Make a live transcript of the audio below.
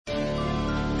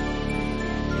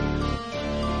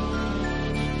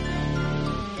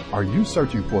Are you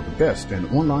searching for the best in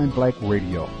online black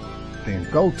radio? Then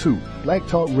go to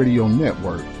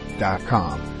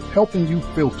blacktalkradionetwork.com, helping you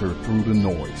filter through the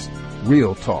noise.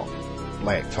 Real talk,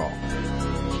 black talk.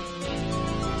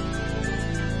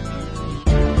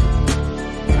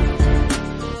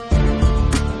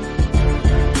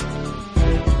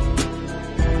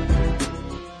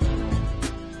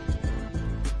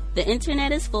 The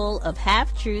internet is full of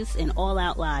half-truths and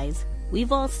all-out lies.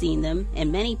 We've all seen them,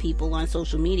 and many people on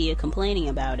social media complaining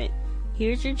about it.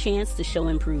 Here's your chance to show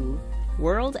and prove.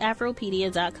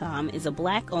 WorldAfropedia.com is a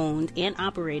black-owned and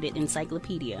operated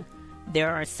encyclopedia. There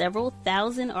are several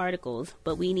thousand articles,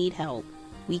 but we need help.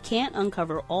 We can't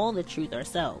uncover all the truth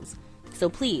ourselves. So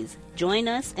please, join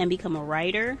us and become a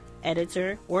writer,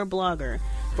 editor, or blogger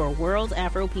for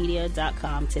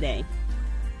WorldAfropedia.com today.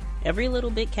 Every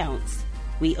little bit counts.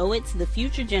 We owe it to the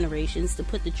future generations to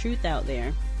put the truth out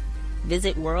there.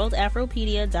 Visit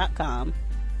WorldAfropedia.com,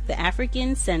 the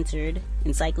African-centered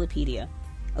encyclopedia,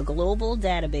 a global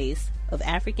database of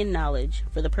African knowledge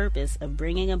for the purpose of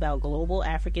bringing about global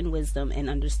African wisdom and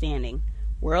understanding.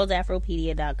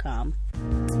 WorldAfropedia.com.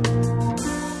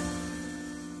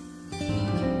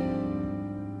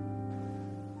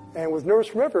 And with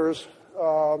Nurse Rivers,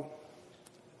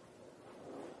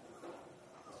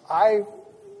 I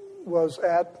was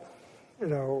at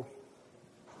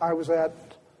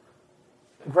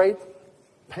great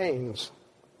pains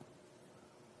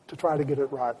to try to get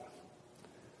it right.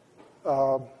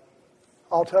 I'll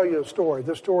tell you a story.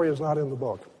 This story is not in the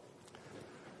book.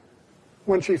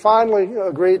 When she finally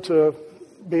agreed to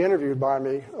be interviewed by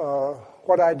me,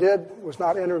 what I did was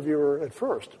not interview her at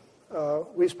first.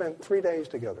 We spent 3 days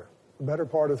together, the better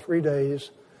part of 3 days,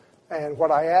 and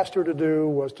what I asked her to do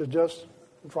was to just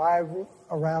drive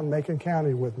around Macon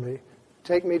County with me,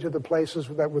 take me to the places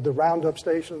that were the roundup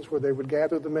stations where they would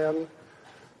gather the men,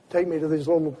 take me to these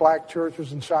little black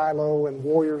churches in Shiloh and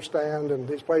Warrior Stand and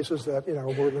these places that,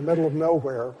 were in the middle of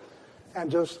nowhere,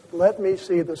 and just let me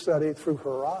see the study through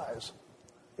her eyes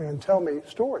and tell me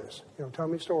stories,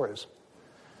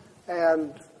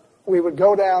 And we would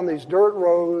go down these dirt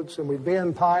roads and we'd be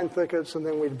in pine thickets, and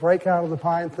then we'd break out of the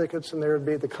pine thickets and there would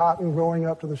be the cotton growing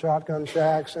up to the shotgun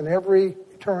shacks, and every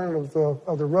turn of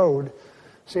the road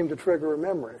seemed to trigger a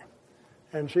memory.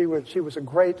 And she was a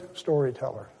great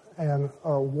storyteller and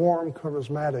a warm,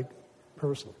 charismatic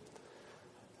person.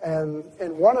 And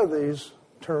in one of these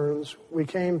turns, we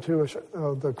came to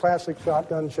the classic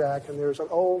shotgun shack, and there's an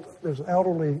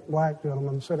elderly black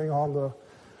gentleman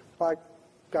black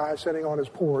guy sitting on his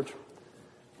porch,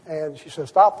 and she said,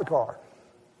 "Stop the car."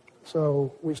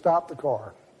 So we stopped the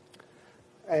car,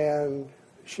 and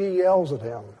she yells at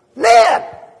him,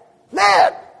 Ned,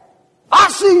 I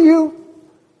see you."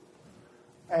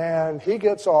 And he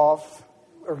gets up,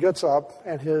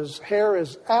 and his hair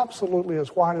is absolutely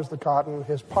as white as the cotton.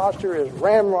 His posture is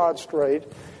ramrod straight.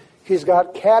 He's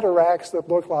got cataracts that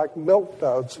look like milk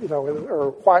duds,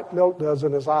 or white milk duds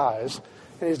in his eyes.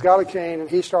 And he's got a cane, and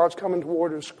he starts coming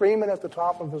toward her, screaming at the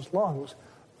top of his lungs,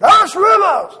 Nurse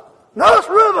Rivers,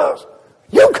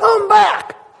 you come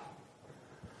back."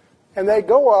 And they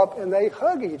go up and they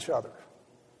hug each other.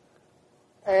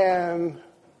 And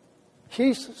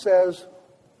he says,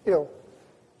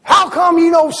 "How come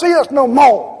you don't see us no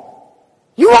more?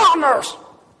 You are a nurse."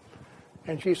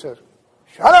 And she says,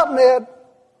 Shut up,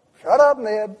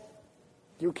 Ned.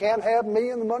 You can't have me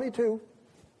and the money too."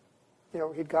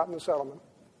 He'd gotten the settlement.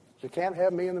 "You can't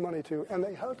have me and the money too." And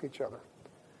they hugged each other.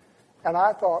 And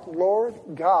I thought, Lord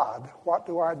God, what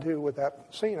do I do with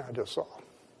that scene I just saw?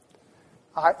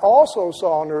 I also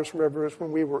saw Nurse Rivers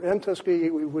when we were in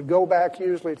Tuskegee. We would go back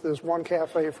usually to this one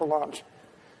cafe for lunch.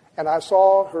 And I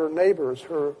saw her neighbors,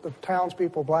 the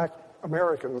townspeople, black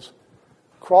Americans,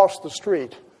 cross the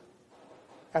street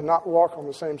and not walk on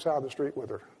the same side of the street with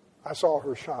her. I saw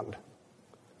her shunned.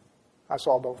 I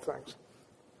saw both things.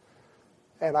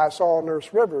 And I saw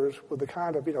Nurse Rivers with the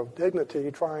kind of,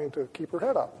 dignity trying to keep her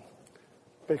head up,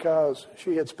 because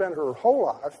she had spent her whole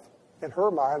life, in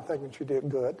her mind, thinking she did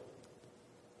good,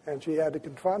 and she had to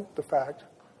confront the fact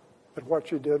that what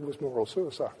she did was moral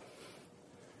suicide.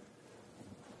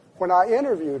 When I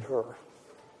interviewed her,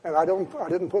 and I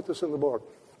didn't put this in the book,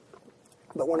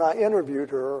 but when I interviewed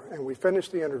her and we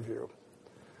finished the interview,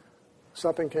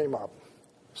 something came up.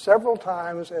 Several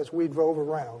times as we drove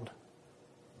around,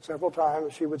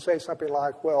 she would say something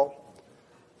like, "Well,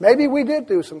 maybe we did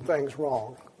do some things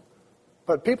wrong,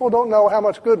 but people don't know how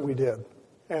much good we did.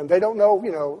 And they don't know,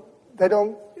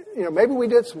 maybe we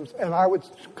did some," and I would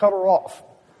cut her off.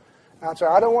 And I'd say,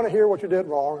 "I don't want to hear what you did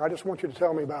wrong. I just want you to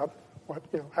tell me about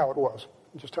how it was.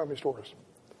 Just tell me stories."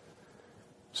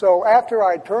 So after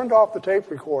I turned off the tape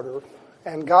recorder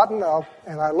and gotten up,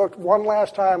 and I looked one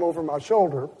last time over my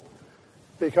shoulder,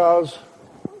 because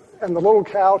in the little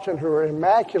couch in her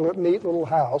immaculate, neat little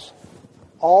house,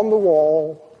 on the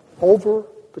wall, over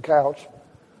the couch,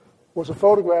 was a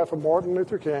photograph of Martin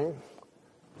Luther King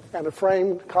and a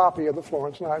framed copy of the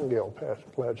Florence Nightingale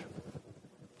Pledge.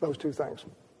 Those two things.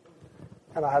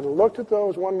 And I had looked at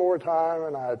those one more time,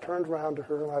 and I had turned around to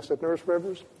her, and I said, Nurse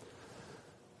Rivers,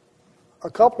 a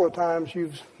couple of times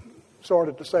you've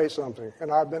started to say something,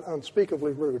 and I've been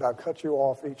unspeakably rude. I've cut you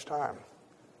off each time.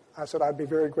 I said, I'd be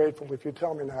very grateful if you'd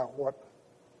tell me now what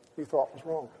you thought was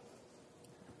wrong.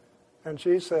 And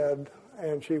she said,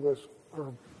 and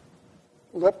her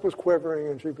lip was quivering,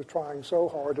 and she was trying so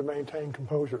hard to maintain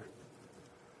composure.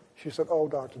 She said, oh,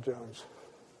 Dr. Jones,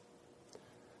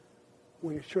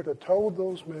 we should have told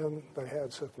those men they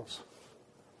had syphilis,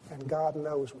 and God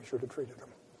knows we should have treated them.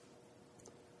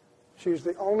 She's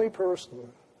the only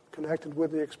person connected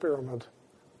with the experiment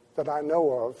that I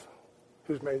know of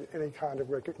who's made any kind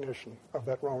of recognition of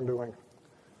that wrongdoing.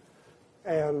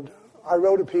 And I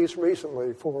wrote a piece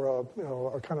recently for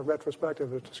a kind of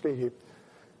retrospective of Tuskegee,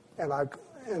 and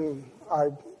in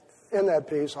that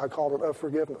piece I called it Of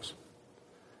Forgiveness.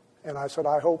 And I said,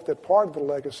 I hope that part of the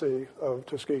legacy of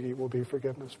Tuskegee will be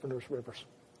forgiveness for Nurse Rivers,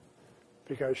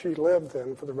 because she lived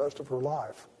then for the rest of her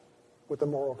life with the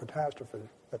moral catastrophe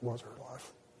that was her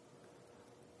life.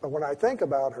 But when I think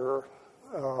about her,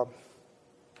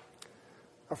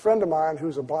 a friend of mine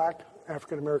who's a black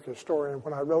African-American historian,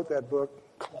 when I wrote that book,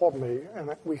 called me,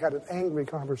 and we had an angry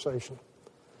conversation.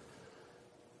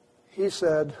 He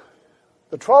said,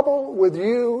 the trouble with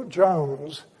you,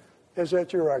 Jones, is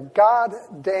that you're a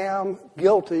goddamn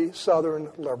guilty Southern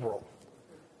liberal.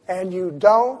 And you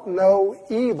don't know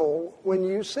evil when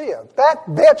you see it. That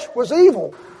bitch was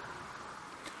evil.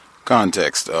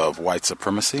 Context of white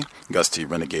supremacy. Gus T.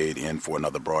 Renegade in for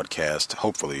another broadcast,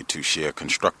 hopefully to share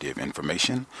constructive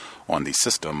information on the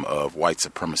system of white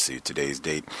supremacy. Today's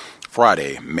date,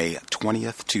 Friday, May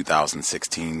 20th,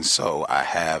 2016. So I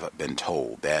have been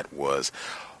told. That was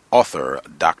author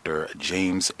Dr.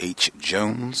 James H.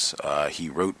 Jones. He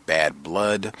wrote Bad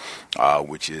Blood,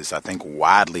 which is, I think,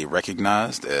 widely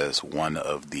recognized as one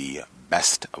of the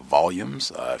best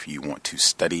volumes. If you want to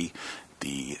study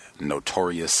the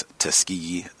notorious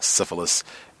Tuskegee syphilis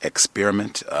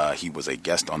experiment. He was a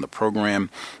guest on the program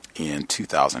in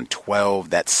 2012.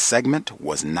 That segment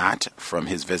was not from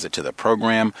his visit to the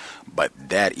program, but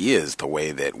that is the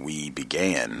way that we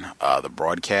began the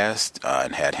broadcast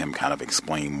and had him kind of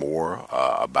explain more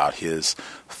about his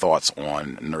thoughts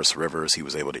on Nurse Rivers. He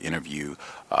was able to interview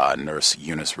Nurse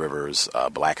Eunice Rivers,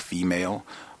 black female,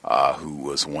 who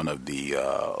was one of the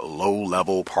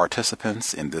low-level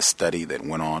participants in this study that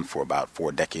went on for about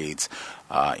 4 decades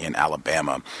in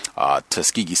Alabama.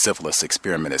 Tuskegee syphilis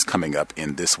experiment is coming up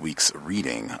in this week's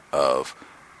reading of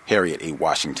Harriet A.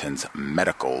 Washington's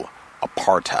Medical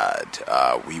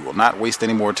Apartheid. We will not waste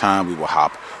any more time. We will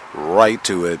hop right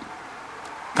to it.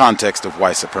 Context of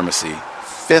white supremacy,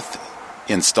 5th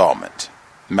installment.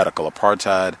 Medical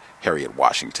Apartheid, Harriet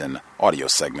Washington, audio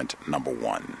segment number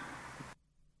 1.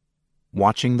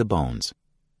 Watching the bones.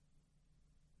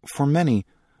 For many,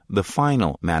 the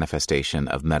final manifestation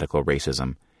of medical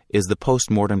racism is the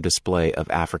post-mortem display of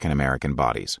African American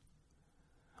bodies.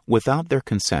 Without their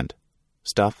consent,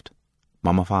 stuffed,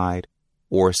 mummified,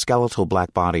 or skeletal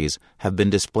black bodies have been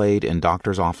displayed in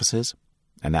doctors' offices,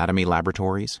 anatomy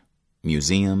laboratories,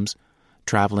 museums,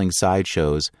 traveling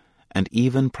sideshows, and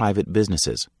even private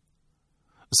businesses.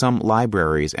 Some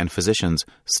libraries and physicians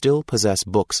still possess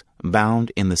books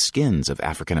bound in the skins of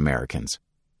African Americans,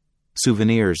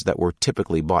 souvenirs that were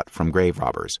typically bought from grave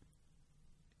robbers.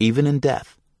 Even in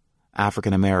death,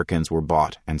 African Americans were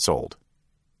bought and sold.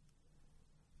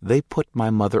 They put my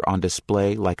mother on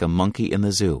display like a monkey in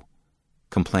the zoo,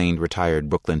 complained retired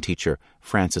Brooklyn teacher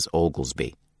Frances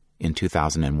Oglesby in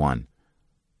 2001,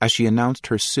 as she announced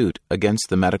her suit against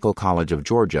the Medical College of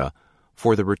Georgia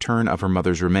for the return of her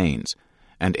mother's remains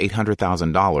and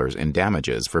 $800,000 in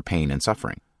damages for pain and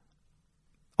suffering.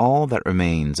 All that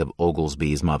remains of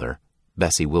Oglesby's mother,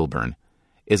 Bessie Wilburn,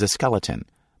 is a skeleton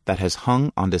that has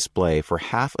hung on display for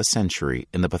half a century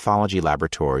in the pathology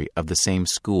laboratory of the same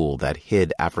school that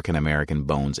hid African American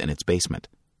bones in its basement.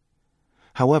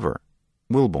 However,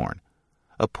 Wilburn,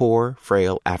 a poor,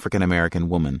 frail African American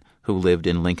woman who lived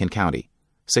in Lincoln County,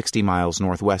 60 miles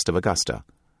northwest of Augusta,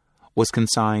 was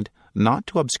consigned not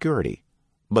to obscurity,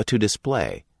 but to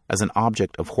display as an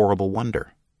object of horrible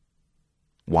wonder.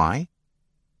 Why?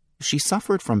 She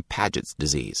suffered from Paget's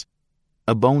disease,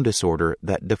 a bone disorder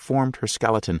that deformed her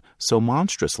skeleton so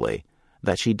monstrously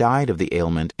that she died of the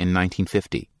ailment in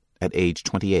 1950 at age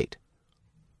 28.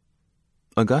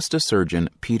 Augusta surgeon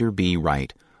Peter B.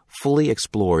 Wright fully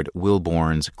explored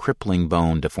Wilborn's crippling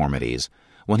bone deformities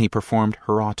when he performed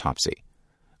her autopsy,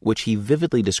 which he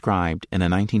vividly described in a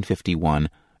 1951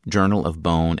 Journal of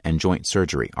Bone and Joint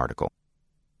Surgery article.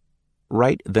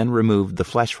 Wright then removed the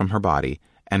flesh from her body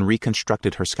and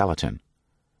reconstructed her skeleton,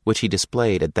 which he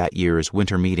displayed at that year's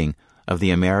winter meeting of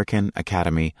the American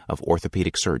Academy of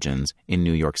Orthopedic Surgeons in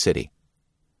New York City.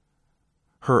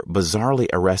 Her bizarrely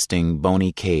arresting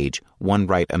bony cage won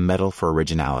Wright a medal for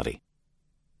originality.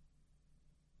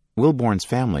 Wilborn's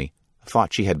family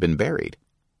thought she had been buried.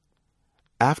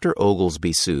 After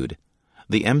Oglesby sued,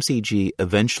 the MCG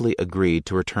eventually agreed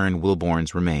to return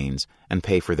Wilborn's remains and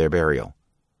pay for their burial.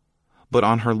 But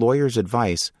on her lawyer's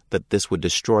advice that this would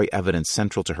destroy evidence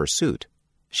central to her suit,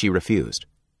 she refused.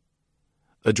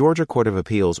 A Georgia Court of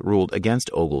Appeals ruled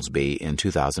against Oglesby in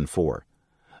 2004,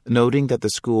 noting that the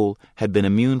school had been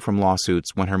immune from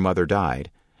lawsuits when her mother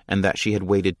died and that she had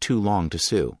waited too long to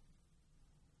sue.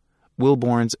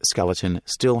 Wilborn's skeleton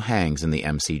still hangs in the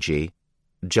MCG,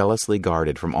 jealously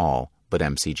guarded from all but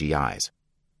MCG eyes.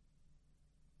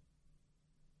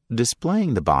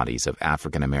 Displaying the bodies of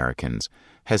African Americans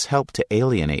has helped to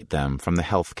alienate them from the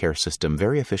healthcare system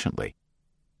very efficiently.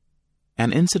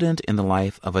 An incident in the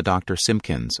life of a Dr.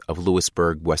 Simpkins of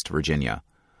Lewisburg, West Virginia,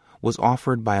 was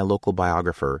offered by a local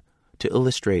biographer to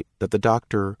illustrate that the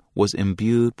doctor was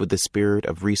imbued with the spirit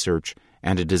of research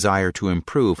and a desire to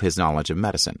improve his knowledge of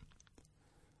medicine.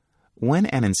 When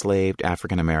an enslaved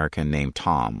African American named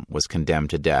Tom was condemned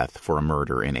to death for a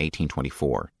murder in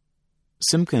 1824,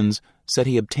 Simpkins said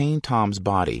he obtained Tom's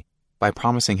body by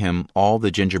promising him all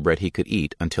the gingerbread he could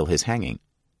eat until his hanging.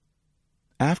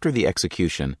 After the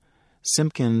execution,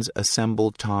 Simpkins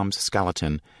assembled Tom's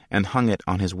skeleton and hung it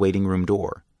on his waiting room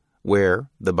door, where,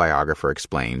 the biographer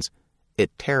explains,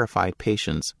 it terrified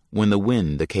patients when the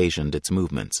wind occasioned its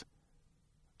movements.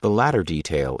 The latter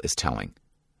detail is telling,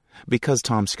 because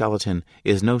Tom's skeleton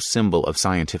is no symbol of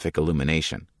scientific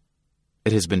illumination.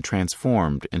 It has been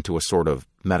transformed into a sort of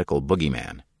medical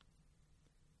boogeyman.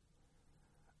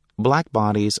 Black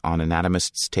bodies on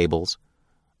anatomists' tables,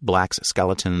 black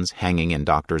skeletons hanging in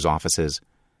doctors' offices,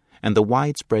 and the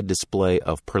widespread display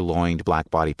of purloined black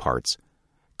body parts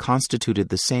constituted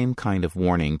the same kind of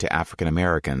warning to African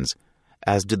Americans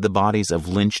as did the bodies of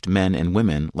lynched men and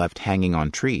women left hanging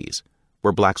on trees,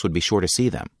 where blacks would be sure to see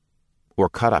them, or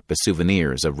cut up as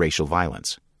souvenirs of racial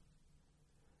violence.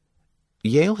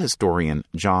 Yale historian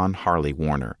John Harley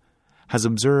Warner has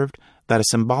observed that a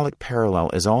symbolic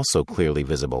parallel is also clearly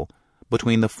visible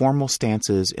between the formal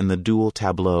stances in the dual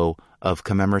tableau of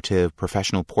commemorative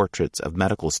professional portraits of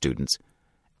medical students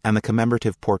and the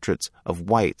commemorative portraits of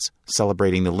whites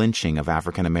celebrating the lynching of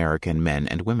African American men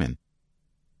and women.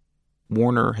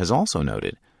 Warner has also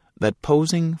noted that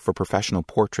posing for professional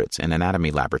portraits in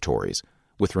anatomy laboratories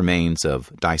with remains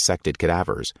of dissected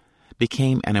cadavers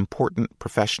became an important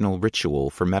professional ritual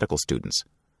for medical students,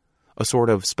 a sort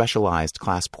of specialized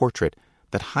class portrait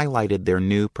that highlighted their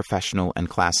new professional and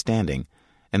class standing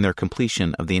and their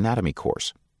completion of the anatomy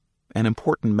course, an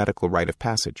important medical rite of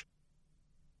passage.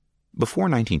 Before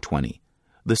 1920,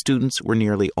 the students were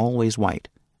nearly always white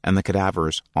and the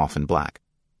cadavers often black.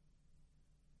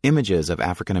 Images of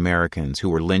African Americans who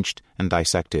were lynched and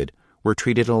dissected were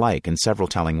treated alike in several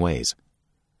telling ways.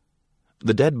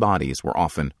 The dead bodies were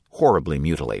often horribly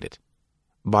mutilated.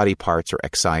 Body parts are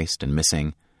excised and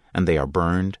missing, and they are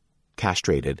burned,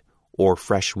 castrated, or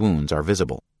fresh wounds are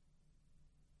visible.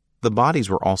 The bodies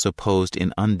were also posed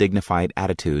in undignified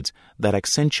attitudes that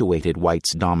accentuated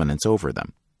whites' dominance over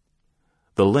them.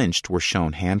 The lynched were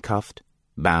shown handcuffed,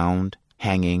 bound,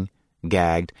 hanging,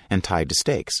 gagged, and tied to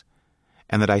stakes,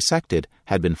 and the dissected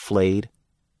had been flayed,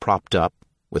 propped up,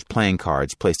 with playing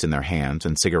cards placed in their hands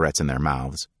and cigarettes in their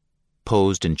mouths,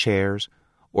 posed in chairs,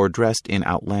 or dressed in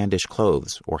outlandish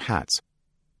clothes or hats.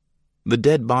 The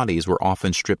dead bodies were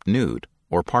often stripped nude,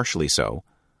 or partially so,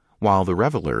 while the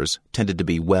revelers tended to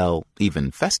be well,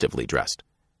 even festively dressed.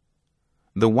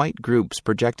 The white groups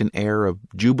project an air of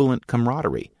jubilant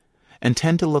camaraderie and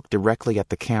tend to look directly at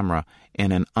the camera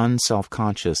in an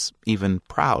unself-conscious, even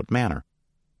proud manner.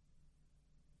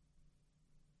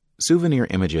 Souvenir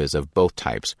images of both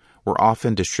types were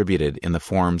often distributed in the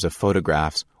forms of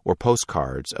photographs or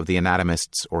postcards of the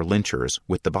anatomists or lynchers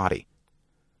with the body.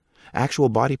 Actual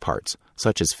body parts,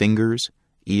 such as fingers,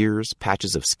 ears,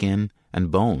 patches of skin,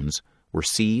 and bones, were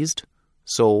seized,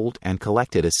 sold, and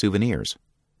collected as souvenirs.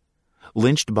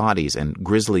 Lynched bodies and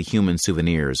grisly human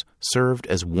souvenirs served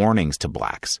as warnings to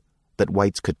blacks that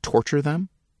whites could torture them,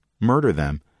 murder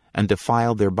them, and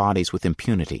defile their bodies with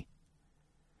impunity.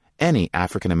 Any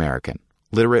African American,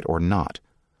 literate or not,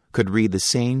 could read the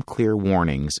same clear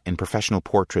warnings in professional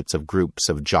portraits of groups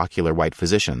of jocular white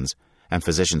physicians and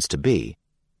physicians-to-be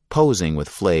posing with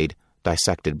flayed,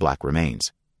 dissected black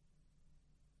remains.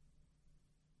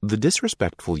 The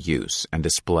disrespectful use and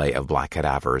display of black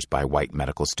cadavers by white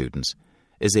medical students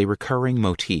is a recurring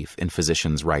motif in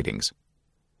physicians' writings.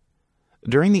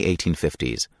 During the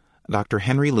 1850s, Dr.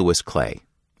 Henry Louis Clay,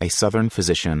 a Southern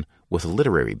physician with a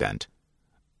literary bent,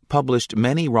 published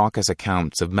many raucous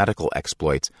accounts of medical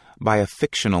exploits by a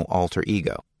fictional alter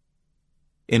ego.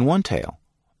 In one tale,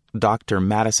 Dr.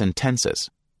 Madison Tensis,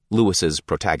 Lewis's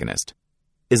protagonist,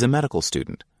 is a medical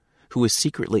student who is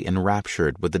secretly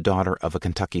enraptured with the daughter of a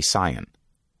Kentucky scion.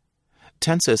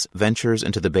 Tensis ventures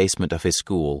into the basement of his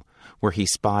school where he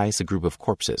spies a group of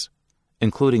corpses,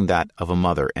 including that of a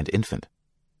mother and infant.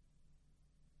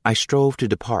 I strove to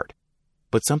depart,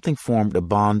 but something formed a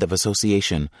bond of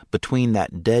association between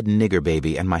that dead nigger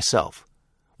baby and myself,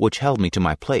 which held me to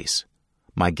my place,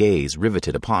 my gaze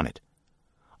riveted upon it.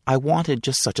 I wanted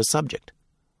just such a subject,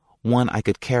 one I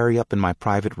could carry up in my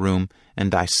private room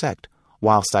and dissect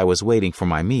whilst I was waiting for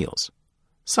my meals,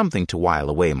 something to while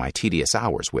away my tedious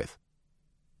hours with.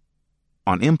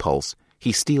 On impulse,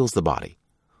 he steals the body,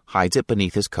 hides it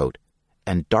beneath his coat,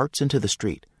 and darts into the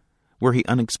street, where he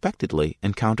unexpectedly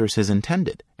encounters his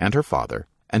intended and her father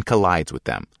and collides with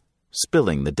them,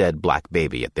 spilling the dead black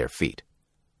baby at their feet.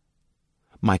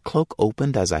 My cloak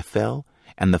opened as I fell,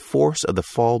 and the force of the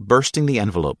fall bursting the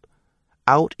envelope,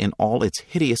 out in all its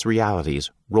hideous realities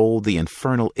rolled the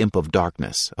infernal imp of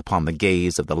darkness upon the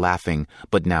gaze of the laughing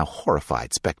but now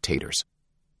horrified spectators.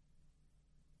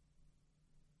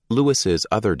 Lewis's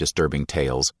other disturbing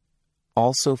tales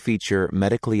also feature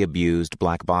medically abused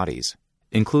black bodies,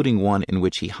 including one in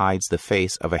which he hides the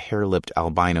face of a hair-lipped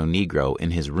albino Negro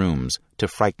in his rooms to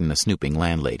frighten a snooping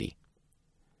landlady.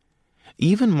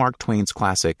 Even Mark Twain's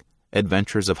classic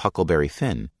Adventures of Huckleberry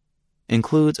Finn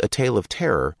includes a tale of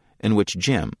terror in which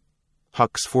Jim,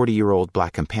 Huck's 40-year-old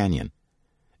black companion,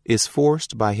 is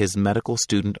forced by his medical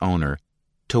student owner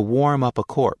to warm up a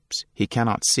corpse he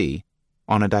cannot see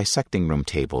on a dissecting room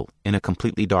table in a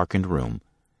completely darkened room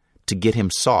to get him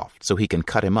soft so he can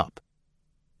cut him up.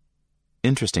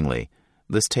 Interestingly,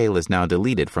 this tale is now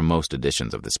deleted from most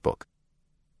editions of this book.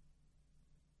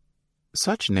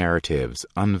 Such narratives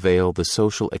unveil the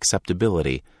social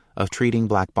acceptability of treating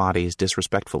black bodies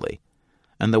disrespectfully,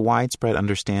 and the widespread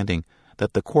understanding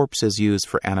that the corpses used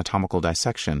for anatomical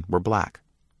dissection were black.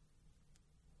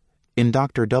 In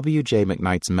Dr. W.J.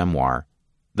 McKnight's memoir,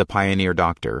 The Pioneer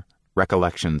Doctor,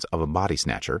 Recollections of a Body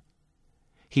Snatcher,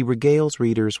 he regales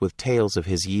readers with tales of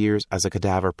his years as a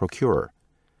cadaver procurer,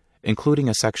 including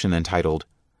a section entitled,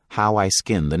 How I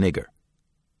Skinned the Nigger.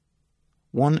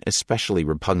 One especially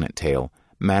repugnant tale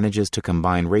manages to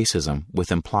combine racism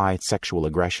with implied sexual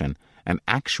aggression and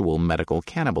actual medical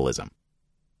cannibalism.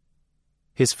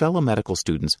 His fellow medical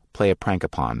students play a prank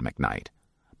upon McKnight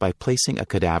by placing a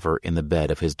cadaver in the bed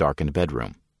of his darkened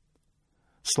bedroom.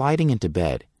 Sliding into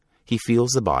bed, he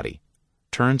feels the body,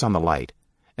 turns on the light,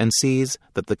 and sees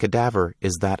that the cadaver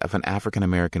is that of an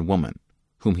African-American woman,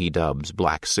 whom he dubs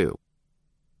Black Sue.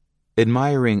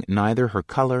 Admiring neither her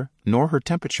color nor her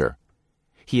temperature,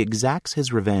 he exacts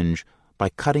his revenge by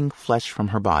cutting flesh from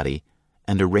her body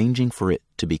and arranging for it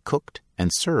to be cooked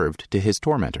and served to his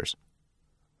tormentors.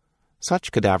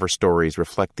 Such cadaver stories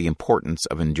reflect the importance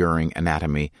of enduring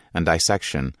anatomy and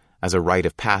dissection as a rite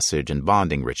of passage and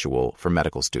bonding ritual for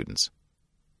medical students.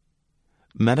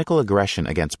 Medical aggression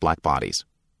against black bodies,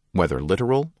 whether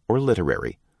literal or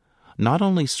literary, not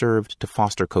only served to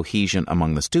foster cohesion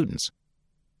among the students,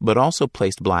 but also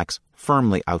placed blacks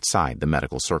firmly outside the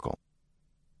medical circle.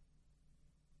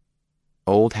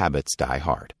 Old habits die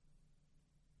hard.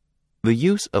 The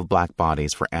use of black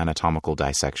bodies for anatomical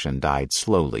dissection died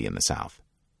slowly in the South.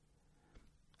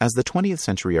 As the 20th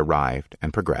century arrived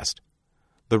and progressed,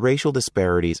 the racial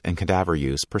disparities in cadaver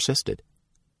use persisted.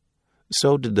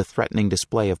 So did the threatening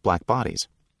display of black bodies.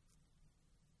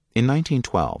 In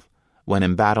 1912, when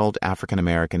embattled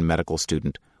African-American medical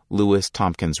student Lewis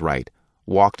Tompkins Wright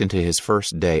walked into his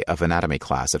first day of anatomy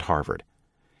class at Harvard,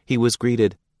 he was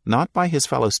greeted not by his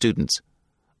fellow students,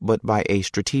 but by a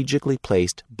strategically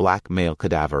placed black male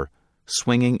cadaver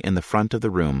swinging in the front of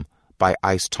the room by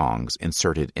ice tongs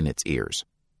inserted in its ears.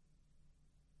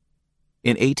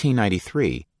 In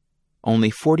 1893, only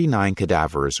 49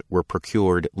 cadavers were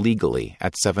procured legally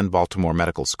at 7 Baltimore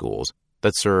medical schools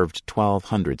that served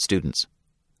 1,200 students.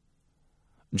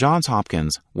 Johns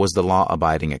Hopkins was the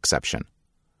law-abiding exception.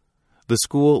 The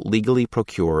school legally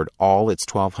procured all its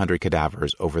 1,200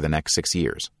 cadavers over the next 6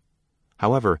 years.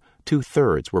 However,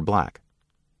 2/3 were black.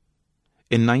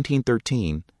 In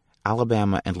 1913,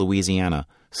 Alabama and Louisiana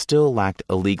still lacked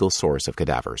a legal source of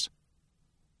cadavers.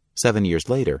 7 years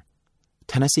later,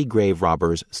 Tennessee grave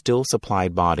robbers still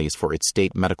supplied bodies for its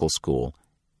state medical school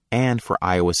and for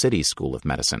Iowa City's School of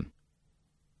Medicine.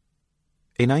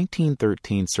 A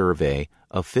 1913 survey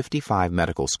of 55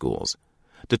 medical schools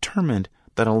determined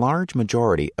that a large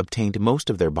majority obtained most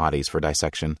of their bodies for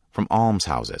dissection from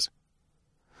almshouses.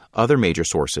 Other major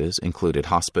sources included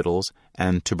hospitals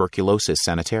and tuberculosis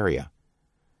sanitaria.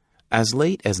 As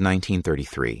late as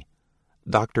 1933,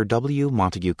 Dr. W.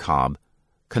 Montague Cobb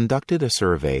conducted a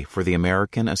survey for the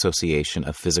American Association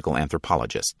of Physical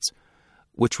Anthropologists,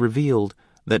 which revealed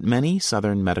that many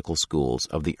Southern medical schools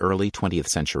of the early 20th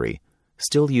century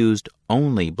still used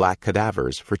only black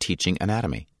cadavers for teaching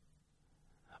anatomy.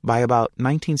 By about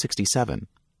 1967,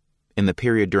 in the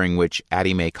period during which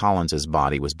Addie Mae Collins's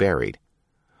body was buried,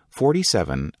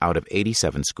 47 out of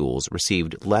 87 schools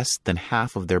received less than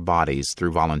half of their bodies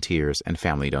through volunteers and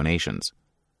family donations.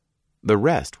 The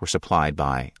rest were supplied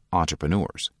by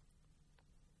entrepreneurs.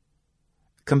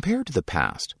 Compared to the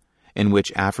past, in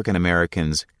which African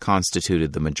Americans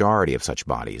constituted the majority of such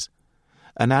bodies,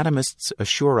 anatomists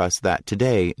assure us that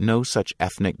today no such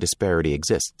ethnic disparity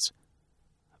exists.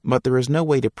 But there is no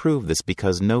way to prove this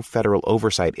because no federal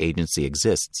oversight agency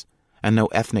exists and no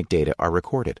ethnic data are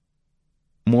recorded.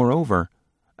 Moreover,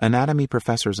 anatomy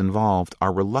professors involved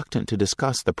are reluctant to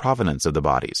discuss the provenance of the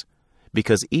bodies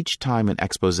because each time an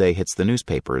expose hits the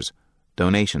newspapers,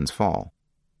 donations fall.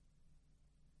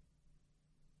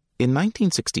 In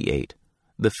 1968,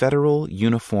 the Federal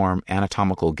Uniform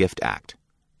Anatomical Gift Act,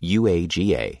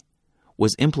 UAGA,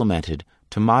 was implemented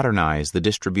to modernize the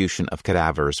distribution of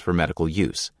cadavers for medical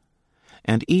use,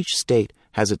 and each state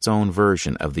has its own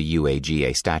version of the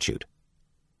UAGA statute.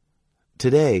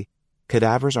 Today,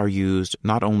 cadavers are used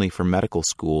not only for medical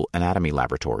school anatomy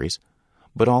laboratories,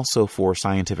 but also for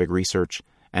scientific research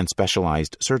and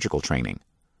specialized surgical training.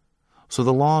 So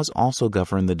the laws also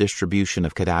govern the distribution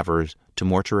of cadavers to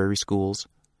mortuary schools,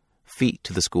 feet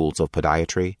to the schools of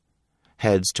podiatry,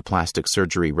 heads to plastic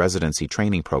surgery residency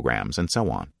training programs, and so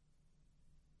on.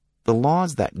 The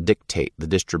laws that dictate the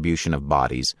distribution of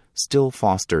bodies still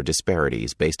foster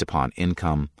disparities based upon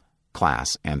income,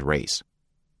 class, and race.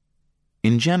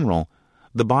 In general,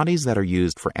 the bodies that are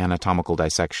used for anatomical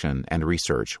dissection and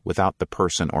research without the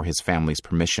person or his family's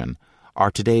permission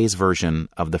are today's version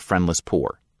of the friendless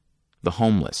poor, the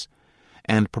homeless,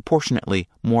 and proportionately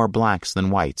more blacks than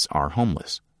whites are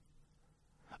homeless.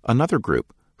 Another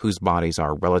group whose bodies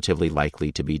are relatively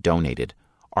likely to be donated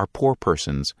are poor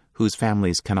persons whose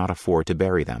families cannot afford to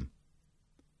bury them.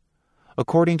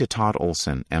 According to Todd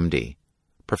Olson, M.D.,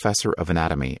 professor of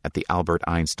anatomy at the Albert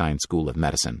Einstein School of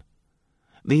Medicine,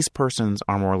 these persons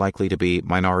are more likely to be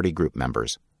minority group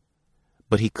members,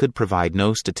 but he could provide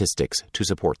no statistics to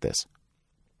support this.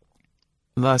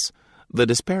 Thus, the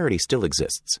disparity still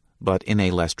exists, but in a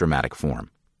less dramatic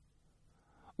form.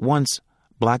 Once,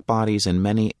 black bodies in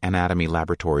many anatomy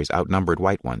laboratories outnumbered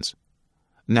white ones.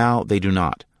 Now they do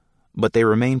not, but they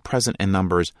remain present in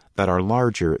numbers that are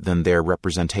larger than their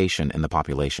representation in the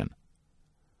population.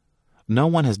 No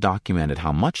one has documented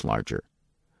how much larger,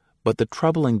 but the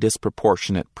troubling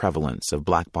disproportionate prevalence of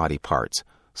black body parts,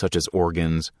 such as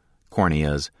organs,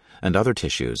 corneas, and other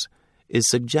tissues, is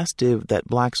suggestive that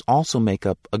blacks also make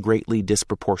up a greatly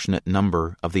disproportionate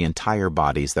number of the entire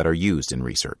bodies that are used in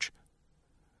research.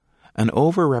 An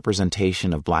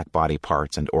overrepresentation of black body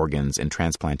parts and organs in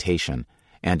transplantation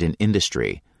and in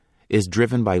industry is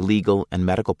driven by legal and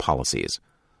medical policies,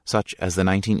 such as the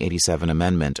 1987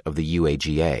 amendment of the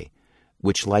UAGA,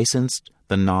 which licensed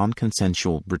the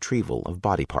non-consensual retrieval of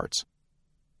body parts.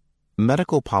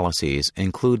 Medical policies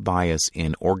include bias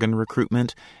in organ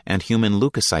recruitment and human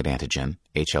leukocyte antigen,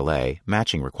 HLA,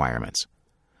 matching requirements,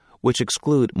 which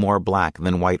exclude more black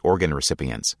than white organ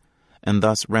recipients, and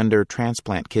thus render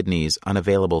transplant kidneys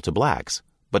unavailable to blacks,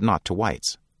 but not to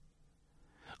whites.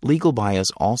 Legal bias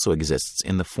also exists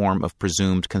in the form of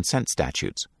presumed consent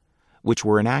statutes, which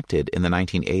were enacted in the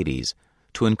 1980s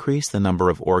to increase the number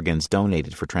of organs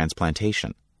donated for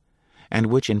transplantation, and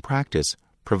which in practice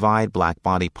provide black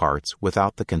body parts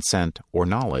without the consent or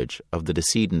knowledge of the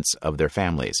decedents of their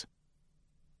families.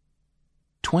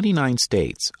 29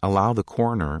 states allow the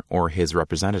coroner or his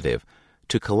representative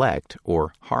to collect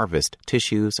or harvest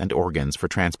tissues and organs for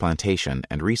transplantation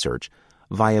and research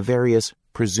via various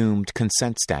presumed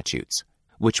consent statutes,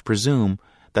 which presume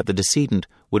that the decedent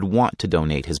would want to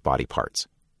donate his body parts.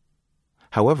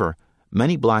 However,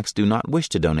 many blacks do not wish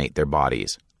to donate their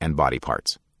bodies and body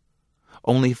parts.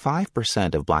 Only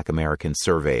 5% of black Americans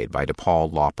surveyed by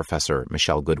DePaul law professor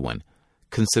Michelle Goodwin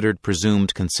considered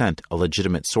presumed consent a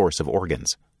legitimate source of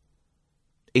organs.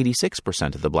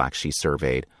 86% of the blacks she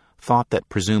surveyed thought that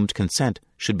presumed consent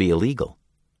should be illegal.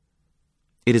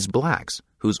 It is blacks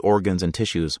whose organs and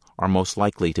tissues are most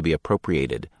likely to be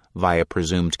appropriated via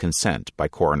presumed consent by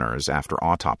coroners after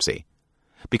autopsy,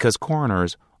 because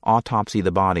coroners autopsy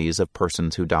the bodies of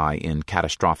persons who die in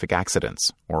catastrophic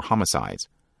accidents or homicides,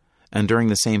 and during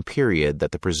the same period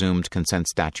that the presumed consent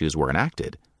statutes were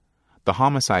enacted, the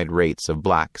homicide rates of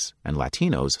blacks and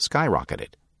Latinos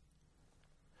skyrocketed.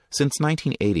 Since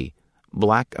 1980,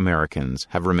 black Americans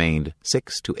have remained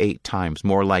 6 to 8 times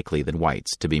more likely than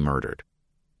whites to be murdered.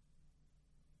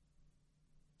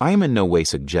 I am in no way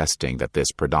suggesting that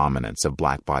this predominance of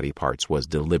black body parts was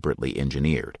deliberately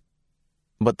engineered,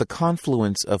 but the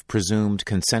confluence of presumed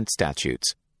consent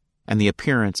statutes and the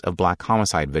appearance of black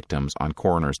homicide victims on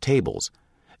coroners' tables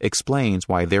explains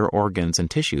why their organs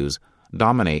and tissues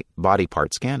dominate body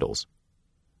part scandals.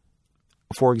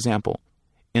 For example,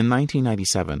 in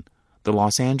 1997, the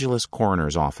Los Angeles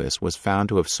Coroner's Office was found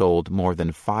to have sold more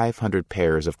than 500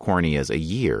 pairs of corneas a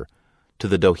year to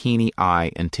the Doheny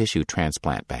Eye and Tissue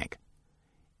Transplant Bank.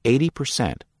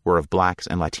 80% were of blacks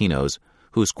and Latinos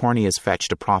whose corneas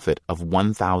fetched a profit of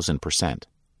 1,000%.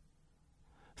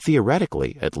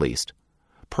 Theoretically, at least,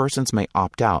 persons may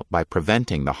opt out by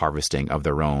preventing the harvesting of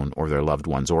their own or their loved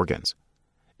one's organs,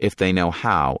 if they know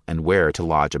how and where to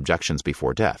lodge objections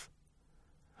before death.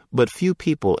 But few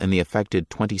people in the affected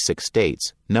 26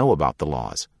 states know about the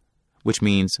laws, which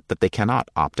means that they cannot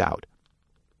opt out.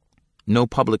 No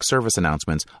public service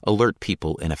announcements alert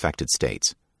people in affected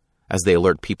states, as they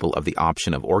alert people of the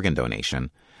option of organ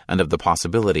donation and of the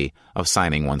possibility of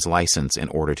signing one's license in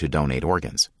order to donate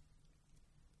organs.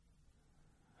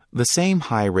 The same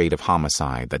high rate of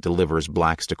homicide that delivers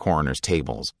blacks to coroners'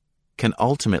 tables can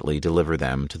ultimately deliver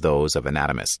them to those of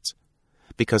anatomists,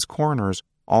 because coroners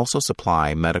also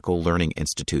supply medical learning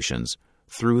institutions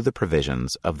through the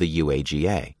provisions of the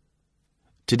UAGA.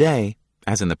 Today,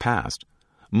 as in the past,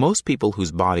 most people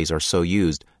whose bodies are so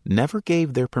used never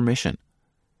gave their permission,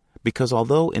 because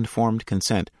although informed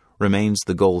consent remains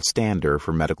the gold standard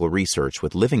for medical research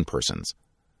with living persons,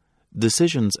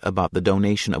 decisions about the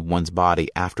donation of one's body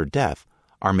after death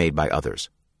are made by others.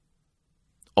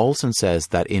 Olson says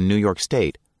that in New York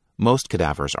State, most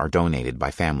cadavers are donated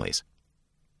by families.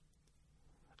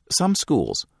 Some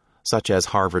schools, such as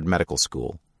Harvard Medical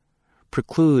School,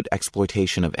 preclude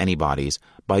exploitation of any bodies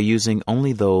by using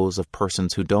only those of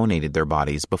persons who donated their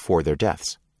bodies before their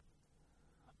deaths.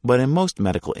 But in most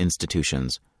medical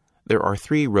institutions, there are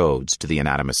 3 roads to the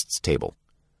anatomist's table.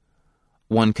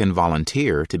 One can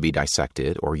volunteer to be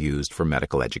dissected or used for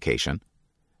medical education.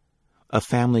 A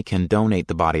family can donate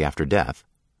the body after death.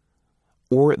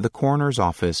 Or the coroner's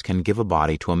office can give a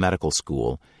body to a medical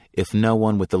school if no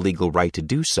one with the legal right to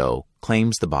do so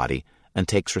claims the body and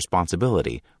takes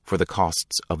responsibility for the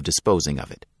costs of disposing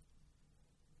of it.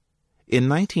 In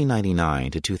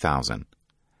 1999 to 2000,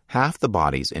 half the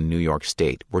bodies in New York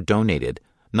State were donated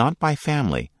not by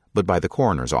family but by the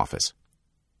coroner's office.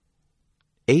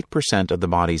 8% of the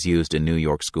bodies used in New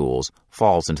York schools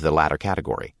falls into the latter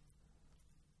category.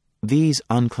 These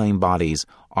unclaimed bodies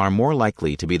are more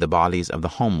likely to be the bodies of the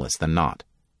homeless than not.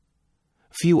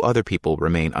 Few other people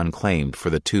remain unclaimed for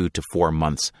the 2 to 4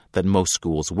 months that most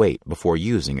schools wait before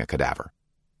using a cadaver.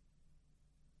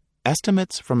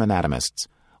 Estimates from anatomists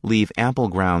leave ample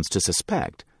grounds to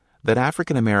suspect that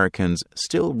African Americans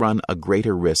still run a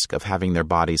greater risk of having their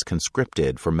bodies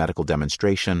conscripted for medical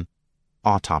demonstration,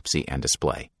 autopsy, and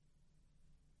display.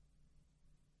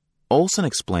 Olson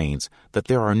explains that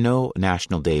there are no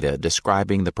national data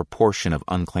describing the proportion of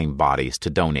unclaimed bodies to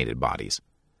donated bodies.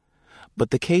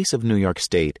 But the case of New York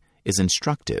State is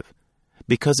instructive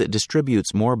because it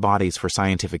distributes more bodies for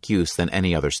scientific use than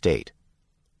any other state.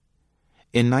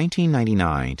 In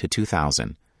 1999 to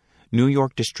 2000, New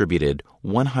York distributed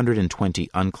 120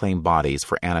 unclaimed bodies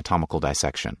for anatomical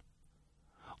dissection.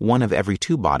 1 of every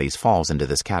 2 bodies falls into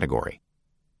this category.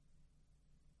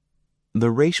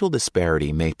 The racial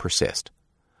disparity may persist,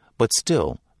 but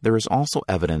still there is also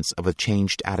evidence of a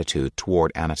changed attitude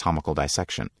toward anatomical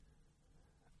dissection.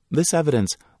 This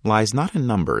evidence lies not in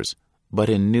numbers, but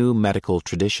in new medical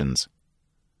traditions.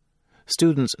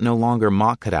 Students no longer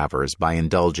mock cadavers by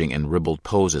indulging in ribald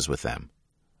poses with them.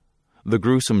 The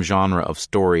gruesome genre of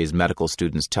stories medical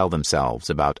students tell themselves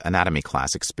about anatomy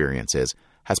class experiences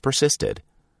has persisted,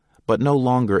 but no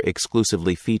longer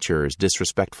exclusively features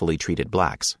disrespectfully treated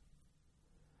blacks.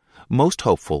 Most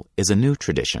hopeful is a new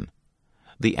tradition,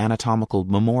 the anatomical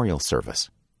memorial service.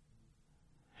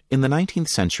 In the 19th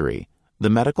century, the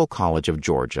Medical College of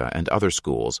Georgia and other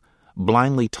schools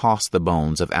blindly tossed the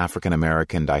bones of African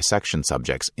American dissection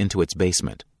subjects into its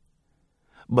basement.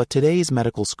 But today's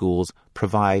medical schools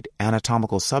provide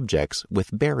anatomical subjects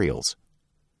with burials.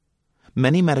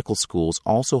 Many medical schools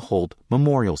also hold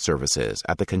memorial services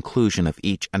at the conclusion of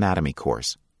each anatomy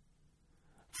course.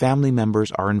 Family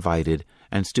members are invited,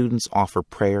 and students offer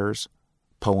prayers,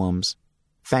 poems,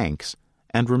 thanks,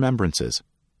 and remembrances.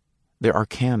 There are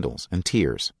candles and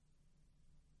tears.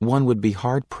 One would be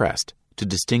hard-pressed to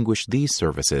distinguish these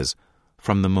services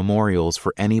from the memorials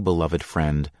for any beloved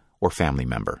friend or family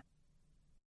member.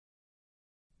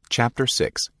 Chapter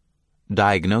 6.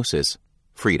 Diagnosis,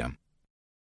 Freedom.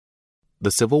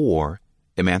 The Civil War,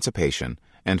 Emancipation,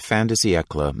 and Fin de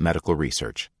siècle Medical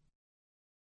Research.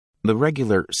 The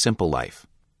regular, simple life,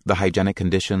 the hygienic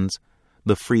conditions,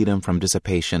 the freedom from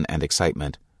dissipation and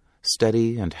excitement,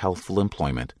 steady and healthful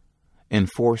employment,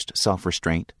 enforced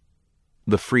self-restraint,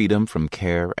 the freedom from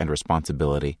care and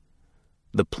responsibility,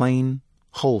 the plain,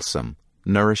 wholesome,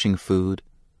 nourishing food,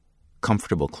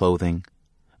 comfortable clothing,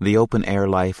 the open-air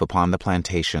life upon the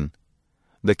plantation,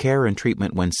 the care and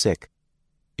treatment when sick.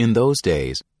 In those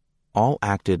days, all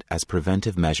acted as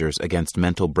preventive measures against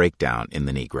mental breakdown in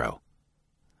the Negro.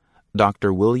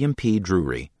 Dr. William P.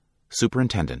 Drury,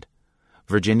 Superintendent,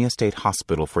 Virginia State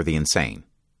Hospital for the Insane,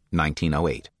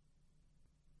 1908.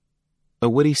 A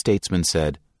witty statesman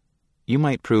said, "You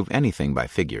might prove anything by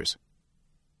figures."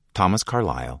 Thomas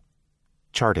Carlyle,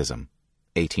 Chartism,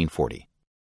 1840.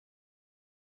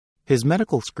 His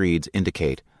medical screeds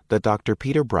indicate that Dr.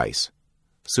 Peter Bryce,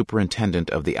 superintendent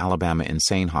of the Alabama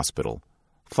Insane Hospital,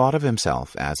 thought of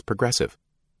himself as progressive.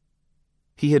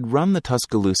 He had run the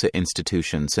Tuscaloosa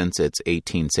institution since its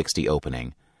 1860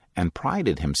 opening and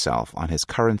prided himself on his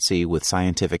currency with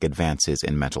scientific advances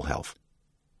in mental health.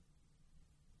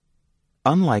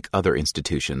 Unlike other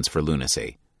institutions for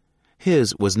lunacy,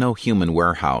 his was no human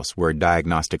warehouse where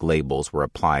diagnostic labels were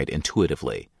applied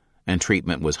intuitively and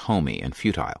treatment was homey and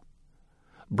futile.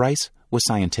 Bryce was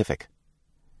scientific.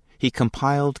 He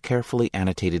compiled carefully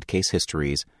annotated case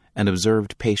histories and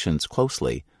observed patients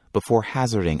closely before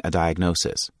hazarding a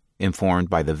diagnosis, informed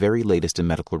by the very latest in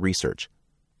medical research,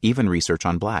 even research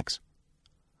on blacks.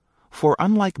 For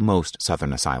unlike most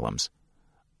Southern asylums,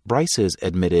 Bryce's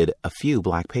admitted a few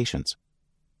black patients.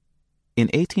 In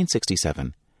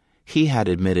 1867, he had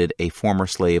admitted a former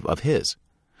slave of his,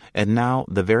 and now,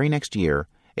 the very next year,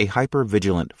 a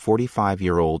hyper-vigilant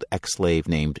 45-year-old ex-slave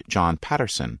named John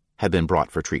Patterson had been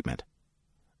brought for treatment.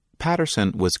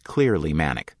 Patterson was clearly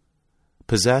manic,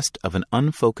 possessed of an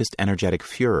unfocused energetic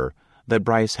furor that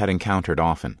Bryce had encountered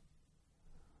often.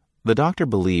 The doctor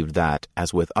believed that,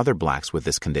 as with other blacks with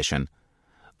this condition,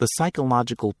 the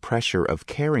psychological pressure of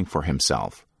caring for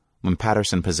himself, when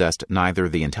Patterson possessed neither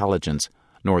the intelligence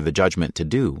nor the judgment to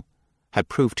do, had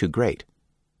proved too great,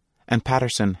 and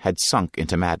Patterson had sunk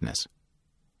into madness.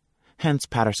 Hence,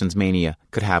 Patterson's mania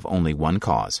could have only one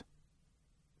cause.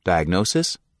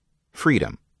 Diagnosis?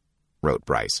 Freedom, wrote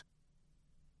Bryce.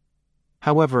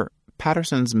 However,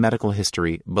 Patterson's medical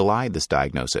history belied this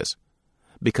diagnosis,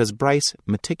 because Bryce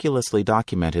meticulously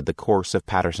documented the course of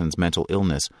Patterson's mental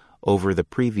illness over the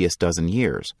previous dozen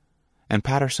years, and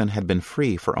Patterson had been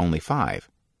free for only 5.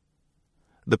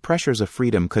 The pressures of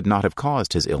freedom could not have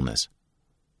caused his illness.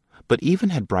 But even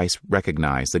had Bryce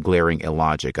recognized the glaring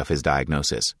illogic of his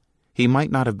diagnosis, he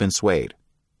might not have been swayed.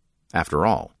 After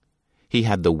all, he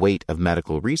had the weight of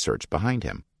medical research behind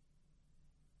him.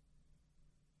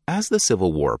 As the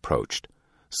Civil War approached,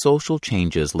 social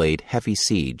changes laid heavy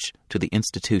siege to the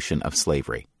institution of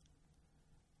slavery.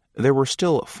 There were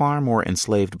still far more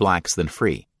enslaved blacks than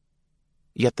free,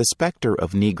 yet the specter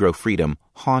of Negro freedom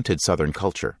haunted Southern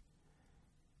culture.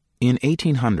 In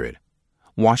 1800,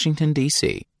 Washington,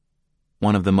 D.C.,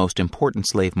 one of the most important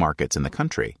slave markets in the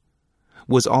country,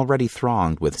 was already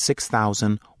thronged with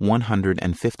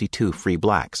 6,152 free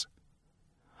blacks.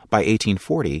 By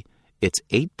 1840, its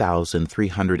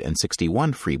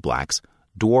 8,361 free blacks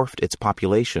dwarfed its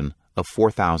population of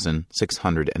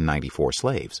 4,694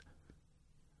 slaves.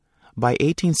 By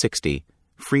 1860,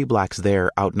 free blacks there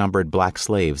outnumbered black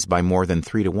slaves by more than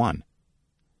 3 to 1.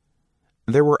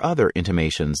 There were other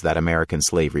intimations that American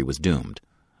slavery was doomed,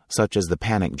 such as the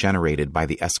panic generated by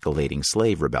the escalating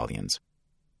slave rebellions.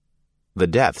 The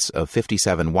deaths of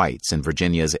 57 whites in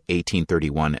Virginia's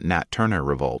 1831 Nat Turner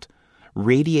revolt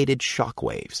radiated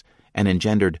shockwaves and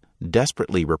engendered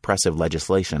desperately repressive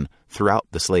legislation throughout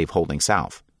the slave-holding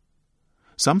South.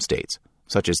 Some states,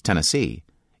 such as Tennessee,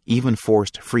 even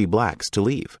forced free blacks to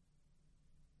leave.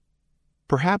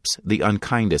 Perhaps the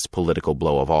unkindest political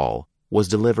blow of all was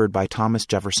delivered by Thomas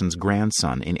Jefferson's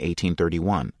grandson in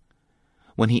 1831,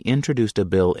 when he introduced a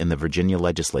bill in the Virginia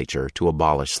legislature to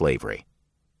abolish slavery.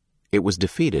 It was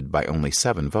defeated by only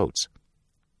 7 votes.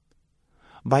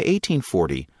 By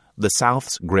 1840, the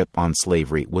South's grip on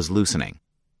slavery was loosening,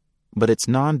 but its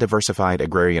non-diversified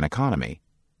agrarian economy,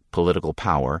 political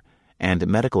power, and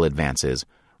medical advances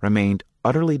remained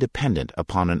utterly dependent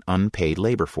upon an unpaid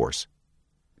labor force.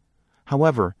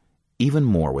 However, even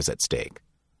more was at stake,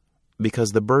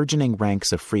 because the burgeoning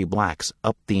ranks of free blacks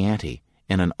upped the ante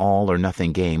in an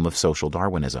all-or-nothing game of social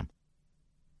Darwinism.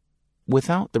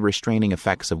 Without the restraining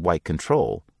effects of white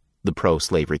control, the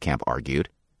pro-slavery camp argued,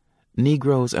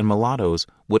 Negroes and mulattoes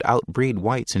would outbreed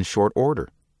whites in short order.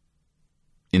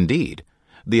 Indeed,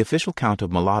 the official count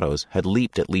of mulattoes had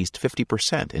leaped at least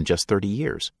 50% in just 30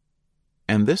 years,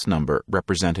 and this number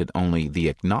represented only the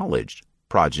acknowledged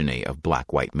progeny of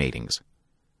black-white matings.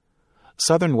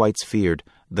 Southern whites feared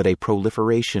that a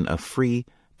proliferation of free,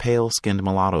 pale-skinned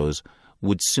mulattoes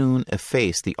would soon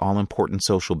efface the all-important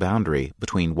social boundary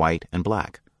between white and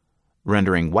black,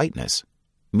 rendering whiteness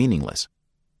meaningless.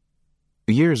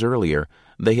 Years earlier,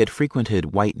 they had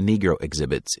frequented white Negro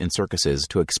exhibits in circuses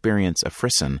to experience a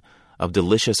frisson of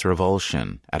delicious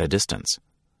revulsion at a distance,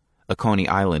 a Coney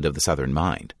Island of the Southern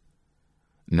mind.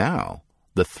 Now,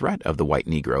 the threat of the white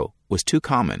Negro was too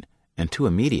common and too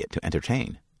immediate to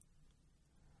entertain.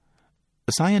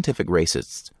 The scientific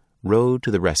racists rode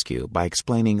to the rescue by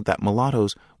explaining that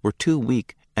mulattoes were too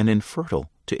weak and infertile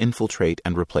to infiltrate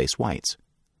and replace whites.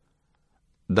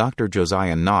 Dr.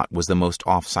 Josiah Nott was the most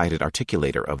off-cited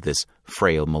articulator of this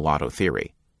frail mulatto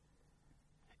theory.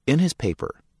 In his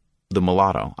paper, The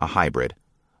Mulatto, a Hybrid,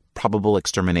 Probable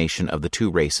Extermination of the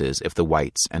Two Races if the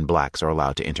Whites and Blacks are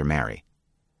Allowed to Intermarry,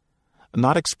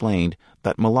 Nott explained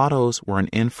that mulattoes were an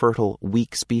infertile,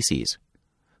 weak species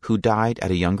who died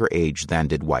at a younger age than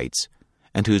did whites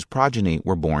and whose progeny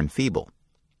were born feeble.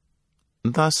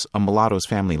 Thus, a mulatto's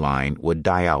family line would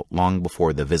die out long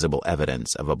before the visible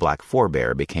evidence of a black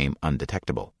forebear became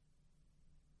undetectable.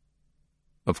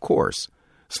 Of course,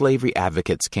 slavery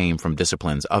advocates came from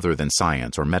disciplines other than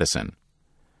science or medicine.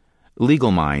 Legal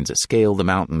minds scaled the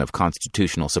mountain of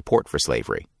constitutional support for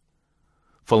slavery.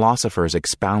 Philosophers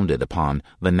expounded upon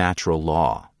the natural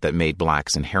law that made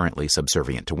blacks inherently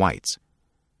subservient to whites.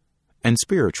 And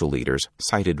spiritual leaders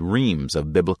cited reams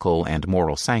of biblical and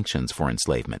moral sanctions for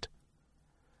enslavement.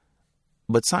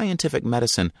 But scientific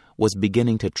medicine was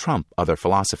beginning to trump other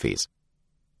philosophies.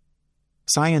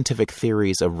 Scientific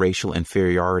theories of racial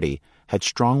inferiority had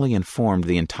strongly informed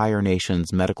the entire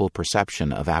nation's medical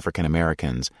perception of African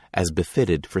Americans as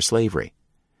befitted for slavery,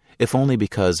 if only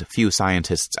because few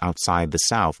scientists outside the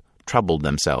South troubled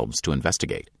themselves to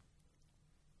investigate.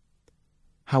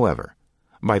 However,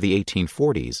 by the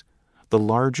 1840s, the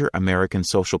larger American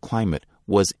social climate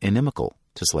was inimical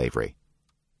to slavery.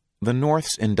 The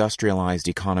North's industrialized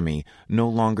economy no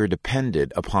longer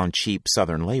depended upon cheap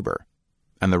Southern labor,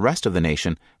 and the rest of the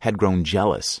nation had grown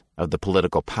jealous of the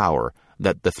political power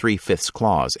that the 3/5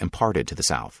 clause imparted to the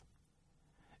South.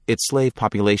 Its slave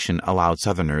population allowed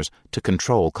Southerners to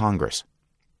control Congress.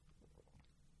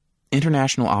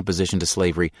 International opposition to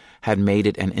slavery had made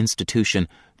it an institution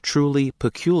truly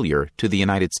peculiar to the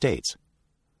United States.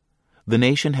 The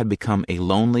nation had become a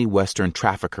lonely Western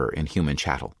trafficker in human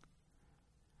chattel.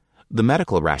 The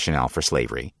medical rationale for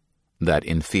slavery, that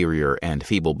inferior and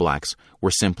feeble blacks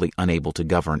were simply unable to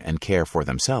govern and care for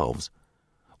themselves,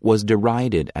 was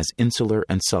derided as insular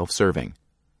and self-serving,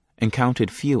 and counted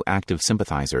few active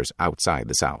sympathizers outside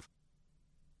the South.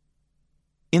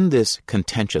 In this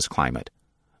contentious climate,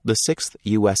 the 6th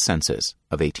U.S. Census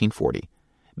of 1840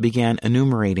 began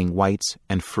enumerating whites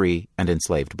and free and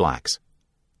enslaved blacks.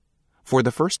 For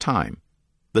the first time,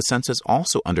 the census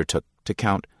also undertook to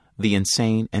count the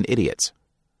insane and idiots,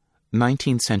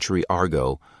 19th century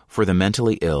argot for the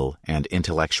mentally ill and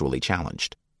intellectually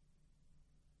challenged.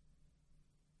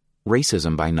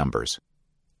 Racism by numbers.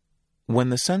 When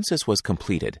the census was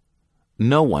completed,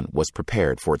 no one was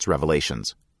prepared for its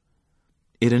revelations.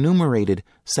 It enumerated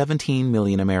 17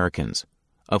 million Americans,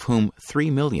 of whom 3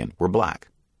 million were black.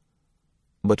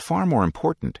 But far more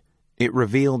important, it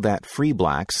revealed that free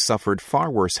blacks suffered far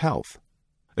worse health,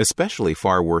 especially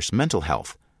far worse mental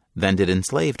health, than did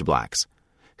enslaved blacks,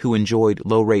 who enjoyed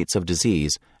low rates of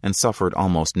disease and suffered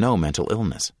almost no mental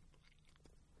illness.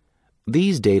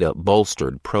 These data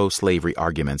bolstered pro-slavery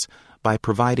arguments by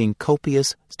providing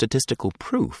copious statistical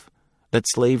proof that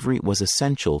slavery was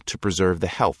essential to preserve the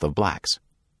health of blacks.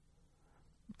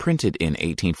 Printed in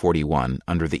 1841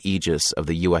 under the aegis of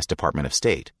the U.S. Department of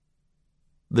State,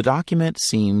 the document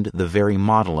seemed the very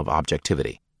model of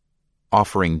objectivity,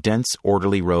 offering dense,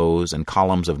 orderly rows and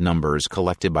columns of numbers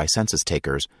collected by census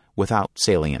takers without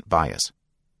salient bias.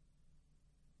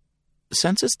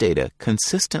 census data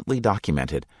consistently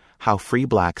documented how free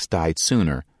blacks died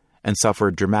sooner and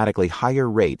suffered dramatically higher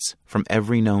rates from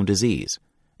every known disease,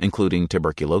 including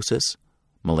tuberculosis,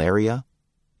 malaria,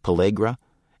 pellagra,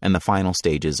 and the final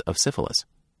stages of syphilis.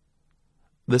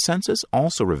 The census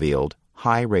also revealed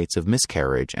high rates of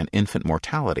miscarriage and infant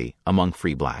mortality among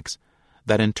free blacks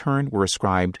that in turn were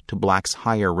ascribed to blacks'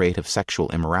 higher rate of sexual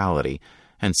immorality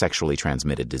and sexually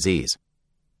transmitted disease.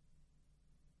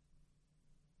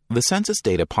 The census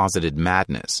data posited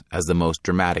madness as the most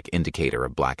dramatic indicator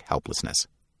of black helplessness.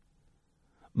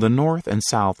 The North and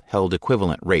South held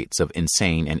equivalent rates of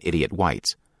insane and idiot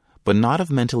whites, but not of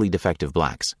mentally defective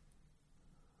blacks.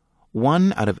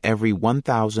 1 out of every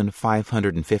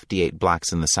 1,558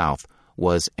 blacks in the South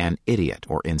was an idiot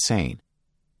or insane,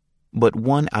 but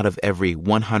 1 out of every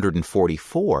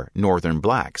 144 Northern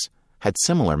blacks had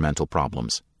similar mental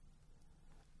problems.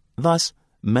 Thus,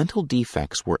 mental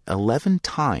defects were 11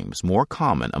 times more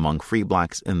common among free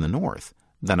blacks in the North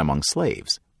than among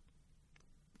slaves.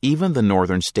 Even the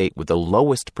northern state with the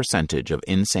lowest percentage of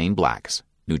insane blacks,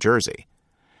 New Jersey,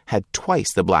 had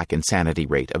twice the black insanity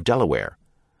rate of Delaware,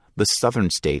 the southern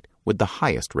state with the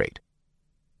highest rate.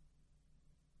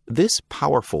 This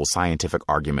powerful scientific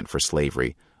argument for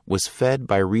slavery was fed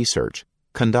by research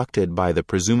conducted by the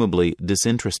presumably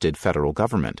disinterested federal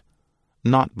government,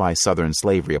 not by Southern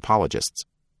slavery apologists.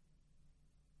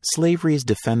 Slavery's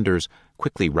defenders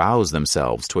quickly roused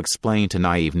themselves to explain to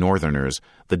naive Northerners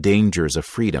the dangers of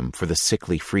freedom for the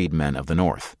sickly freedmen of the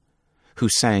North, who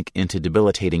sank into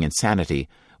debilitating insanity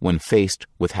when faced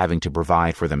with having to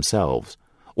provide for themselves,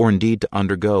 or indeed to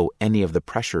undergo any of the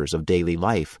pressures of daily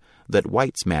life that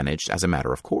whites managed as a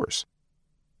matter of course.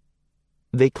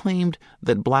 They claimed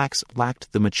that blacks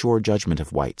lacked the mature judgment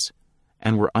of whites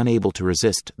and were unable to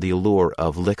resist the allure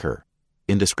of liquor,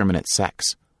 indiscriminate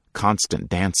sex, constant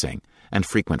dancing, and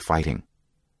frequent fighting.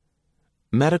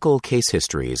 Medical case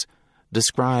histories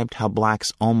described how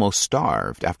blacks almost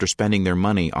starved after spending their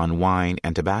money on wine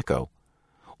and tobacco,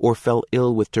 or fell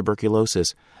ill with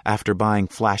tuberculosis after buying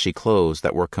flashy clothes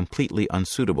that were completely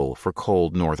unsuitable for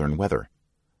cold northern weather.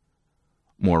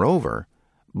 Moreover,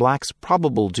 blacks'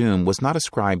 probable doom was not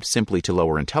ascribed simply to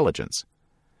lower intelligence,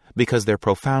 because their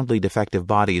profoundly defective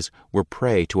bodies were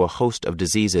prey to a host of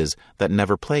diseases that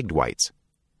never plagued whites.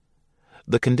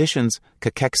 The conditions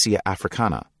cachexia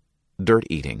africana,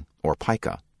 dirt-eating or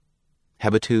pica,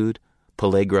 hebitude,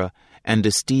 pellagra, and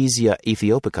dystesia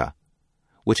ethiopica,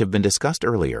 which have been discussed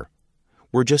earlier,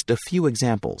 were just a few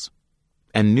examples,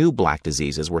 and new black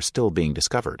diseases were still being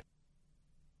discovered.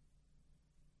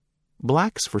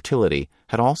 Blacks' fertility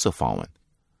had also fallen,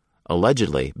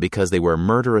 allegedly because they were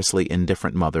murderously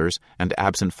indifferent mothers and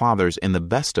absent fathers in the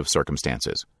best of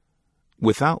circumstances.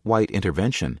 Without white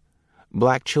intervention,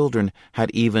 black children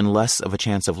had even less of a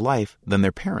chance of life than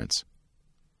their parents.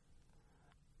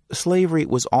 Slavery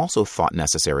was also thought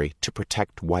necessary to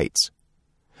protect whites,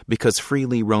 because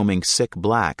freely roaming sick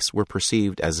blacks were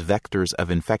perceived as vectors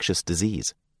of infectious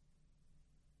disease.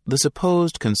 The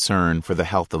supposed concern for the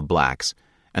health of blacks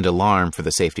and alarm for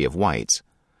the safety of whites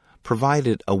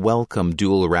provided a welcome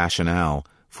dual rationale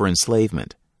for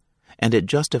enslavement, and it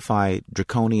justified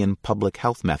draconian public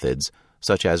health methods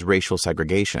such as racial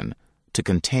segregation to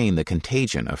contain the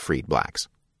contagion of freed blacks.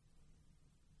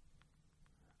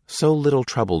 So little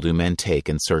trouble do men take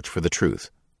in search for the truth,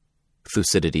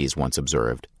 Thucydides once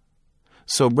observed.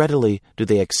 So readily do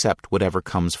they accept whatever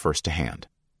comes first to hand.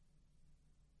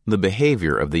 The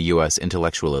behavior of the U.S.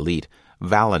 intellectual elite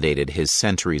validated his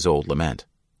centuries-old lament.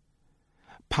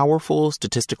 Powerful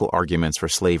statistical arguments for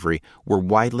slavery were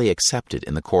widely accepted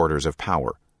in the corridors of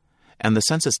power, and the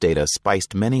census data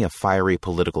spiced many a fiery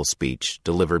political speech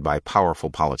delivered by powerful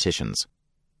politicians.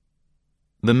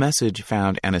 The message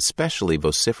found an especially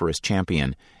vociferous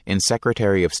champion in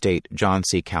Secretary of State John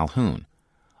C. Calhoun,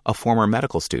 a former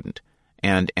medical student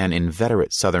and an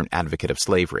inveterate Southern advocate of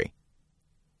slavery.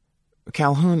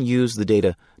 Calhoun used the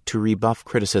data to rebuff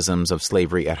criticisms of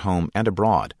slavery at home and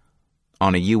abroad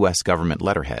on a U.S. government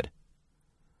letterhead.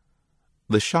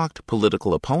 The shocked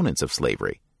political opponents of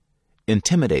slavery,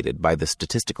 intimidated by the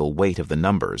statistical weight of the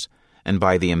numbers and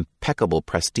by the impeccable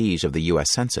prestige of the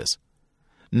U.S. Census,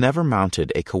 never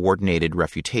mounted a coordinated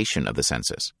refutation of the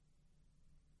census.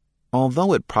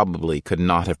 Although it probably could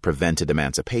not have prevented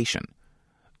emancipation,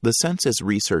 the census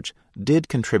research did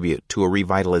contribute to a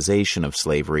revitalization of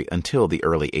slavery until the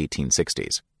early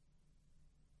 1860s.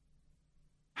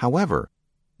 However,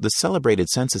 the celebrated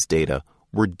census data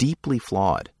were deeply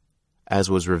flawed, as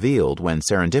was revealed when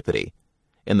serendipity,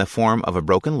 in the form of a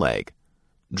broken leg,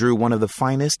 drew one of the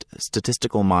finest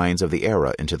statistical minds of the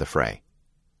era into the fray.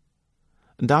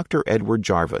 Dr. Edward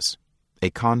Jarvis, a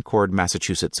Concord,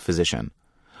 Massachusetts physician,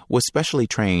 was specially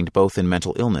trained both in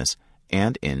mental illness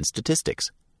and in statistics,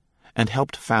 and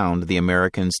helped found the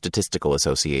American Statistical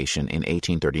Association in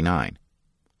 1839.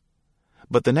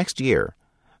 But the next year,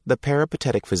 the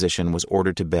peripatetic physician was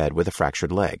ordered to bed with a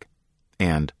fractured leg,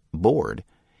 and, bored,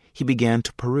 he began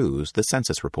to peruse the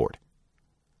census report.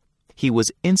 He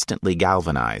was instantly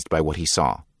galvanized by what he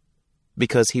saw,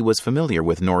 because he was familiar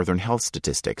with Northern health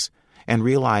statistics and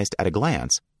realized at a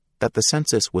glance that the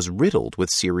census was riddled with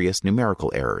serious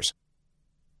numerical errors.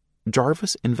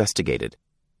 Jarvis investigated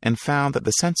and found that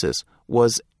the census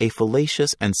was a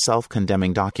fallacious and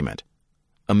self-condemning document,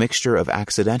 a mixture of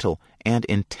accidental and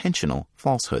intentional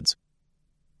falsehoods.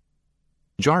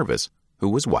 Jarvis, who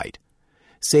was white,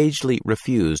 sagely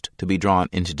refused to be drawn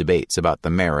into debates about the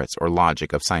merits or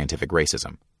logic of scientific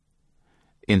racism.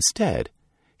 Instead,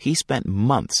 he spent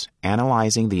months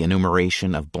analyzing the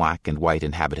enumeration of black and white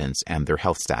inhabitants and their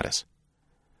health status.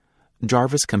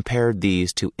 Jarvis compared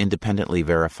these to independently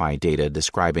verified data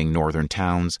describing northern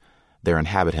towns, their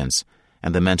inhabitants,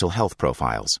 and the mental health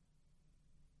profiles.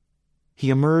 He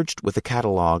emerged with a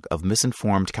catalog of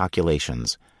misinformed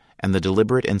calculations and the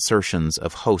deliberate insertions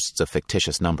of hosts of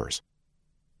fictitious numbers.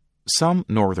 Some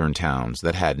northern towns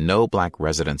that had no black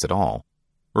residents at all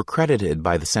were credited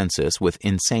by the census with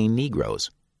insane Negroes.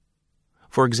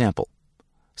 For example,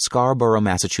 Scarborough,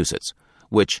 Massachusetts,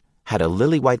 which had a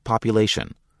lily-white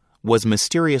population, was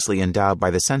mysteriously endowed by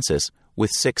the census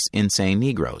with 6 insane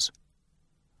Negroes.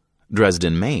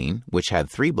 Dresden, Maine, which had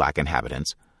 3 black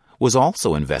inhabitants, was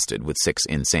also invested with 6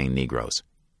 insane Negroes.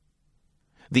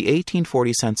 The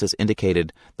 1840 census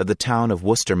indicated that the town of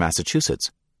Worcester,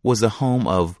 Massachusetts, was the home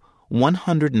of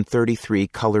 133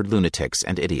 colored lunatics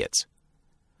and idiots.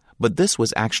 But this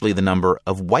was actually the number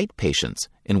of white patients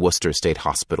in Worcester State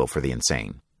Hospital for the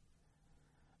Insane.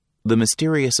 The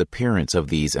mysterious appearance of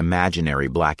these imaginary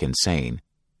black insane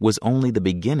was only the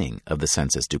beginning of the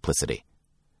census duplicity.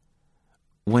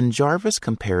 When Jarvis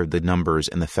compared the numbers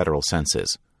in the federal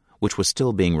census, which was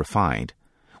still being refined,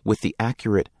 with the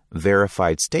accurate,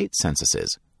 verified state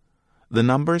censuses, the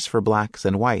numbers for blacks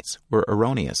and whites were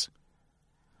erroneous.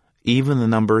 Even the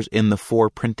numbers in the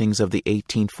 4 printings of the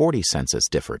 1840 census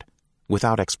differed,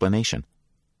 without explanation.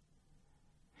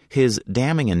 His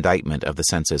damning indictment of the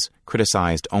census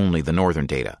criticized only the northern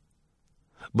data.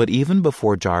 But even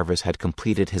before Jarvis had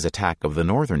completed his attack of the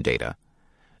northern data,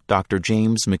 Dr.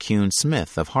 James McCune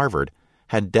Smith of Harvard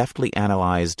had deftly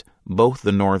analyzed both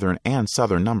the northern and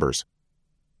southern numbers.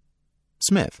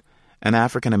 Smith, an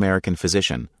African-American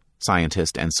physician,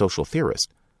 scientist, and social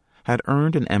theorist, had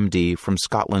earned an MD from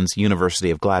Scotland's University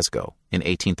of Glasgow in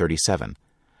 1837,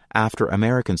 after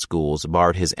American schools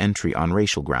barred his entry on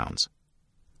racial grounds.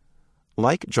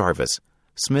 Like Jarvis,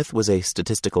 Smith was a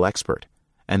statistical expert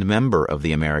and member of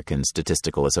the American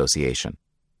Statistical Association.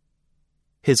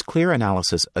 His clear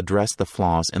analysis addressed the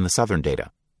flaws in the Southern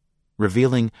data,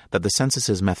 revealing that the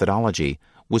census's methodology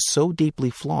was so deeply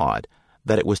flawed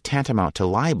that it was tantamount to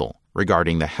libel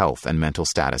regarding the health and mental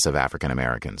status of African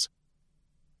Americans.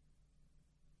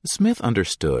 Smith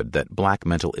understood that black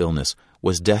mental illness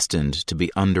was destined to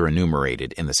be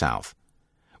under-enumerated in the South,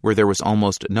 where there was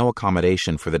almost no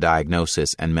accommodation for the diagnosis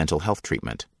and mental health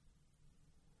treatment.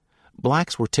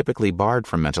 Blacks were typically barred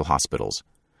from mental hospitals,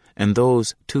 and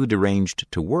those too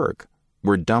deranged to work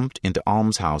were dumped into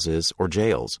almshouses or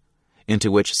jails, into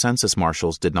which census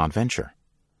marshals did not venture.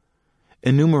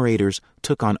 Enumerators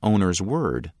took on owners'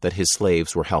 word that his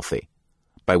slaves were healthy,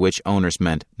 by which owners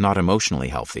meant not emotionally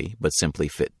healthy, but simply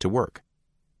fit to work.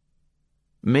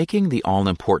 Making the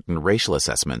all-important racial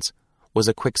assessments was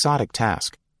a quixotic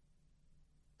task.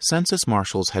 Census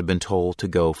marshals had been told to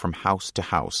go from house to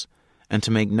house and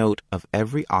to make note of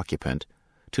every occupant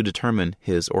to determine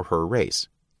his or her race,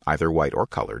 either white or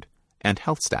colored, and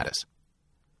health status.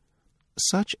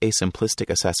 Such a simplistic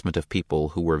assessment of people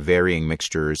who were varying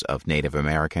mixtures of Native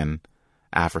American,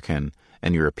 African,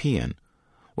 and European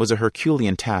was a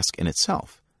Herculean task in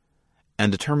itself,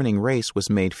 and determining race was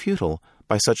made futile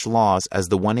by such laws as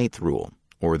the 1/8 rule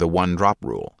or the 1-drop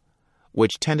rule,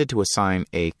 which tended to assign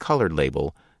a colored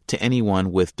label to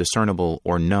anyone with discernible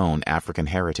or known African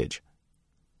heritage.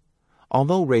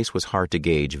 Although race was hard to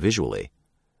gauge visually,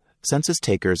 census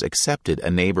takers accepted a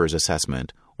neighbor's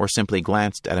assessment or simply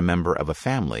glanced at a member of a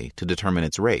family to determine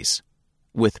its race,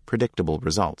 with predictable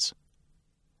results.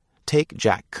 Take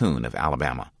Jack Coon of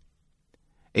Alabama.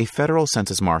 A federal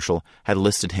census marshal had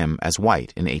listed him as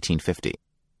white in 1850,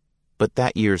 but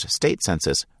that year's state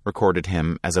census recorded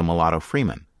him as a mulatto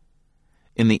freeman.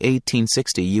 In the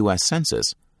 1860 U.S.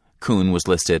 Census, Coon was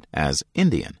listed as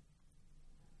Indian.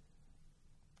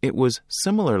 It was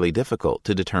similarly difficult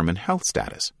to determine health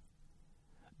status.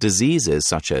 Diseases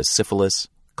such as syphilis,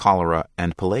 cholera,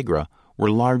 and pellagra were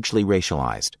largely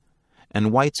racialized,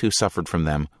 and whites who suffered from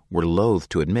them were loath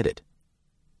to admit it.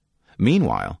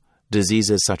 Meanwhile,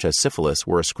 diseases such as syphilis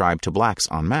were ascribed to blacks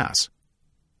en masse.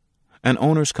 An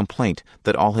owner's complaint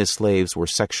that all his slaves were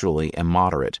sexually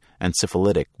immoderate and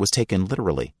syphilitic was taken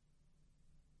literally.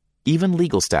 Even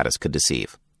legal status could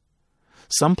deceive.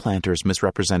 Some planters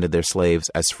misrepresented their slaves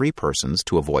as free persons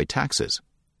to avoid taxes.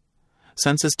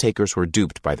 Census takers were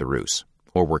duped by the ruse,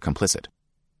 or were complicit.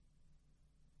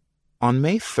 On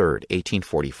May 3,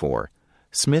 1844,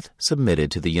 Smith submitted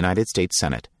to the United States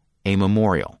Senate a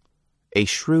memorial, a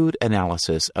shrewd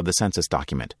analysis of the census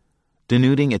document,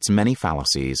 denuding its many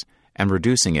fallacies and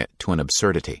reducing it to an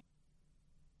absurdity.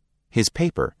 His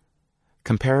paper,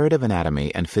 Comparative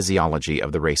Anatomy and Physiology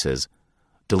of the Races,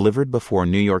 delivered before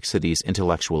New York City's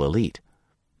intellectual elite,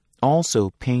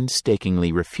 also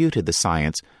painstakingly refuted the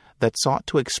science that sought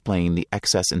to explain the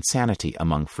excess insanity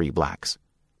among free blacks,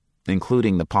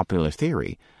 including the popular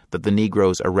theory that the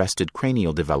Negro's arrested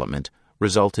cranial development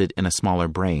resulted in a smaller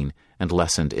brain and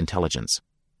lessened intelligence.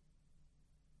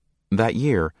 That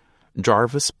year,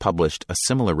 Jarvis published a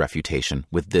similar refutation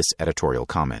with this editorial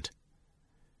comment.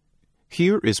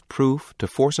 Here is proof to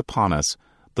force upon us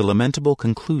the lamentable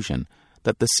conclusion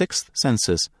that the sixth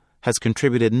census has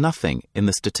contributed nothing in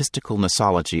the statistical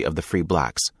nosology of the free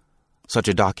blacks, such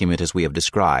a document as we have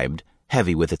described,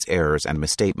 heavy with its errors and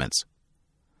misstatements.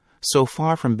 So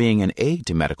far from being an aid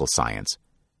to medical science,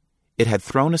 it had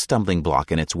thrown a stumbling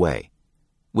block in its way,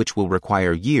 which will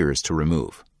require years to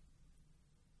remove.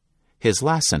 His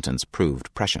last sentence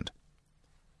proved prescient.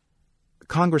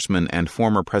 Congressman and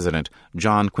former President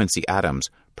John Quincy Adams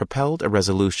propelled a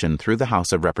resolution through the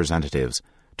House of Representatives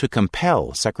to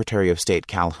compel Secretary of State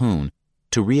Calhoun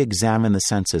to re-examine the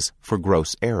census for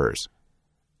gross errors.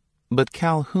 But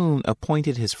Calhoun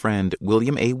appointed his friend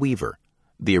William A. Weaver,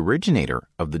 the originator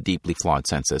of the deeply flawed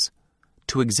census,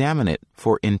 to examine it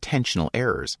for intentional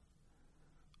errors.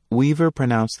 Weaver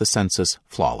pronounced the census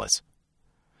flawless.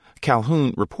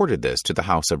 Calhoun reported this to the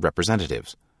House of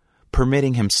Representatives,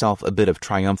 permitting himself a bit of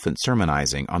triumphant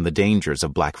sermonizing on the dangers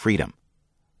of black freedom.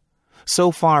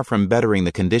 So far from bettering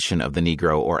the condition of the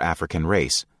Negro or African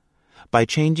race, by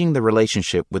changing the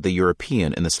relationship with the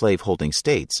European in the slave-holding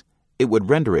states, it would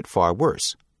render it far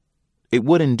worse. It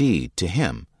would indeed, to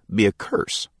him, be a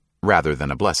curse rather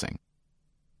than a blessing.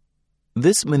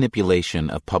 This manipulation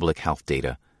of public health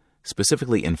data,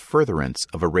 specifically in furtherance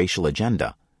of a racial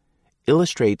agenda,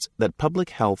 illustrates that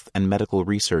public health and medical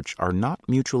research are not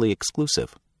mutually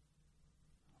exclusive.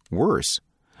 Worse,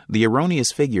 the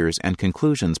erroneous figures and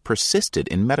conclusions persisted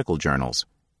in medical journals.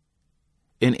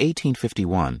 In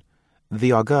 1851,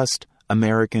 the august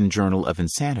American Journal of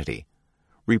Insanity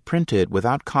reprinted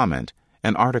without comment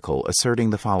an article asserting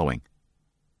the following.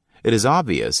 It is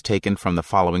obvious, taken from the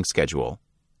following schedule,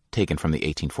 taken from the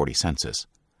 1840 census,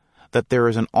 that there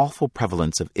is an awful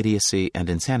prevalence of idiocy and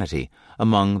insanity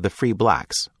among the free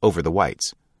blacks over the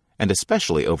whites, and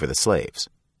especially over the slaves.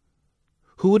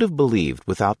 Who would have believed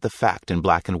without the fact in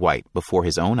black and white before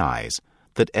his own eyes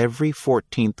that every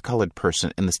 14th colored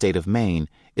person in the state of Maine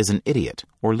is an idiot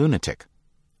or lunatic?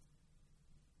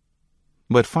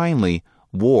 But finally,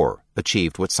 war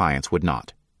achieved what science would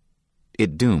not.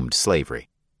 It doomed slavery.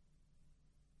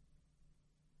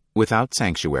 Without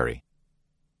sanctuary.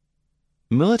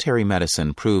 Military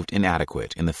medicine proved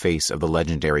inadequate in the face of the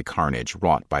legendary carnage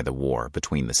wrought by the war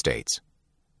between the states.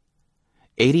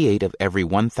 88 of every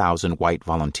 1,000 white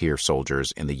volunteer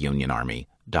soldiers in the Union Army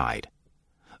died,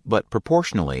 but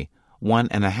proportionally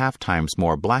 1.5 times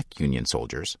more black Union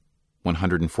soldiers,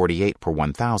 148 per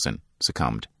 1,000,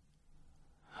 succumbed.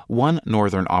 One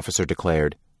Northern officer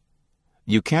declared,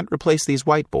 "You can't replace these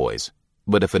white boys,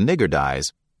 but if a nigger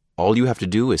dies, all you have to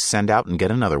do is send out and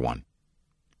get another one."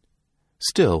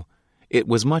 Still, it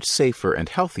was much safer and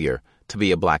healthier to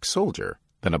be a black soldier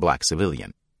than a black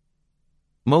civilian.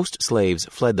 Most slaves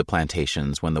fled the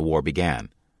plantations when the war began,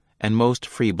 and most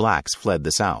free blacks fled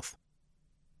the South.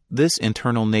 This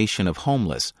internal nation of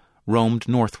homeless roamed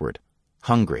northward,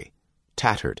 hungry,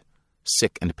 tattered,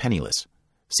 sick and penniless,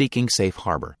 seeking safe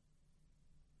harbor.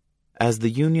 As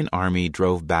the Union Army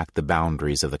drove back the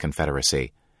boundaries of the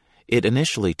Confederacy, it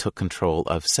initially took control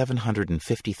of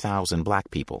 750,000 black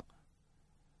people.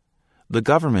 The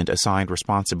government assigned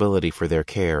responsibility for their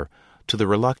care to the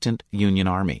reluctant Union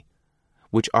Army,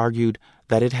 which argued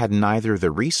that it had neither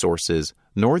the resources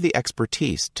nor the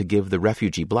expertise to give the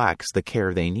refugee blacks the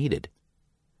care they needed.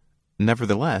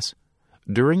 Nevertheless,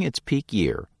 during its peak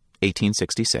year,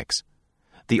 1866,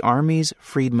 the Army's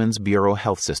Freedmen's Bureau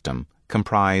health system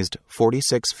comprised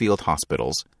 46 field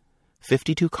hospitals,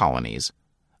 52 colonies,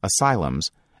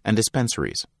 asylums, and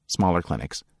dispensaries, smaller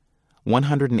clinics,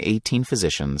 118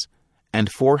 physicians, and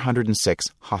 406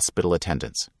 hospital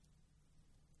attendants.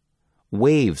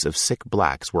 Waves of sick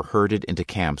blacks were herded into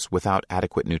camps without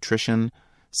adequate nutrition,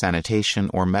 sanitation,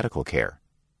 or medical care.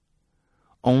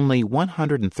 Only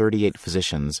 138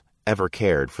 physicians ever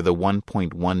cared for the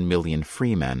 1.1 million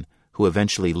freemen who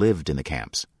eventually lived in the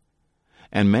camps,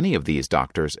 and many of these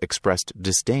doctors expressed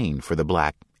disdain for the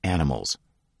black animals,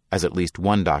 as at least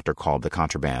one doctor called the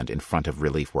contraband in front of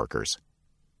relief workers.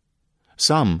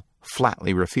 Some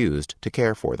flatly refused to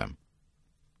care for them.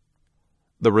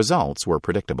 The results were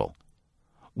predictable.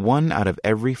 1 out of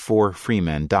every 4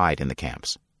 freemen died in the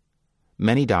camps.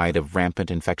 Many died of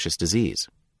rampant infectious disease,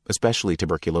 especially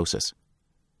tuberculosis.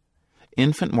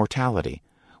 Infant mortality,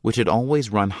 which had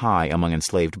always run high among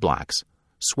enslaved blacks,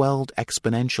 swelled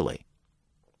exponentially.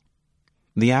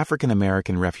 The African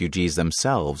American refugees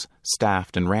themselves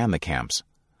staffed and ran the camps,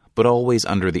 but always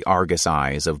under the Argus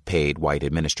eyes of paid white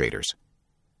administrators.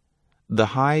 The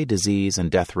high disease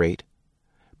and death rate,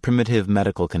 primitive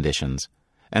medical conditions,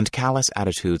 and callous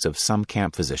attitudes of some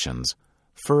camp physicians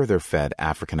further fed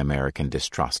African American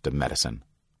distrust of medicine.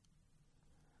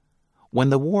 When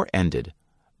the war ended,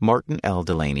 Martin L.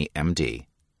 Delaney, M.D.,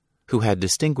 who had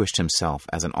distinguished himself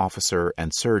as an officer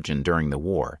and surgeon during the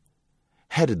war,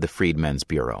 headed the Freedmen's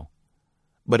Bureau,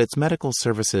 but its medical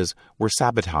services were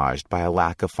sabotaged by a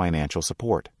lack of financial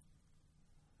support.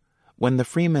 When the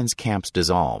freemen's camps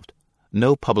dissolved,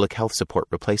 no public health support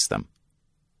replaced them.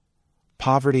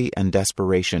 Poverty and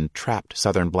desperation trapped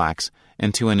Southern blacks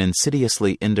into an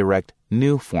insidiously indirect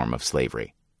new form of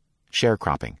slavery,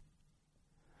 sharecropping.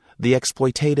 The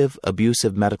exploitative,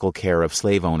 abusive medical care of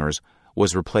slave owners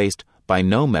was replaced by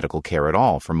no medical care at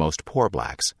all for most poor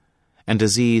blacks, and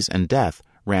disease and death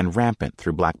ran rampant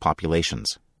through black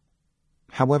populations.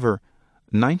 However,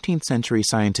 19th century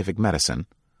scientific medicine,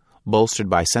 bolstered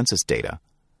by census data,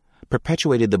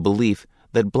 perpetuated the belief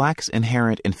that blacks'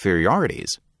 inherent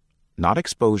inferiorities, not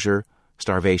exposure,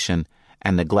 starvation,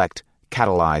 and neglect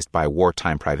catalyzed by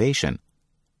wartime privation,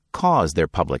 caused their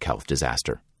public health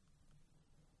disaster.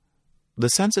 The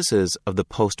censuses of the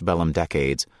postbellum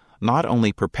decades not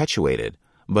only perpetuated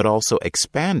but also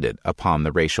expanded upon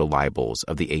the racial libels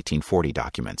of the 1840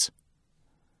 documents.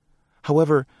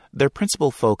 However, their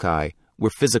principal foci were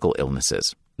physical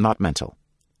illnesses, not mental.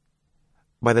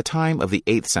 By the time of the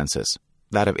 8th census,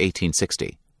 that of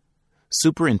 1860,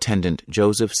 Superintendent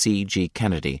Joseph C. G.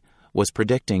 Kennedy was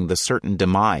predicting the certain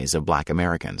demise of black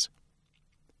Americans.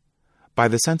 By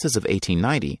the census of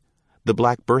 1890, the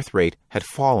black birth rate had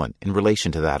fallen in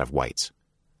relation to that of whites.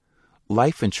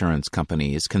 Life insurance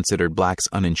companies considered blacks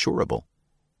uninsurable,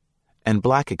 and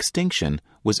black extinction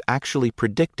was actually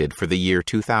predicted for the year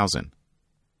 2000.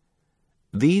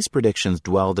 These predictions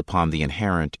dwelled upon the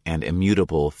inherent and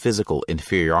immutable physical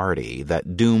inferiority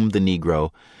that doomed the Negro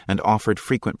and offered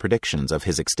frequent predictions of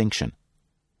his extinction.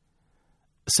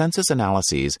 Census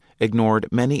analyses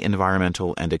ignored many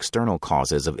environmental and external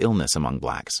causes of illness among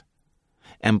blacks,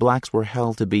 and blacks were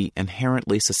held to be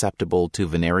inherently susceptible to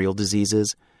venereal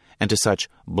diseases and to such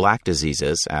black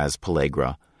diseases as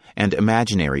pellagra and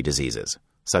imaginary diseases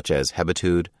such as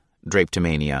hebatude,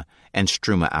 drapetomania, and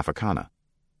struma africana.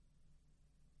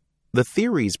 The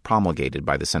theories promulgated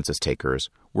by the census takers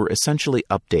were essentially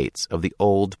updates of the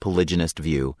old polygynist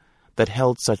view that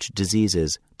held such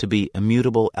diseases to be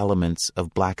immutable elements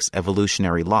of blacks'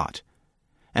 evolutionary lot,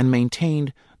 and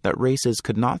maintained that races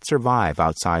could not survive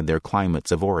outside their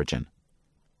climates of origin.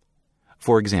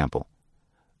 For example,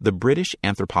 the British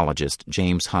anthropologist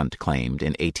James Hunt claimed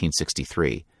in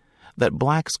 1863 that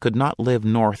blacks could not live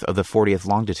north of the 40th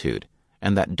longitude,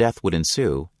 and that death would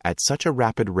ensue at such a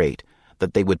rapid rate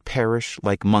that they would perish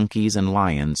like monkeys and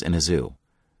lions in a zoo.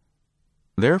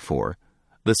 Therefore,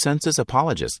 the census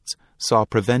apologists saw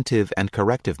preventive and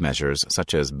corrective measures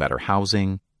such as better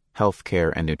housing, health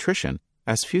care, and nutrition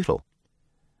as futile.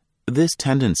 This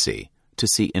tendency to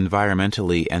see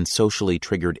environmentally and socially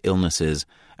triggered illnesses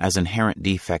as inherent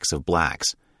defects of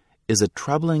blacks is a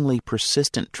troublingly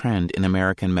persistent trend in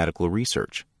American medical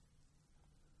research.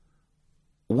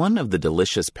 One of the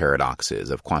delicious paradoxes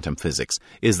of quantum physics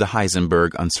is the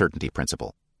Heisenberg uncertainty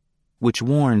principle, which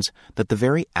warns that the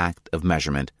very act of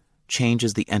measurement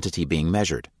changes the entity being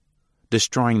measured,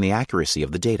 destroying the accuracy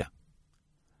of the data.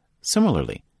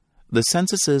 Similarly, the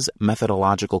census's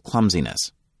methodological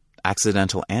clumsiness,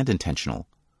 accidental and intentional,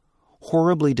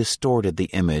 horribly distorted the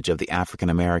image of the African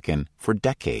American for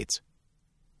decades.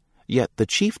 Yet the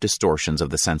chief distortions of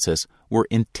the census were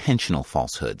intentional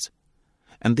falsehoods,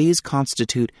 and these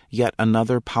constitute yet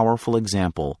another powerful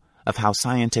example of how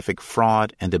scientific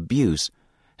fraud and abuse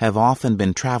have often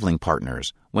been traveling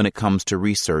partners when it comes to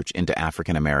research into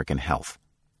African American health.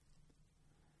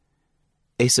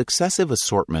 A successive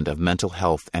assortment of mental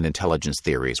health and intelligence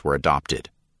theories were adopted,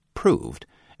 proved,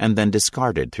 and then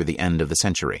discarded through the end of the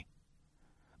century.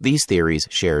 These theories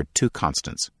shared two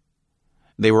constants.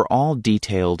 They were all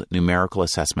detailed numerical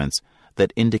assessments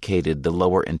that indicated the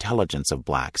lower intelligence of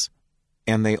blacks,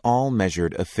 and they all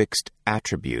measured a fixed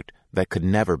attribute that could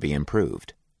never be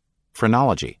improved.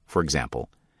 Phrenology, for example,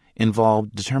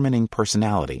 involved determining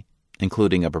personality,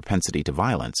 including a propensity to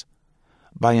violence,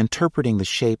 by interpreting the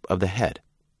shape of the head.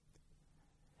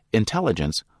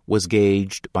 Intelligence was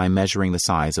gauged by measuring the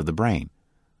size of the brain,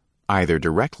 either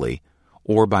directly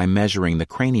or by measuring the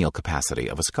cranial capacity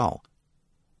of a skull.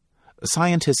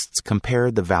 Scientists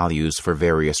compared the values for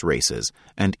various races,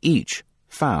 and each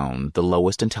found the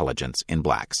lowest intelligence in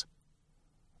blacks.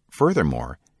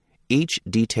 Furthermore, each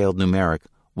detailed numeric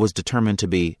was determined to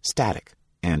be static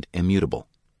and immutable.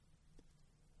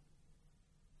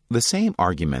 The same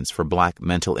arguments for black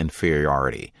mental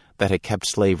inferiority that had kept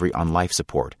slavery on life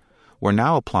support were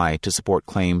now applied to support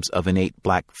claims of innate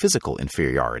black physical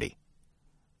inferiority.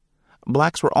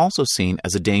 Blacks were also seen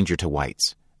as a danger to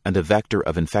whites and a vector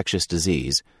of infectious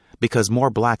disease because more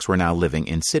blacks were now living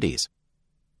in cities.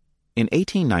 In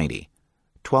 1890,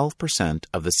 12%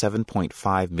 of the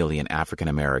 7.5 million African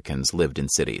Americans lived in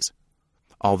cities,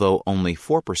 although only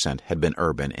 4% had been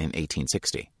urban in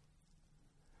 1860.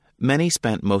 Many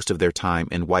spent most of their time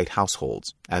in white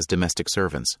households as domestic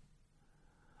servants.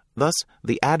 Thus,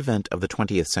 the advent of the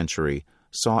 20th century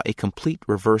saw a complete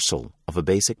reversal of a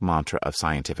basic mantra of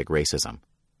scientific racism.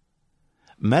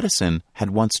 Medicine had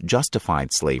once justified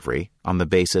slavery on the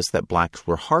basis that blacks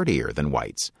were hardier than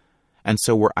whites, and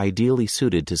so were ideally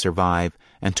suited to survive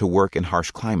and to work in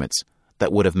harsh climates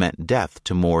that would have meant death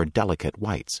to more delicate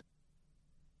whites.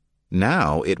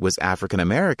 Now it was African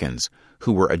Americans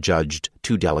who were adjudged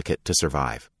too delicate to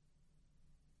survive.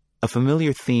 A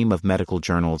familiar theme of medical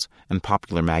journals and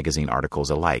popular magazine articles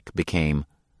alike became,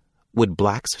 would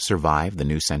blacks survive the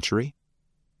new century?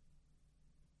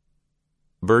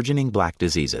 Burgeoning black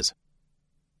diseases.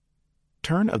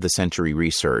 Turn-of-the-century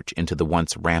research into the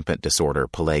once rampant disorder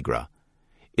pellagra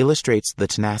illustrates the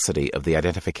tenacity of the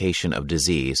identification of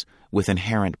disease with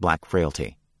inherent black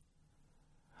frailty.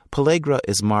 Pellagra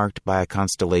is marked by a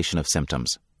constellation of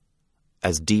symptoms,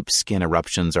 as deep skin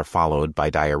eruptions are followed by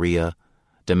diarrhea,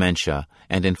 dementia,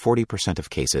 and in 40% of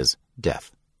cases,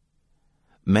 death.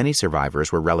 Many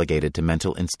survivors were relegated to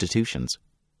mental institutions.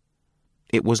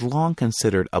 It was long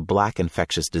considered a black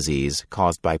infectious disease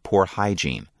caused by poor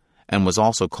hygiene and was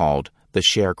also called the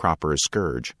sharecropper's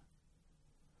scourge.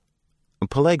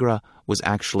 Pellagra was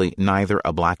actually neither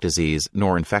a black disease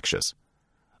nor infectious,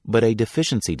 but a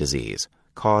deficiency disease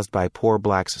caused by poor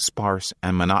blacks' sparse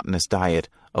and monotonous diet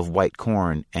of white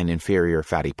corn and inferior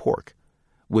fatty pork,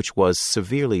 which was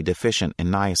severely deficient in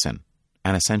niacin,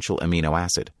 an essential amino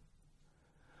acid.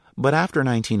 But after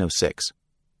 1906,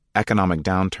 economic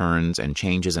downturns and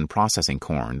changes in processing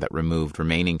corn that removed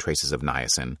remaining traces of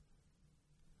niacin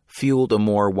fueled a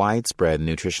more widespread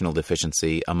nutritional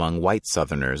deficiency among white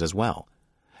Southerners as well,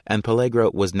 and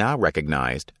pellagra was now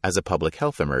recognized as a public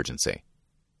health emergency.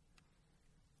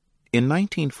 In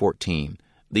 1914,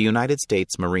 the United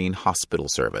States Marine Hospital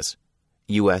Service,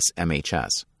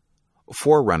 USMHS,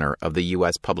 forerunner of the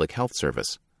U.S. Public Health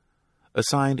Service,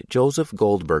 assigned Joseph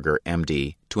Goldberger,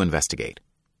 M.D., to investigate.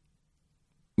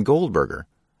 Goldberger,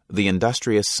 the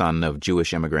industrious son of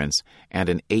Jewish immigrants and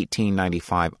an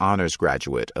 1895 honors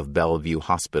graduate of Bellevue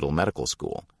Hospital Medical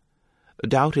School,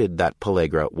 doubted that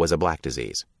pellagra was a black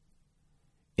disease.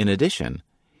 In addition,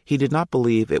 he did not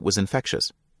believe it was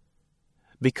infectious,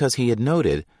 because he had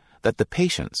noted that the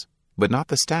patients, but not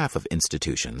the staff of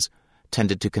institutions,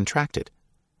 tended to contract it,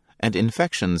 and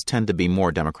infections tend to be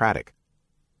more democratic.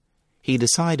 He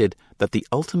decided that the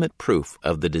ultimate proof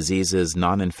of the disease's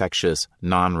non-infectious,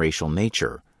 non-racial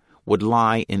nature would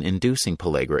lie in inducing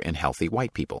pellagra in healthy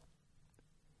white people.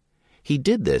 He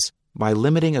did this by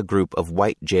limiting a group of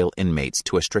white jail inmates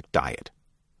to a strict diet,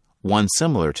 one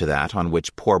similar to that on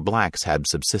which poor blacks had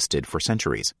subsisted for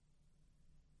centuries.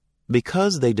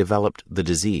 Because they developed the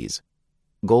disease,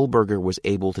 Goldberger was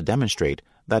able to demonstrate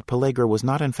that pellagra was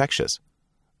not infectious,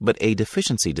 but a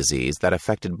deficiency disease that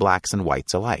affected blacks and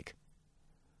whites alike.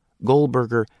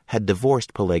 Goldberger had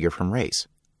divorced pellagra from race,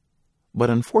 but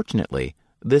unfortunately,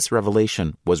 this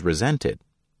revelation was resented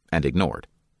and ignored.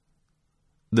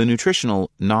 The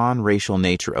nutritional, non-racial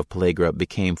nature of pellagra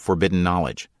became forbidden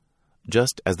knowledge,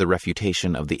 just as the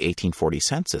refutation of the 1840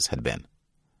 census had been.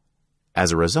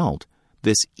 As a result,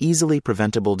 this easily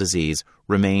preventable disease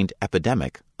remained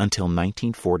epidemic until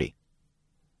 1940.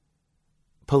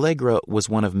 Pellagra was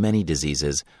one of many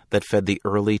diseases that fed the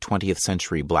early 20th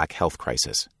century black health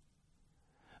crisis.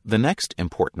 The next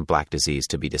important black disease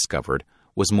to be discovered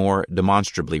was more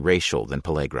demonstrably racial than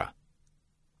pellagra.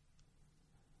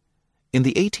 In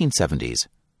the 1870s,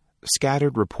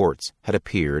 scattered reports had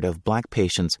appeared of black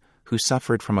patients who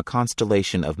suffered from a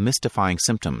constellation of mystifying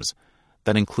symptoms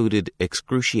that included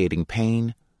excruciating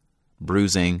pain,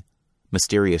 bruising,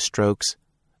 mysterious strokes,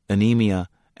 anemia,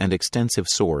 and extensive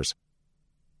sores.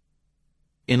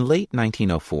 In late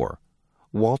 1904,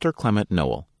 Walter Clement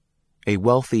Noel, a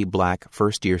wealthy black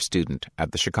first-year student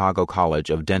at the Chicago College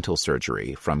of Dental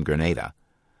Surgery from Grenada,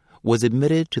 was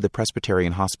admitted to the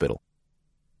Presbyterian Hospital.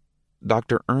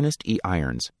 Dr. Ernest E.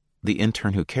 Irons, the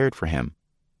intern who cared for him,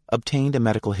 obtained a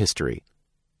medical history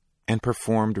and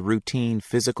performed routine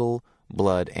physical,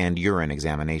 blood, and urine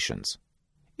examinations.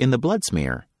 In the blood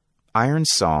smear, Irons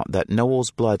saw that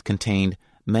Noel's blood contained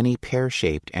many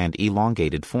pear-shaped and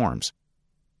elongated forms.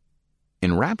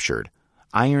 Enraptured,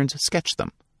 Irons sketched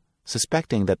them,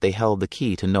 suspecting that they held the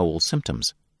key to Noel's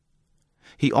symptoms.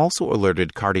 He also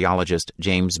alerted cardiologist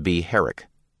James B. Herrick,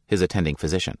 his attending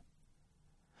physician.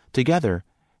 Together,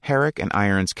 Herrick and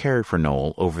Irons cared for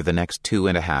Noel over the next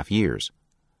 2.5 years.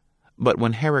 But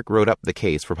when Herrick wrote up the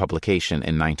case for publication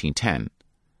in 1910,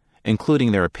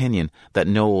 including their opinion that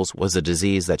Noel's was a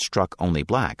disease that struck only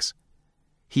blacks,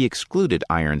 he excluded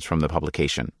Irons from the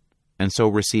publication, and so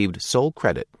received sole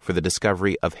credit for the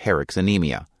discovery of Herrick's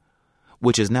anemia,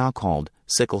 which is now called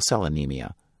sickle cell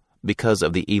anemia, because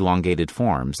of the elongated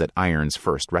forms that Irons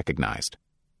first recognized.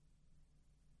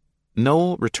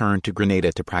 Noel returned to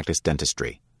Grenada to practice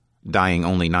dentistry, dying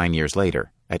only 9 years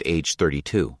later, at age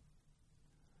 32.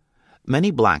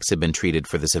 Many blacks had been treated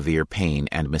for the severe pain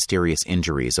and mysterious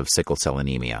injuries of sickle cell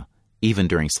anemia, even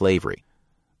during slavery.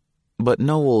 But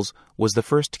Noel's was the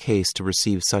first case to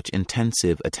receive such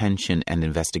intensive attention and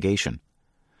investigation,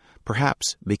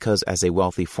 perhaps because as a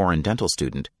wealthy foreign dental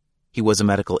student, he was a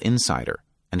medical insider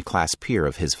and class peer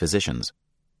of his physicians.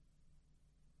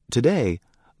 Today,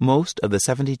 most of the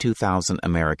 72,000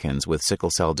 Americans with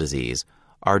sickle cell disease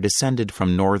are descended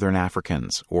from Northern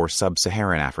Africans or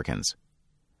Sub-Saharan Africans.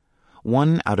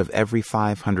 1 out of every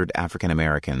 500 African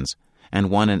Americans and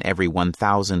 1 in every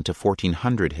 1,000 to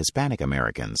 1,400 Hispanic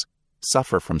Americans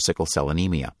suffer from sickle cell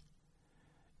anemia.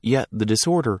 Yet the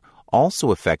disorder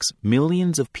also affects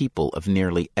millions of people of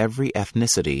nearly every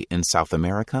ethnicity in South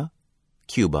America,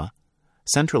 Cuba,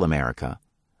 Central America,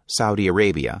 Saudi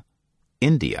Arabia,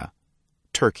 India,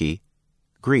 Turkey,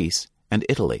 Greece, and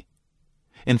Italy.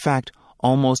 In fact,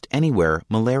 almost anywhere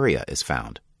malaria is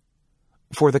found.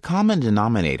 For the common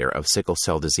denominator of sickle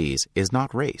cell disease is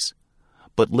not race,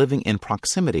 but living in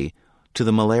proximity to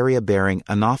the malaria-bearing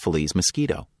Anopheles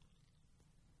mosquito.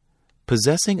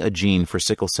 Possessing a gene for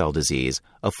sickle cell disease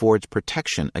affords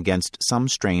protection against some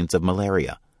strains of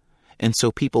malaria, and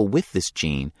so people with this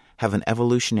gene have an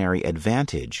evolutionary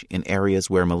advantage in areas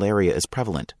where malaria is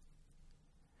prevalent.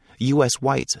 U.S.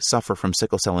 whites suffer from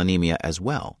sickle cell anemia as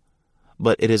well,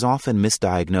 but it is often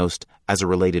misdiagnosed as a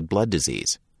related blood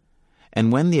disease. And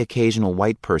when the occasional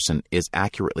white person is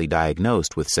accurately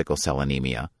diagnosed with sickle cell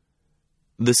anemia,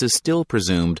 this is still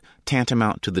presumed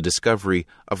tantamount to the discovery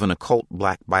of an occult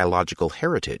black biological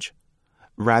heritage,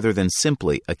 rather than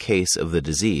simply a case of the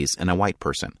disease in a white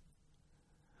person.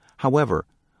 However,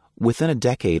 within a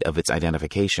decade of its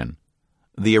identification,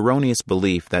 the erroneous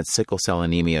belief that sickle cell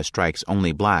anemia strikes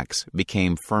only blacks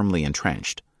became firmly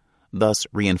entrenched, thus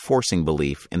reinforcing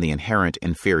belief in the inherent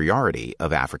inferiority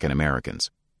of African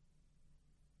Americans.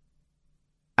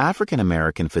 African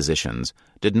American physicians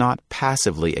did not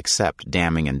passively accept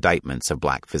damning indictments of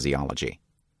black physiology.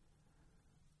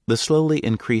 The slowly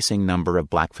increasing number of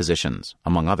black physicians,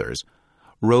 among others,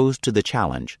 rose to the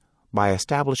challenge by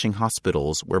establishing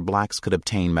hospitals where blacks could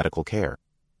obtain medical care.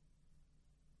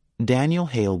 Daniel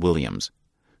Hale Williams,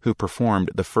 who performed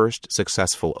the first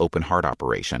successful open-heart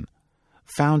operation,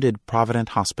 founded Provident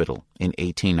Hospital in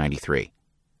 1893.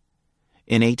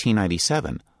 In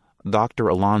 1897, Dr.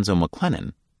 Alonzo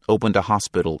McLennan opened a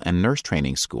hospital and nurse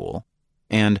training school,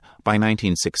 and by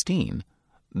 1916,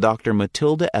 Dr.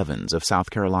 Matilda Evans of South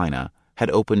Carolina had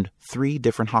opened 3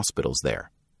 different hospitals there.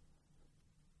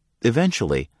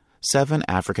 Eventually, 7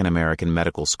 African American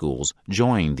medical schools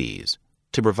joined these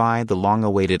to provide the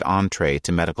long-awaited entree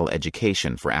to medical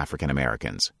education for African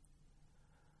Americans.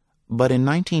 But in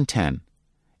 1910,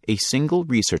 a single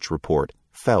research report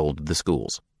felled the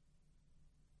schools.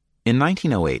 In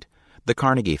 1908, the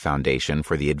Carnegie Foundation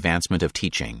for the Advancement of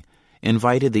Teaching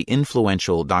invited the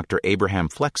influential Dr. Abraham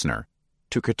Flexner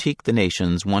to critique the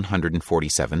nation's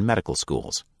 147 medical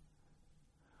schools.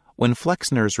 When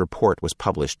Flexner's report was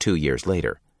published 2 years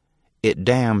later, it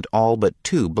damned all but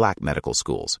 2 black medical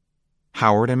schools,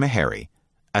 Howard and Meharry,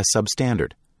 as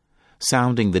substandard,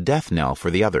 sounding the death knell for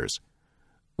the others,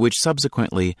 which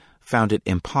subsequently found it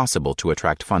impossible to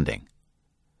attract funding.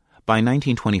 By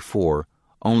 1924,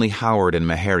 only Howard and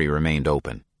Meharry remained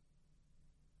open.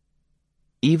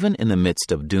 Even in the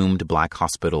midst of doomed black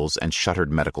hospitals and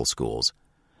shuttered medical schools,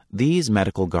 these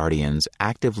medical guardians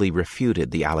actively refuted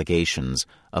the allegations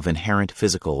of inherent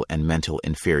physical and mental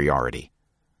inferiority.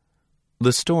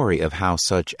 The story of how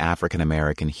such African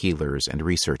American healers and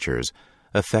researchers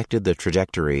affected the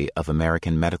trajectory of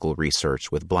American medical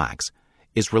research with blacks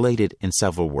is related in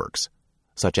several works,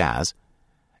 such as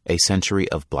A Century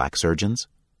of Black Surgeons,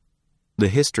 The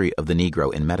History of the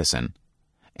Negro in Medicine,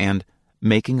 and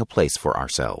Making a Place for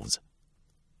Ourselves.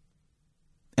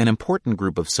 An important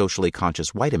group of socially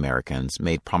conscious white Americans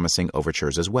made promising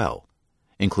overtures as well,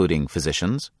 including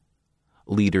physicians,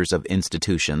 leaders of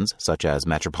institutions such as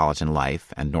Metropolitan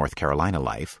Life and North Carolina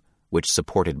Life, which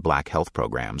supported black health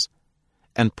programs,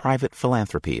 and private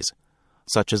philanthropies,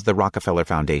 such as the Rockefeller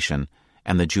Foundation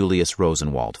and the Julius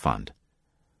Rosenwald Fund.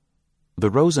 The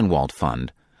Rosenwald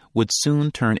Fund would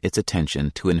soon turn its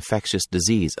attention to infectious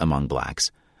disease among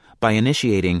blacks by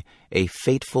initiating a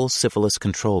fateful syphilis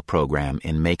control program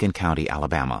in Macon County,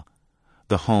 Alabama,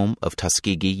 the home of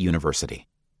Tuskegee University.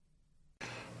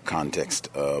 Context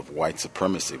of white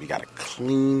supremacy. We got a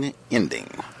clean ending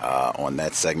on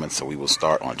that segment, so we will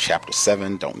start on Chapter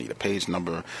 7. Don't need a page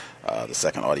number. The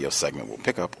second audio segment will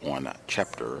pick up on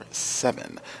Chapter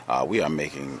 7. We are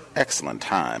making excellent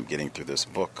time getting through this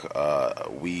book.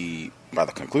 By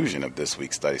the conclusion of this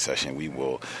week's study session, we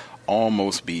will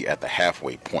almost be at the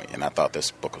halfway point, and I thought this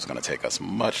book was going to take us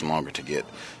much longer to get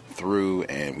through,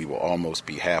 and we will almost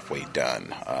be halfway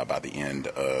done by the end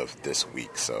of this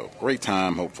week. So great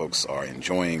time. Hope folks are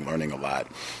enjoying, learning a lot.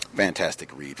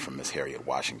 Fantastic read from Miss Harriet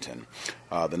Washington.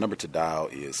 The number to dial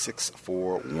is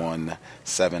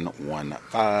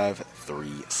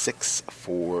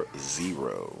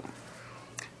 641-715-3640.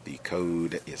 The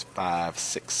code is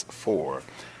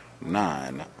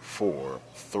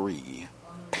 564-943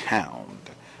 pound.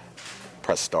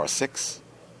 Press *6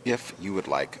 if you would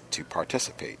like to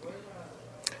participate.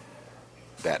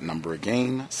 That number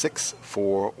again,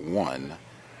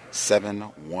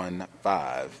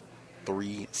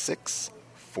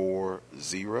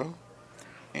 641-715-3640,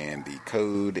 and the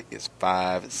code is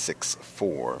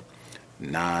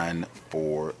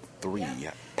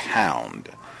 564-943 pound.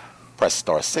 Press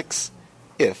 *6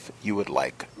 if you would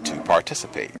like to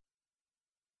participate.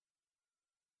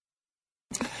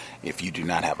 If you do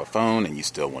not have a phone and you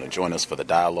still want to join us for the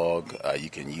dialogue,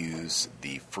 you can use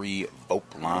the free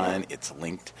VOPE line. It's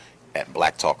linked at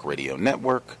Black Talk Radio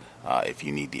Network. If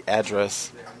you need the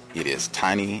address, it is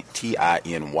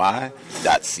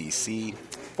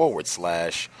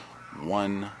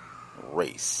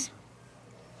tinyty.cc/1race.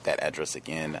 That address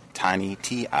again,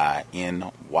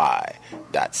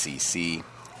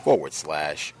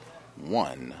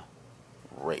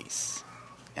 tinyty.cc/1race.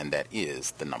 And that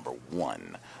is the number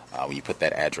 1. When you put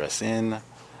that address in,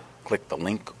 click the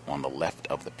link on the left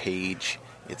of the page.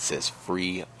 It says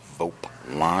free VOPE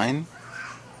line.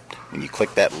 When you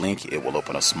click that link, it will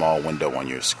open a small window on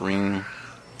your screen.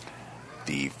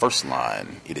 The first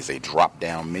line, it is a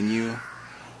drop-down menu.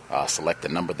 Select the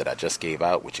number that I just gave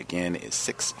out, which again is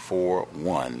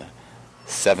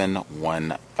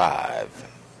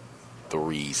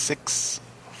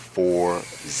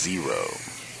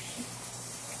 641-715-3640.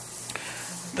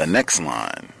 The next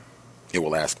line, it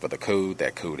will ask for the code.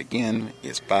 That code again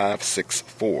is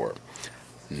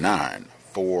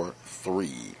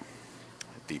 564-943.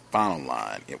 The final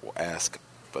line, it will ask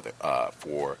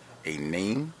for a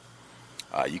name.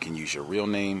 You can use your real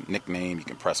name, nickname. You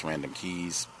can press random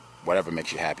keys, whatever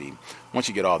makes you happy. Once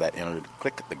you get all that entered,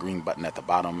 click the green button at the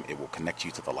bottom. It will connect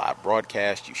you to the live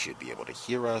broadcast. You should be able to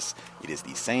hear us. It is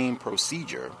the same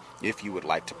procedure. If you would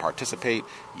like to participate,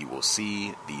 you will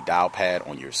see the dial pad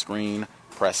on your screen.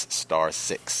 Press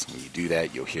 *6. When you do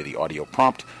that, you'll hear the audio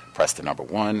prompt. Press the number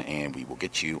 1, and we will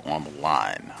get you on the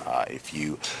line. If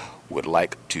you would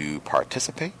like to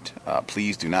participate,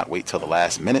 please do not wait till the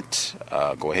last minute.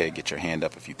 Go ahead, get your hand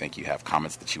up if you think you have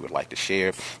comments that you would like to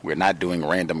share. We're not doing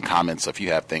random comments, so if you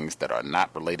have things that are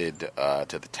not related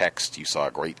to the text, you saw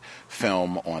a great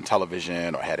film on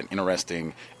television or had an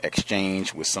interesting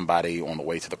exchange with somebody on the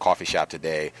way to the coffee shop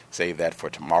today, save that for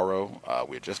tomorrow.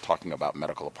 We're just talking about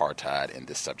medical apartheid and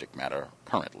this subject matter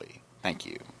currently. Thank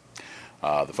you.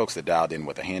 The folks that dialed in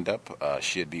with a hand up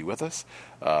should be with us.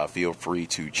 Feel free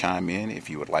to chime in if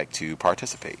you would like to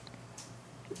participate.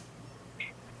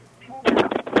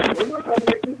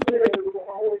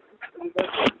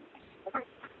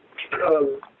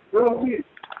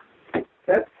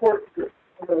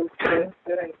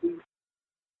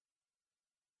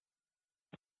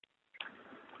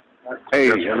 Hey,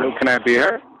 hello, can I be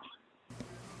heard?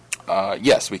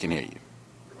 Yes, we can hear you.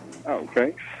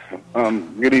 Okay.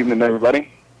 Good evening,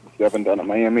 everybody. Devin down in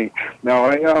Miami. Now,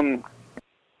 I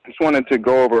just wanted to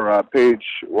go over page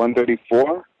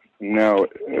 134. Now,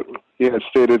 he has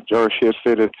stated, or she has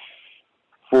stated,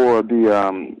 for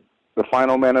the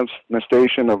final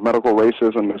manifestation of medical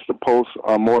racism is the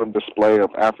post-mortem display of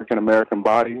African American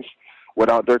bodies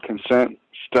without their consent,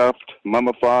 stuffed,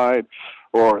 mummified,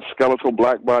 or skeletal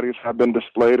black bodies have been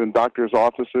displayed in doctors'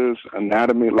 offices,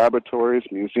 anatomy laboratories,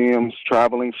 museums,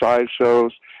 traveling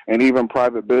sideshows, and even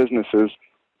private businesses.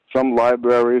 Some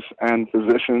libraries and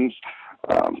physicians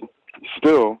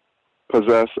still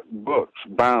possess books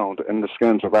bound in the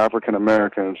skins of African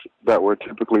Americans that were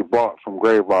typically bought from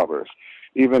grave robbers.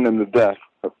 Even in the death,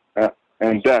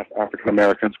 African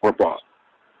Americans were bought.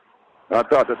 I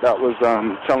thought that was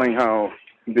telling how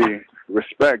the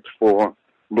respect for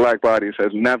black bodies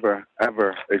has never,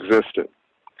 ever existed,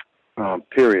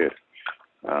 period.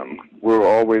 We were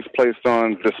always placed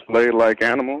on display like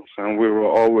animals, and we were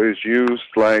always used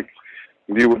like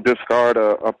you would discard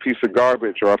a piece of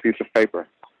garbage or a piece of paper.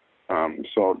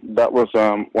 So that was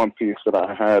one piece that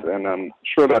I had, and I'm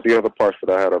sure that the other parts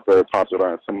that I had are very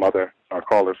popular, and some other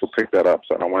callers will pick that up,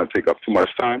 so I don't want to take up too much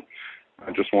time.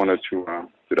 I just wanted to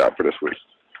do that for this week.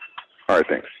 All right,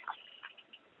 thanks.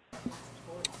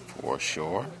 For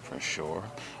sure.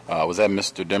 Was that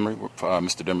Mr. Demery?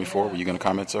 Mr. Demery Ford, were you going to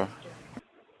comment, sir?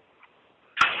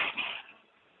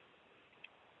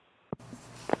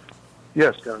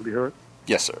 Yes, can I be heard?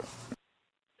 Yes, sir.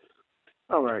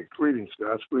 All right. Greetings,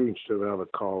 guys. Greetings to the other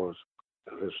callers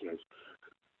and listeners.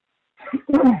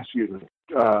 Excuse me.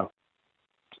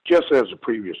 Just as the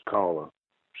previous caller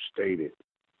stated,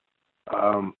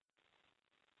 the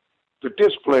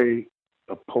display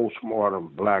of postmortem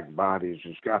black bodies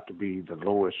has got to be the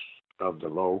lowest of the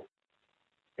low.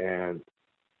 And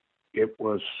it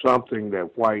was something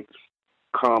that whites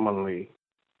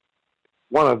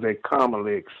one of their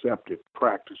commonly accepted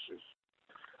practices.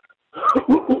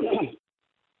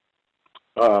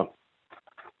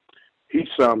 He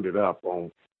summed it up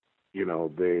on,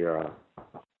 their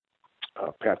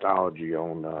pathology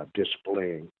on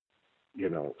displaying,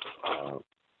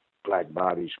 black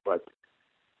bodies. But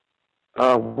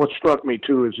what struck me,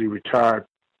 too, is the retired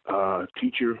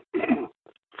teacher,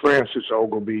 Frances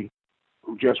Ogilvy,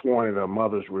 who just wanted her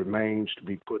mother's remains to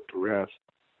be put to rest.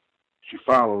 She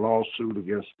filed a lawsuit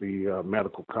against the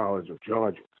Medical College of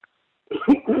Georgia.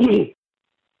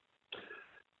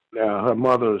 Now, her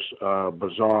mother's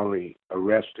bizarrely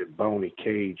arrested bony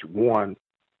cage won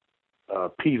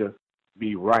Peter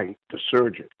B. Wright, the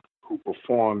surgeon who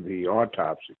performed the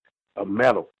autopsy, a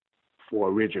medal for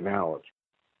originality.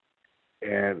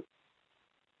 And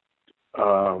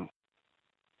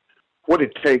what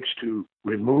it takes to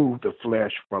remove the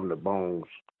flesh from the bones,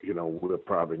 we'll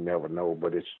probably never know,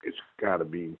 but it's got to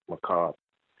be macabre.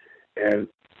 And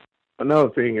another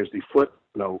thing is the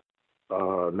footnote,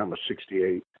 number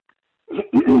 68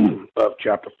 of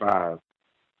chapter 5.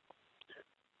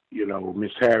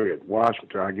 Miss Harriet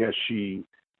Washington, I guess in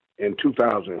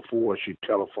 2004, she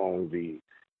telephoned the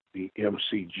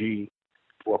MCG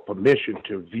for permission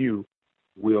to view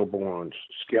Wilborn's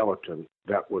skeleton.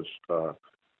 That was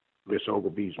Miss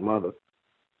Ogilvy's mother,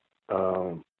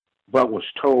 but was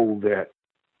told that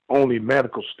only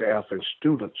medical staff and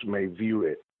students may view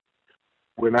it.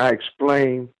 When I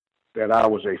explained that I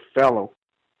was a fellow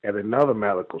at another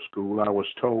medical school, I was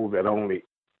told that only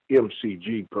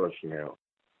MCG personnel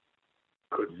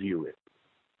could view it.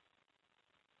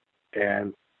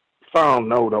 And final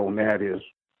note on that is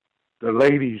the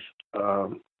lady's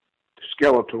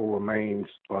skeletal remains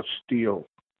are still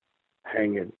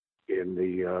hanging in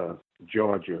the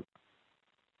Georgia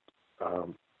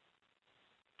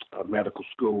medical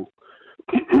school,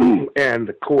 and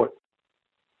the Court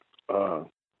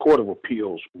of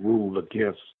Appeals ruled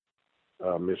against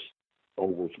Miss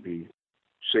Oglesby,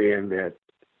 saying that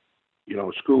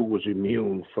school was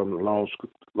immune from the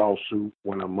lawsuit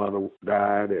when her mother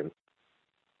died, and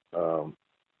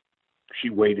she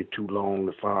waited too long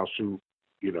to file suit.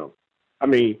 I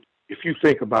mean, if you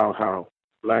think about how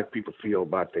black people feel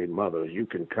about their mothers, you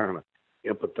can kind of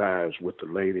empathize with the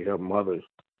lady. Her mother's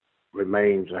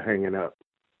remains are hanging up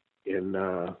in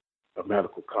a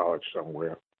medical college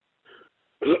somewhere.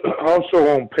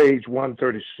 Also on page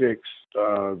 136,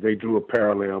 they drew a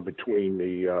parallel between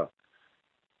the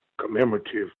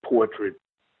commemorative portrait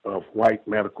of white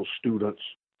medical students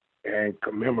and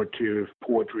commemorative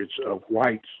portraits of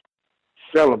whites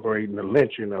celebrating the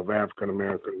lynching of African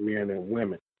American men and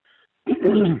women.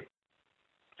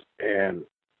 And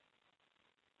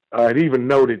it even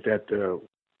noted that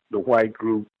the white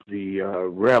group, the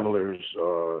revelers,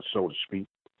 so to speak,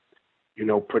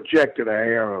 projected an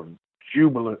air of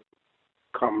jubilant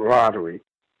camaraderie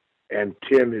and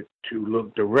tended to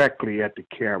look directly at the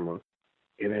camera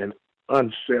in an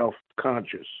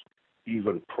unself-conscious,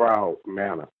 even proud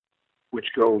manner,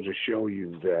 which goes to show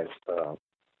you that,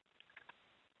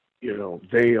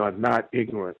 they are not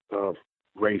ignorant of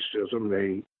racism.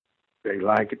 They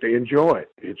like it. They enjoy it.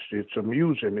 It's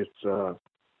amusing. It's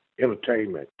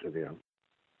entertainment to them.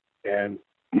 And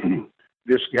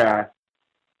this guy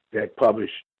that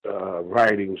published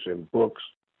writings and books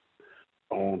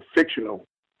on fictional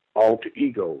alter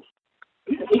egos,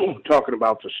 talking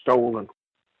about the stolen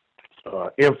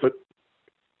infant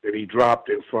that he dropped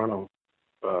in front of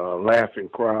a laughing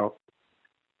crowd,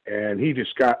 and he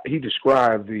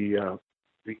described the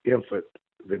infant,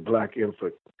 the black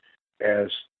infant, as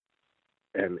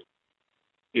an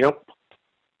imp.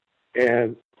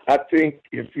 And I think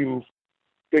if you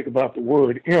think about the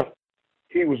word imp,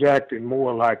 he was acting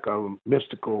more like a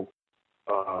mystical,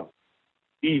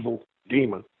 evil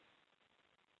demon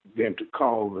than to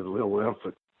call the little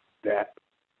infant that,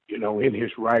 in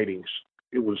his writings.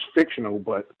 It was fictional,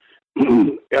 but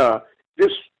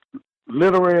this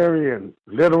literary and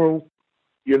literal,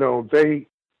 they,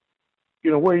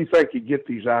 where do you think you get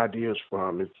these ideas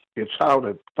from? It's how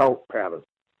the thought pattern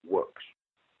works.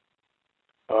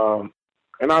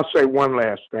 And I'll say one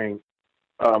last thing.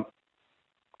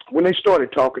 When they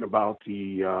started talking about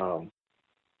the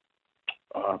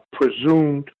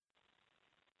presumed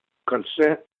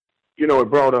consent, it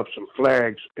brought up some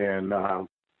flags. And,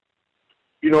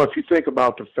 if you think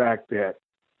about the fact that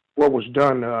what was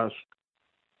done to us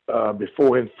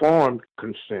before informed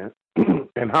consent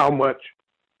and how much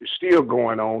is still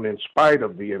going on in spite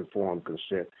of the informed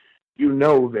consent,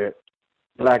 that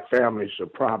black families are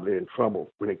probably in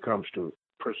trouble when it comes to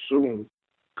presumed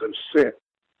consent,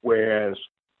 whereas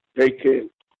they can,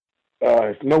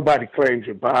 if nobody claims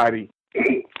your body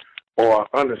or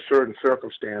under certain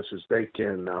circumstances, they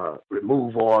can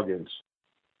remove organs,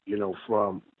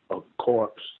 from a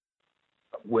corpse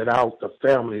without the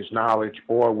family's knowledge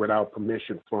or without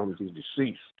permission from the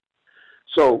deceased.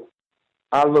 So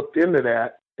I looked into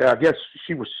that. I guess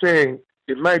she was saying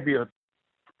it might be a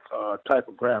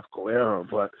typographical error,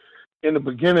 but in the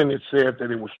beginning it said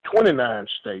that it was 29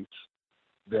 states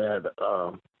that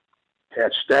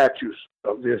had statutes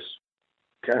of this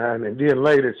kind, and then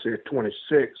later it said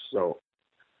 26. So,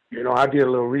 I did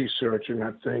a little research, and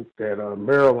I think that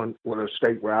Maryland, the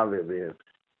state where I live in,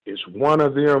 is one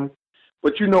of them.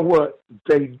 But you know what?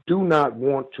 They do not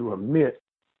want to admit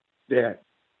that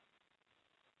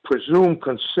presumed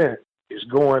consent is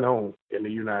going on in the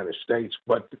United States,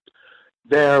 but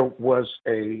there was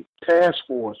a task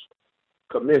force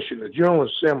commission, the General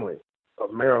Assembly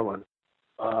of Maryland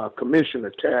commissioned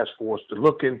a task force to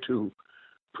look into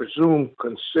presumed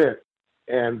consent,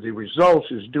 and the results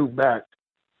is due back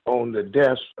on the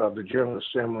death of the General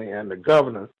Assembly and the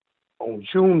governor on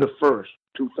June the 1st,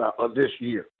 of this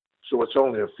year. So it's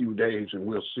only a few days, and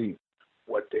we'll see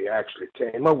what they actually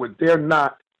came up with.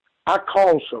 I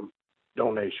called some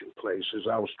donation places.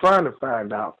 I was trying to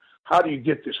find out, how do you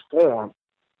get this form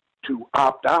to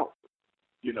opt out?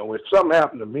 If something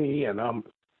happened to me and I'm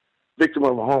victim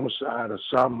of a homicide or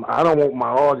something, I don't want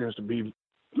my organs to be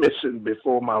missing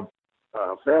before my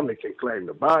family can claim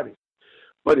the body.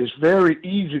 But it's very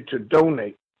easy to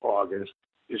donate organs.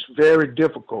 It's very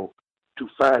difficult to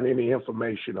find any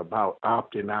information about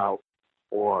opting out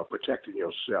or protecting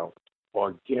yourself or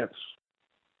against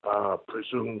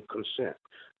presumed consent.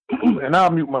 And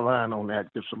I'll mute my line on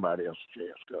that, give somebody else a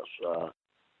chance, because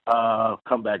I'll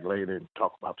come back later and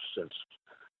talk about the census.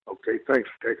 Okay, thanks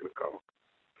for taking the call.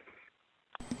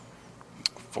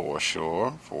 For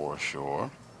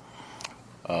sure.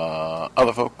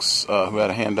 Other folks who had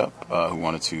a hand up, who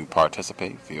wanted to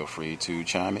participate, feel free to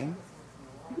chime in.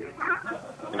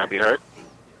 Can I be heard?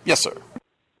 Yes, sir.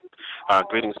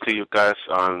 Greetings to you guys,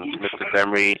 Mr.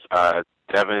 Demery,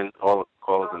 Devin, all the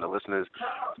callers and the listeners.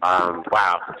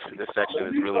 Wow, this section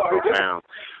is really profound.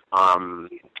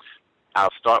 I'll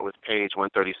start with page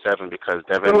 137 because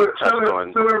Devin touched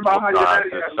on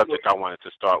the subject I wanted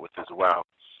to start with as well,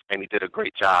 and he did a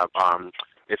great job.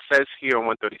 It says here on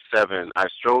 137, I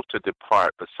strove to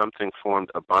depart, but something formed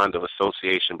a bond of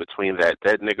association between that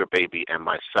dead nigger baby and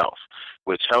myself,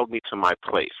 which held me to my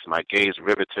place, my gaze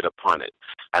riveted upon it.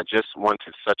 I just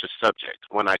wanted such a subject,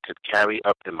 one I could carry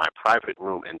up in my private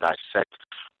room and dissect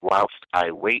whilst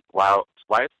I was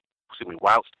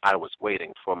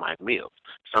waiting for my meal,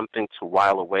 something to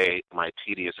while away my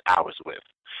tedious hours with.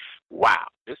 Wow,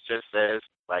 this just says,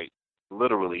 like,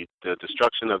 literally, the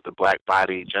destruction of the black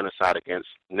body, genocide against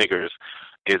niggers,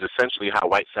 is essentially how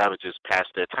white savages pass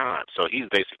their time. So he's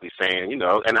basically saying, you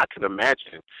know, and I can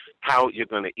imagine how you're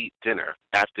going to eat dinner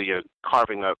after you're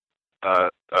carving up a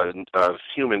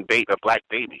human a black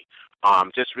baby.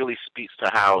 Just really speaks to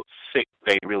how sick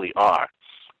they really are.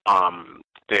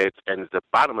 And the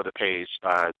bottom of the page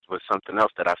was something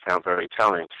else that I found very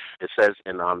telling. It says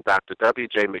in Dr.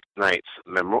 W.J. McKnight's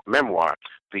memoir,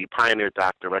 The Pioneer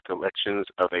Doctor, Recollections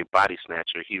of a Body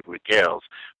Snatcher, he regales,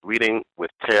 reading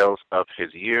with tales of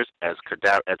his years as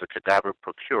a cadaver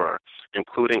procurer,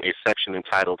 including a section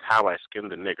entitled How I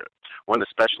Skinned a Nigger. One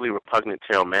especially repugnant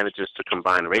tale manages to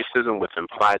combine racism with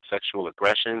implied sexual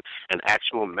aggression and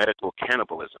actual medical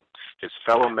cannibalism. His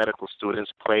fellow medical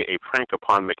students play a prank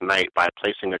upon McKnight by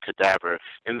placing a cadaver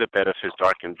in the bed of his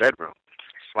darkened bedroom.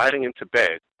 Sliding into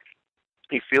bed,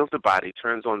 he feels the body,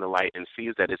 turns on the light, and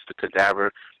sees that it's the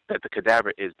cadaver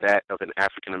is that of an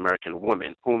African-American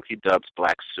woman, whom he dubs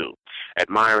Black Sue.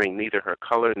 Admiring neither her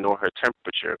color nor her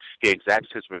temperature, he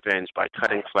exacts his revenge by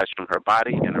cutting flesh from her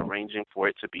body and arranging for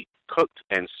it to be cooked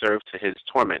and served to his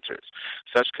tormentors.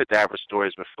 Such cadaver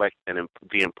stories reflect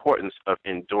the importance of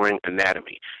enduring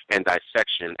anatomy and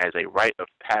dissection as a rite of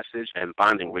passage and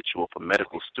bonding ritual for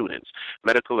medical students.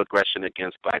 Medical aggression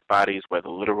against black bodies, whether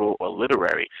literal or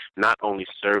literary, not only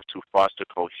serve to foster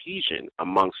cohesion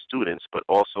among students, but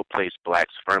also place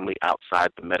blacks firmly outside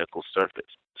the medical circle.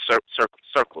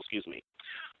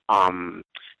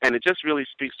 And it just really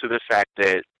speaks to the fact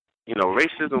that, you know,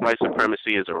 racism, white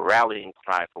supremacy is a rallying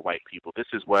cry for white people. This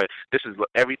is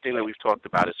everything that we've talked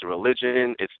about. It's a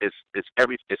religion. It's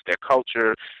their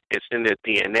culture. It's in their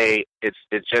DNA. It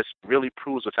just really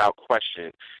proves without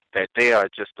question that they are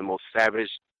just the most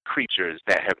savage creatures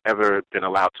that have ever been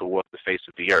allowed to walk the face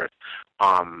of the earth.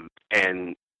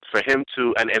 And for him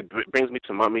to, and it brings me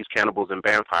to mummies, cannibals, and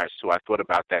vampires too. I thought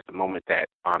about that the moment that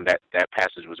that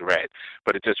passage was read,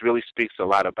 but it just really speaks a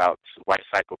lot about white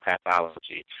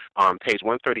psychopathology. Page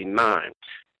 139,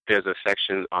 there's a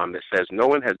section that says no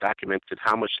one has documented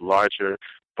how much larger,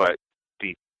 but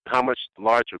the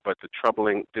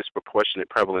troubling disproportionate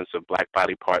prevalence of black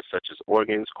body parts such as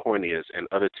organs, corneas, and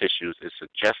other tissues is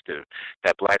suggestive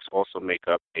that blacks also make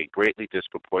up a greatly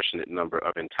disproportionate number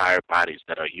of entire bodies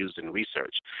that are used in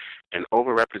research. An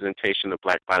overrepresentation of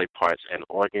black body parts and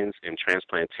organs in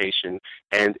transplantation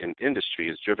and in industry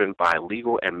is driven by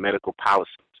legal and medical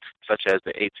policies, such as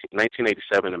the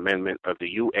 1987 amendment of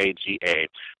the UAGA,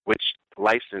 which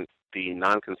licensed the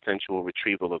non-consensual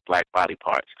retrieval of black body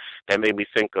parts. That made me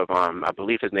think of, I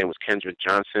believe his name was Kendrick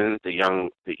Johnson, the young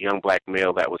black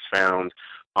male that was found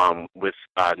with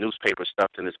newspaper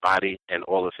stuffed in his body and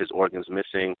all of his organs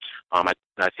missing. I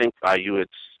think you had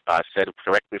said,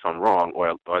 correct me if I'm wrong,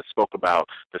 or spoke about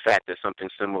the fact that something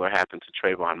similar happened to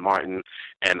Trayvon Martin,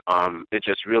 and it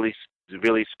just really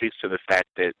speaks to the fact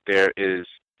that there is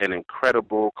an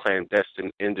incredible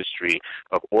clandestine industry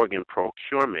of organ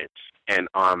procurement, and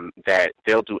that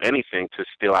they'll do anything to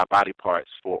steal our body parts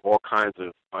for all kinds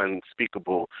of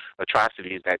unspeakable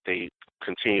atrocities that they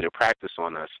continue to practice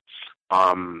on us.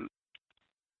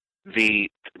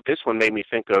 This one made me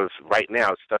think of right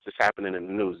now stuff that's happening in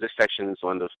the news. This section is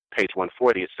on the page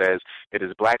 140. It says, it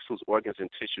is blacks whose organs and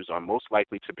tissues are most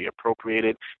likely to be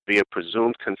appropriated via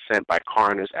presumed consent by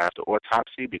coroners after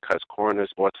autopsy, because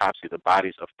coroners autopsy the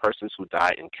bodies of persons who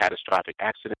die in catastrophic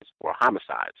accidents or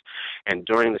homicides. And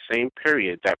during the same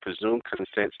period that presumed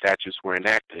consent statutes were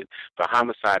enacted, the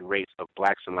homicide rates of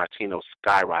blacks and Latinos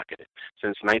skyrocketed.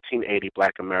 Since 1980,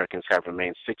 black Americans have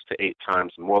remained 6 to 8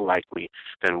 times more likely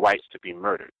than whites to be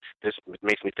murdered. This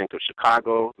makes me think of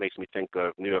Chicago, makes me think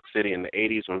of New York City in the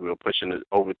 80s when we were pushing the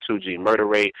over 2G murder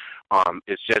rate.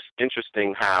 It's just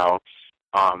interesting how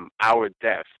our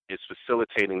death is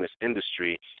facilitating this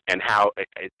industry, and how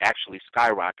it actually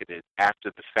skyrocketed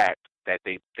after the fact that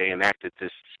they enacted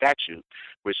this statute,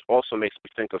 which also makes me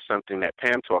think of something that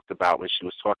Pam talked about when she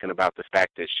was talking about the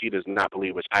fact that she does not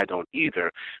believe, which I don't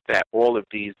either, that all of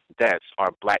these deaths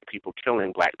are black people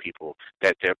killing black people,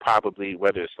 that they're probably,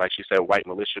 whether it's, like she said, white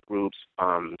militia groups,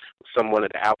 some one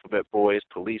of the Alphabet Boys,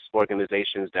 police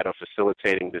organizations that are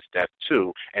facilitating this death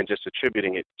too, and just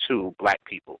attributing it to black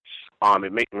people.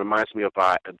 It reminds me of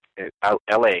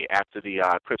L.A. after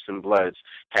the Crips and Bloods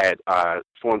had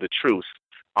formed a truce,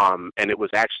 and it was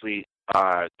actually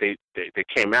they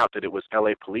came out that it was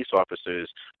L.A. police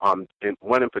officers. And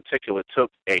one in particular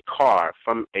took a car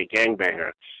from a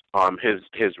gangbanger,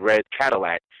 his red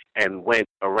Cadillac, and went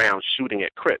around shooting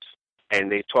at Crips. And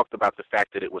they talked about the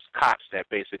fact that it was cops that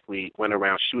basically went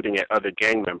around shooting at other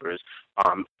gang members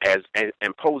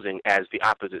and posing as the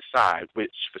opposite side,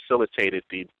 which facilitated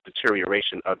the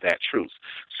deterioration of that truce.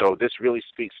 So this really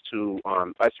speaks to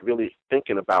us really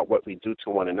thinking about what we do to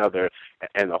one another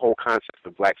and the whole concept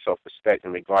of black self-respect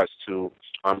in regards to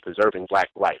preserving black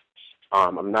life.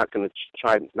 I'm not going to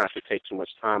try not to take too much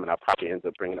time, and I'll probably end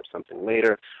up bringing up something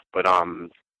later. But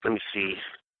let me see.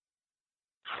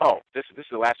 Oh, this is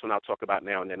the last one I'll talk about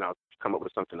now, and then I'll come up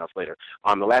with something else later.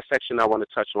 The last section I want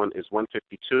to touch on is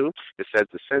 152. It says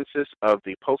the census of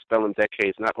the postbellum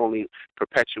decades not only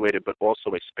perpetuated but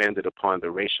also expanded upon the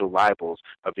racial libels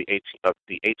of the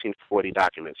 1840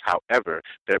 documents. However,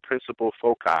 their principal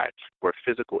foci were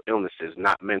physical illnesses,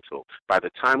 not mental. By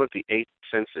the time of the 8th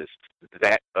census,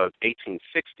 that of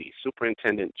 1860,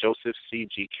 Superintendent Joseph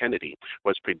C.G. Kennedy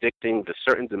was predicting the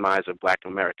certain demise of black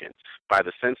Americans. By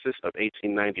the census of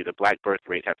 1890, the black birth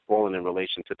rate had fallen in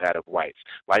relation to that of whites.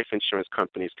 Life insurance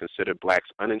companies considered blacks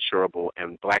uninsurable,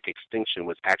 and black extinction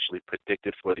was actually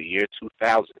predicted for the year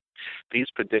 2000. These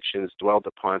predictions dwelled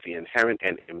upon the inherent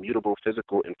and immutable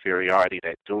physical inferiority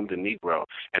that doomed the Negro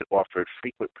and offered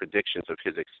frequent predictions of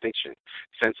his extinction.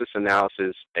 Census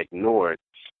analysis ignored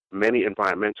many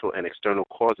environmental and external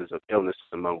causes of illness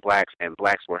among blacks, and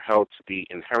blacks were held to be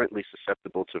inherently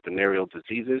susceptible to venereal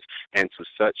diseases and to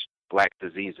such black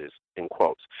diseases, in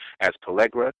quotes, as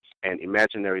pellagra and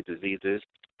imaginary diseases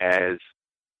as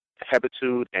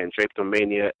hebitude and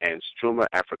drapetomania and struma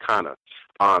africana.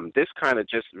 This kind of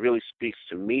just really speaks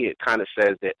to me. It kind of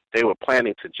says that they were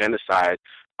planning to genocide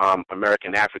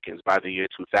American Africans by the year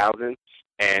 2000.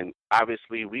 And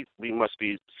obviously, we must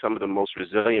be some of the most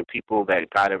resilient people that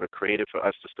God ever created for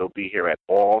us to still be here at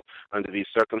all under these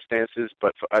circumstances.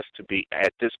 But for us to be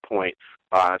at this point,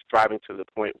 thriving to the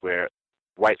point where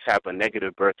whites have a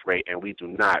negative birth rate and we do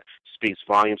not, speaks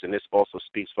volumes. And this also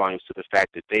speaks volumes to the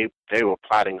fact that they were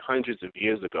plotting hundreds of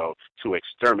years ago to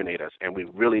exterminate us. And we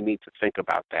really need to think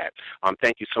about that.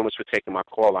 Thank you so much for taking my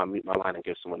call. I'll mute my line and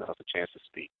give someone else a chance to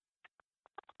speak.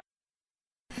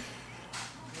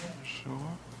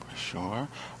 Sure.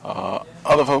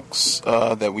 Other folks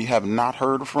that we have not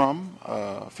heard from,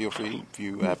 feel free if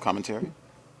you have commentary.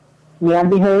 May I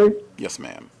be heard? Yes,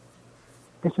 ma'am.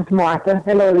 This is Martha.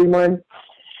 Hello, everyone.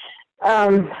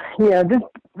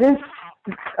 This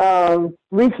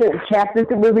recent chapter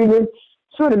that we're reading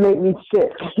sort of made me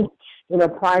sick.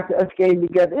 Prior to us getting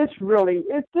together,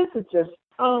 this is just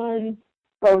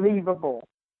unbelievable.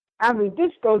 I mean,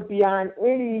 this goes beyond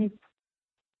any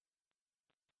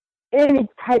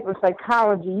type of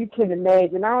psychology you can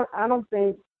imagine. I don't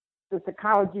think the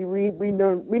psychology we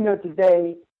know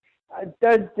today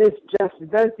does this justice,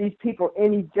 does these people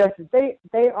any justice.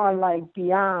 They are like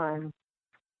beyond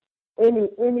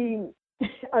any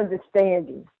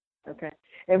understanding. Okay.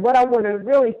 And what I want to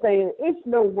really say is it's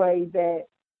no way that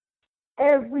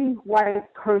every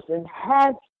white person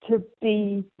has to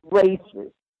be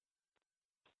racist.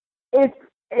 They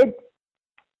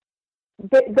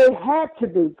had to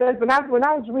be, because when I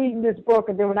was reading this book,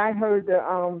 and then when I heard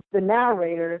the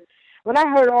narrator, when I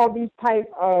heard all these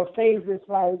type of phrases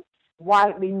like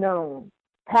widely known,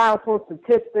 powerful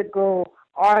statistical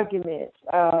arguments,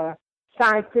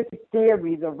 scientific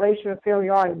theories of racial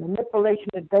inferiority, manipulation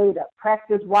of data,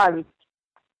 practice widely,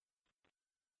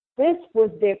 this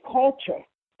was their culture.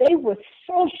 They were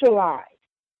socialized.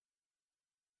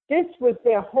 This was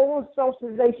their whole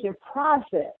socialization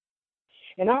process.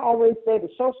 And I always say that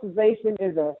socialization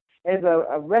is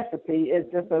a recipe.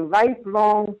 It's just a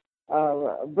lifelong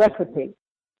recipe.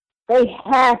 They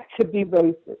have to be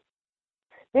racist.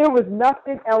 There was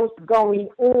nothing else going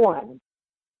on.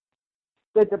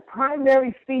 That the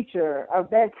primary feature of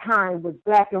that time was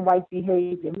black and white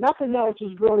behavior. Nothing else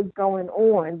was really going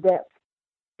on that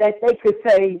they could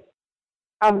say,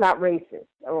 I'm not racist,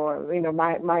 or,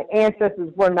 my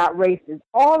ancestors were not racist.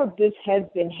 All of this has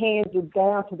been handed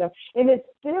down to them, and it's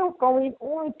still going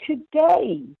on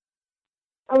today.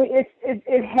 I mean,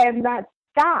 it has not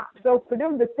stop. So for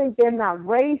them to think they're not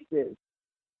racist,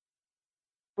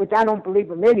 which I don't believe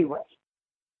them anyway,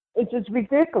 it's just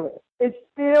ridiculous. It's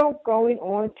still going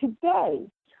on today.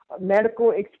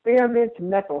 Medical experiments,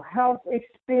 mental health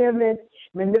experiments,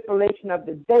 manipulation of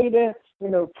the data,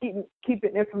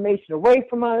 keeping information away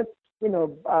from us,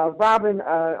 robbing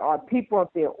our people of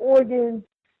their organs.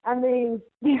 I mean,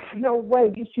 there's no way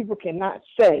these people cannot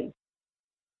say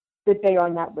that they are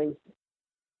not racist.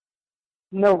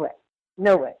 No way.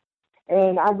 No way.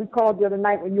 And I recall the other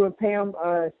night when you and Pam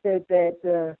said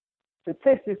that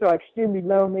statistics are extremely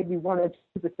low, maybe 1 or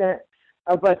 2%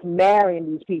 of us marrying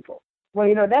these people. Well,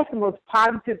 that's the most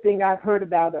positive thing I've heard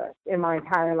about us in my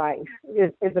entire life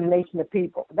is a nation of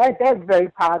people. That's very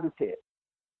positive.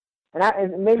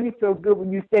 And it made me feel good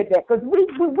when you said that, because we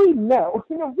know,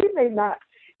 we may not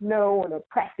know on a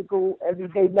practical,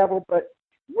 everyday level, but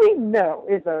we know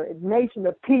as a nation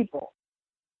of people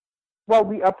what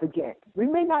we up against. We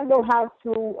may not know how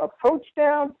to approach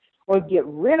them or get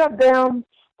rid of them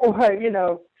or,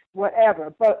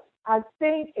 whatever. But I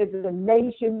think as a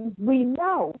nation, we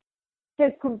know.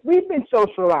 We've been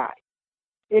socialized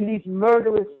in these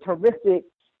murderous, horrific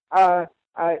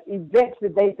events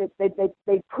that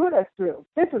they put us through.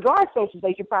 This is our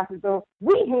socialization process, so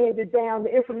we handed down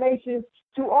the information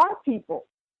to our people,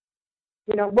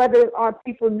 whether our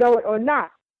people know it or not.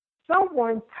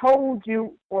 Someone told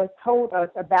you or told us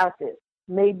about this,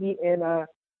 maybe in a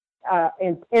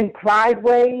implied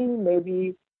way,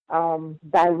 maybe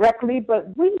directly,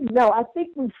 but we know. I think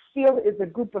we feel it as a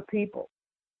group of people.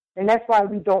 And that's why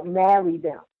we don't marry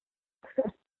them.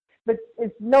 But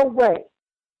it's no way.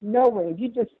 If you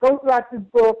just go throughout this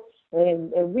book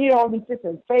and read all these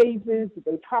different phases that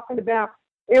they're talking about,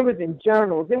 it was in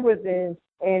journals, it was in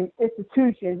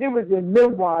institutions, it was in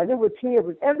memoirs, it was here,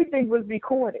 everything was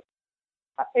recorded.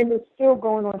 And it's still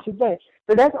going on today.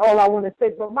 So that's all I want to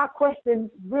say. But my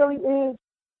question really is,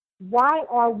 why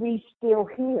are we still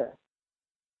here?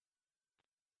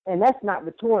 And that's not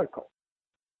rhetorical.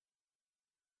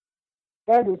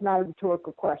 That is not a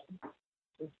rhetorical question.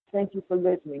 Thank you for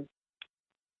listening.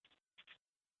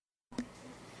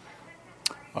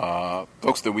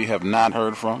 Folks that we have not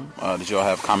heard from, did y'all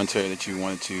have commentary that you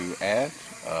wanted to add?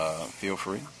 Feel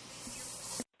free.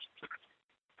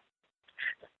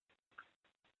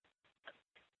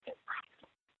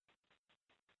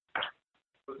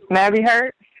 May I be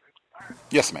heard?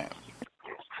 Yes, ma'am.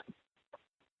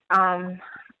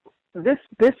 This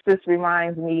book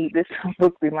reminds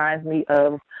me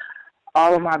of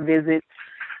all of my visits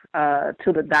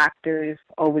to the doctors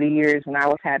over the years when I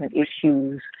was having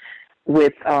issues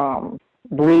with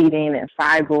bleeding and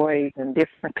fibroids and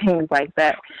different things like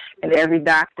that. And every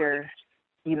doctor,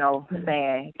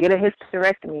 saying, get a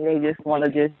hysterectomy. They just want to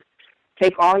just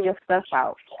take all your stuff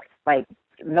out. Like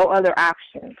no other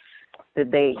options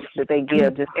that they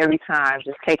give. Just every time,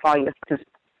 just take all your, just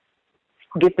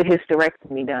get the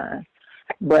hysterectomy done.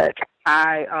 But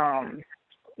I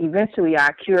eventually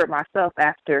I cured myself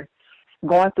after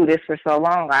going through this for so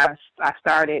long. I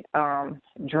started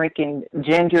drinking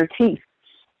ginger tea,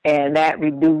 and that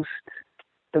reduced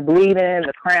the bleeding,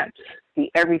 the cramps,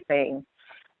 the everything.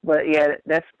 But yeah,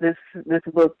 that's this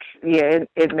book. Yeah,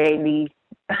 it made me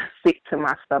sick to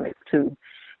my stomach too.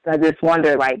 I just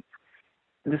wonder,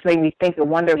 this made me think and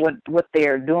wonder what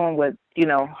they're doing with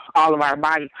all of our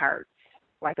body parts.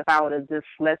 Like if I would have just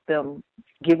let them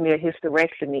give me a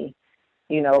hysterectomy,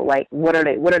 what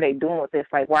are they doing with this?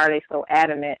 Like, why are they so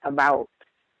adamant about,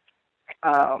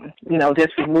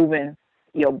 just removing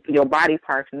your body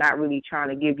parts and not really trying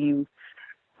to give you,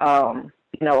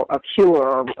 a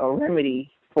cure or a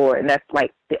remedy for it? And that's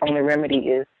like the only remedy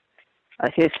is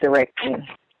a hysterectomy.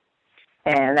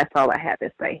 And that's all I have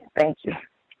to say. Thank you.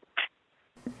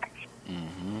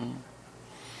 Mm-hmm.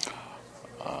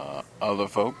 Other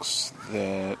folks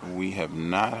that we have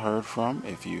not heard from,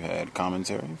 if you had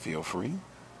commentary, feel free.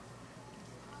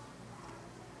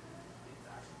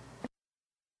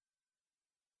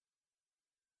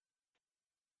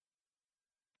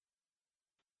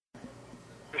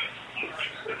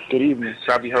 Good evening.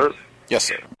 Shall I be heard? Yes,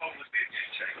 sir.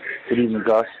 Good evening,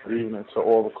 Gus. Good evening to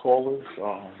all the callers.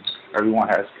 Everyone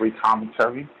has free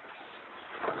commentary.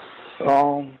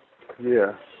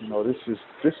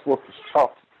 This book is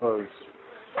tough because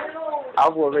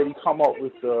I've already come up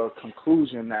with the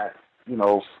conclusion that,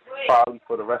 probably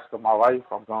for the rest of my life,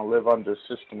 I'm going to live under a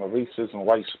system of racism,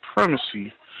 white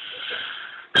supremacy.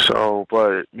 So,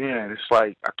 but man, it's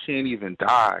like I can't even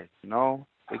die,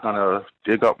 They're going to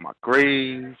dig up my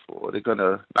grave, or they're going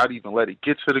to not even let it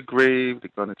get to the grave. They're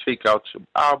going to take out your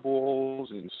eyeballs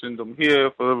and send them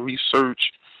here for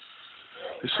research.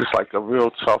 this is like a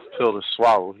real tough pill to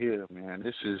swallow here, man.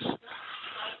 This is,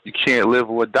 you can't live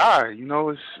or die. You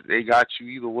know, they got you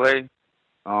either way.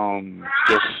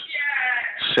 Just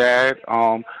sad.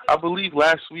 I believe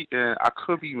last week, and I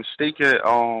could be mistaken.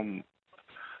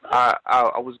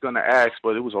 I was gonna ask,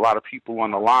 but it was a lot of people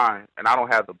on the line, and I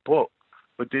don't have the book.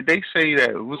 But did they say that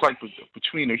it was like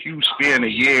between a huge span of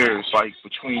years, like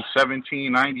between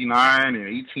 1799 and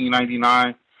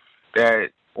 1899,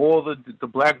 that all the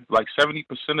black, like 70%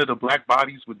 of the black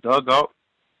bodies were dug up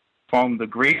from the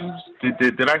graves?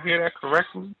 Did I hear that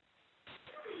correctly?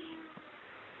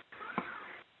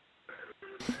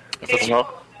 If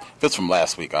it's from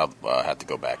last week, I'll have to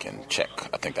go back and check.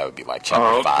 I think that would be like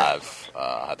chapter 5.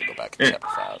 I'll have to go back to chapter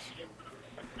 5.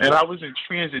 And I was in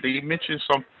transit. They mentioned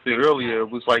something earlier.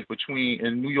 It was like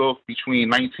in New York, between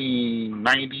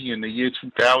 1990 and the year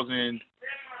 2000,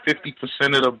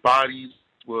 50% of the bodies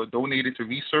were donated to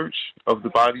research of the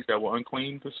bodies that were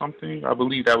unclaimed or something. I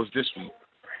believe that was this week.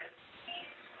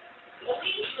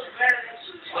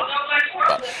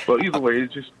 But either way,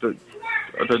 it's just the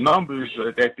numbers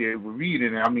that they were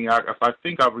reading. I mean, if I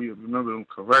think I remember them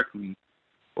correctly,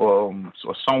 or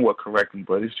somewhat correctly,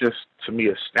 but it's just, to me,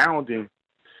 astounding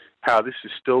how this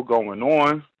is still going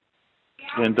on.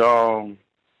 And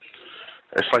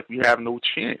it's like we have no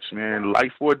chance, man.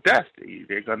 Life or death.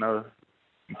 They're going to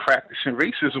be practicing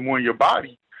racism on your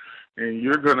body. And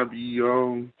you're going to be,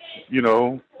 you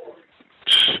know,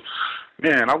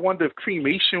 man, I wonder if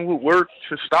cremation would work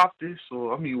to stop this.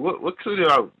 Or, I mean, what could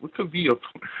be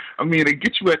I mean, they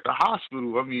get you at the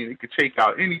hospital. I mean, it could take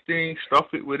out anything, stuff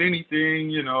it with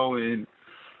anything, you know, and,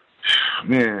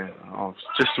 man, it's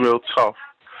just real tough.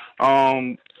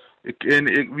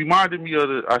 It reminded me of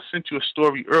I sent you a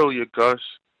story earlier, Gus,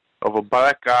 of a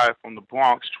black guy from the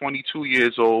Bronx, 22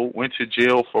 years old, went to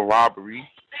jail for robbery.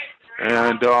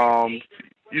 And,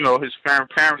 you know, his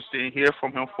parents didn't hear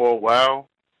from him for a while.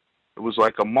 It was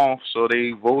like a month, so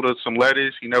they wrote us some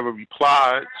letters. He never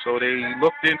replied, so they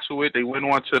looked into it. They went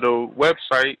onto the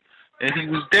website, and he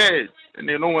was dead. And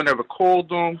then no one ever called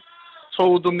him,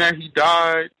 told them that he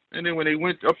died. And then when they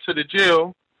went up to the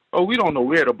jail, we don't know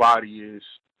where the body is.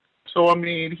 So, I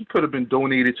mean, he could have been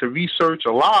donated to research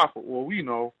alive for all we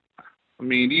know. I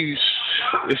mean,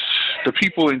 the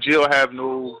people in jail have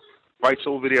no rights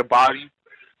over their body.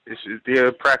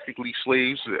 They're practically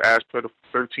slaves as per the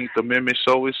 13th Amendment.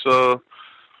 So it's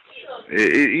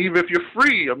even if you're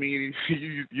free, I mean,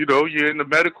 you know, you're in the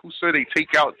medical center. They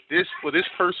take out this for this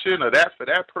person or that for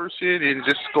that person, and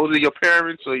just go to your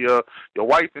parents or your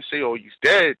wife and say, "Oh, he's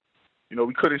dead. You know,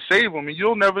 we couldn't save him," and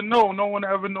you'll never know. No one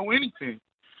ever know anything.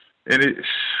 And it's,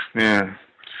 man,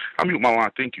 I'll mute my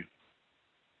line. Thank you.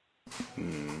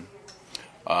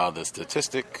 The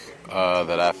statistic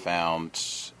that I found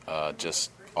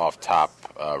just off top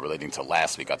relating to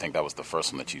last week, I think that was the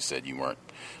first one that you said you weren't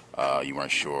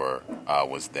sure,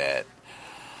 was that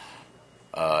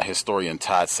historian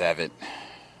Todd Savitt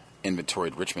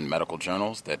inventoried Richmond medical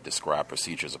journals that describe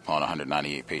procedures upon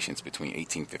 198 patients between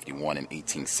 1851 and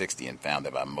 1860 and found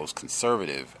that by most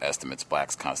conservative estimates,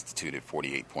 blacks constituted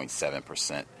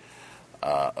 48.7%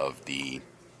 of the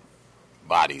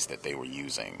bodies that they were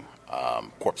using,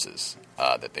 corpses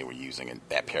that they were using. And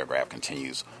that paragraph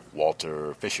continues.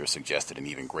 Walter Fisher suggested an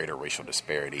even greater racial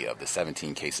disparity of the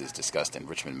 17 cases discussed in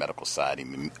Richmond Medical Society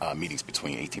meetings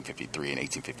between 1853 and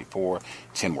 1854.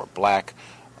 10 were black.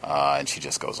 And she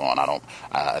just goes on.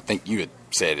 I think you had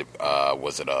said,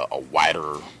 was it a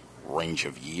wider range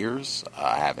of years?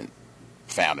 I haven't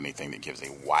found anything that gives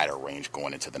a wider range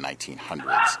going into the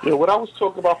 1900s. Yeah, what I was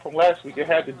talking about from last week, it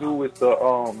had to do with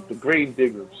the grave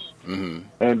diggers. Mm-hmm.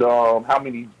 And how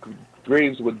many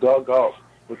graves were dug up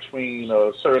between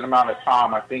a certain amount of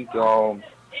time. I think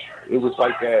it was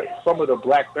like at some of the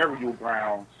black burial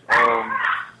grounds.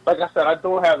 Like I said, I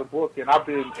don't have the book, and I've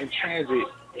been in transit,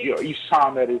 you know, each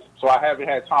time that is, so I haven't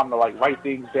had time to like write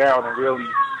things down and really,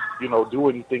 you know, do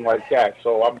anything like that.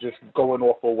 So I'm just going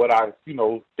off of what I, you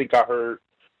know, think I heard.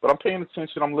 But I'm paying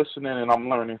attention, I'm listening, and I'm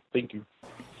learning. Thank you.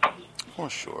 For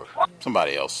sure.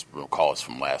 Somebody else recalled us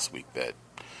from last week that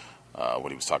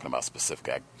what he was talking about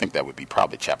specifically, I think that would be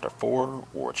probably chapter 4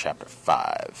 or chapter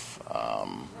 5,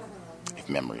 if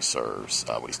memory serves,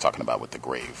 what he's talking about with the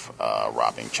grave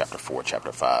robbing, chapter 4,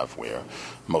 chapter 5, where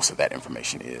most of that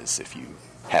information is, if you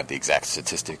have the exact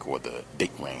statistic or the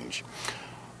date range.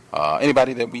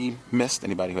 Anybody that we missed?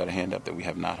 Anybody who had a hand up that we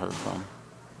have not heard from?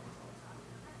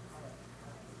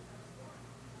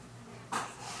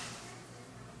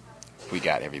 We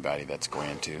got everybody. That's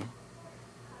grand too.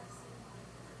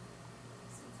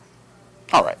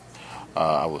 All right.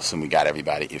 I will assume we got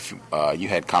everybody. If you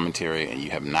had commentary and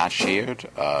you have not shared,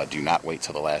 do not wait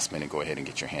till the last minute. Go ahead and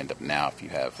get your hand up now if you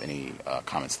have any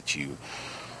comments that you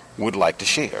would like to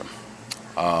share.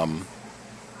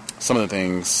 Some of the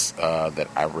things that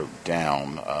I wrote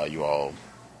down, you all,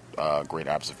 great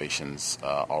observations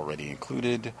already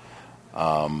included.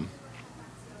 I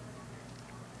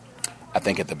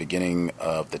think at the beginning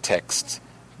of the text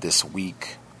this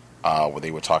week, where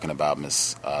they were talking about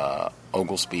Miss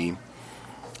Oglesby,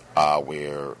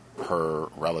 where her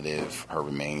relative, her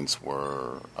remains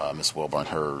were, Miss Wilburn,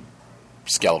 her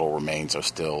skeletal remains are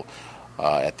still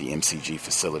at the MCG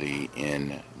facility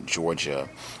in Georgia.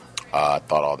 I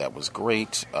thought all that was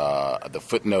great. The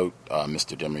footnote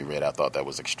Mr. Demery read, I thought that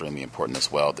was extremely important as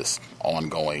well, this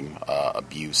ongoing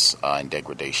abuse and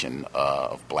degradation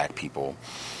of black people.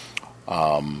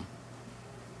 Let's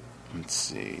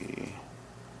see.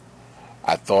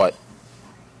 I thought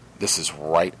this is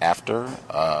right after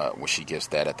where she gives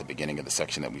that at the beginning of the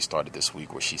section that we started this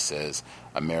week, where she says,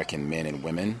 American men and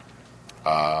women.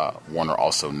 Warner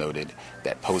also noted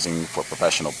that posing for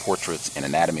professional portraits in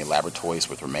anatomy laboratories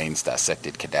with remains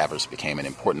dissected cadavers became an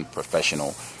important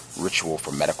professional ritual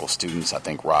for medical students. I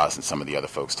think Roz and some of the other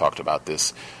folks talked about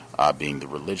this being the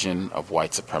religion of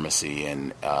white supremacy,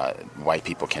 and white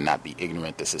people cannot be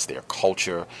ignorant. This is their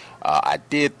culture. I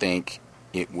did think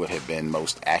it would have been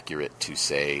most accurate to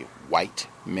say white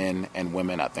men and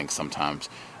women. I think sometimes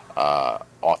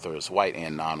authors, white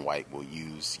and non-white, will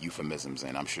use euphemisms,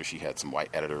 and I'm sure she had some white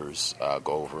editors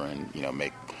go over and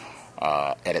make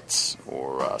edits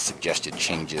or suggested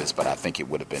changes, but I think it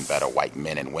would have been better white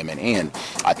men and women. And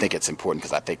I think it's important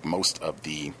because I think most of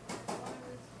the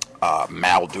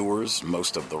maldoers,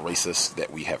 most of the racists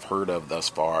that we have heard of thus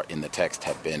far in the text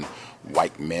have been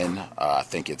white men. I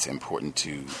think it's important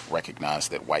to recognize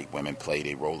that white women played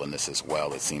a role in this as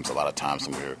well. It seems a lot of times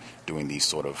when we're doing these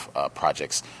sort of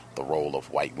projects, the role of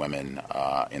white women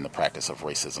in the practice of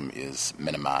racism is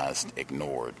minimized,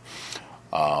 ignored.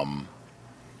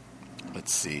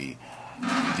 Let's see.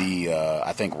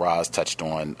 I think Roz touched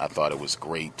on, I thought it was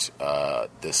great,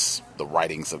 the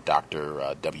writings of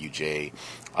Dr. W.J.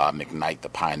 McKnight, the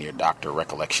pioneer doctor,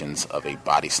 recollections of a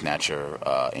body snatcher,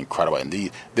 incredible.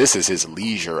 And this is his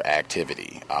leisure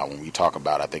activity. When we talk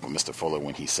about, I think Mr. Fuller,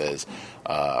 when he says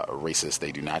racists,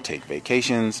 they do not take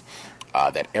vacations,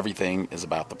 that everything is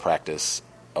about the practice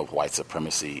of white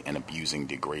supremacy and abusing,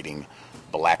 degrading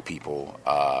black people.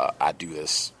 I do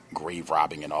this grave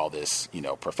robbing and all this,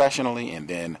 professionally, and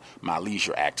then my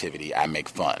leisure activity, I make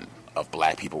fun of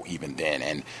black people even then.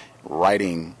 And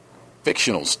writing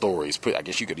fictional stories, I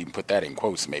guess you could even put that in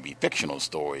quotes, maybe fictional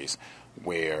stories,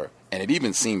 where, and it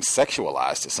even seems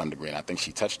sexualized to some degree, and I think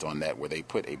she touched on that, where they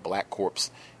put a black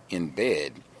corpse in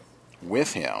bed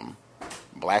with him,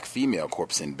 black female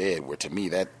corpse in bed, where to me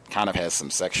that kind of has some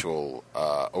sexual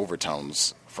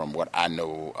overtones from what I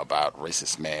know about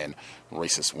racist man,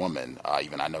 racist woman.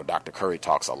 Even I know Dr. Curry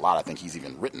talks a lot. I think he's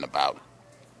even written about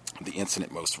the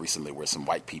incident most recently where some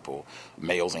white people,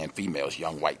 males and females,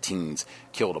 young white teens,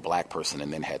 killed a black person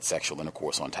and then had sexual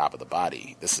intercourse on top of the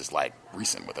body. This is like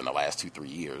recent, within the last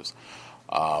 2-3 years.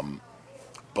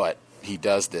 But he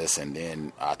does this, and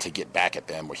then to get back at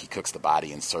them, where he cooks the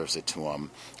body and serves it to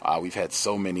them. We've had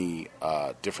so many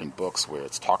different books where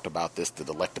it's talked about this. The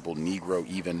Delectable Negro,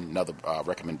 even another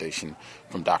recommendation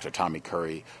from Dr. Tommy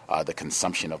Curry, the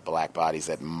consumption of black bodies.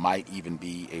 That might even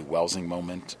be a Welsing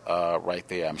moment right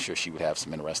there. I'm sure she would have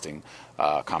some interesting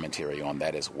commentary on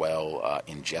that as well.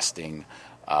 Ingesting,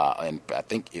 and I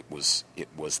think it was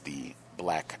the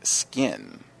black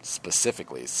skin.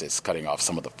 Specifically, it's cutting off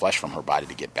some of the flesh from her body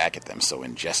to get back at them. So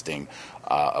ingesting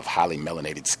of highly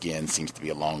melanated skin seems to be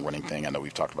a long-running thing. I know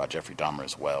we've talked about Jeffrey Dahmer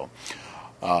as well.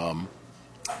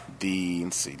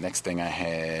 Let's see, next thing I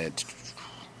had,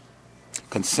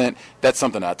 consent. That's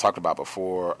something I talked about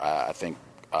before. I think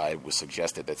it was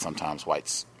suggested that sometimes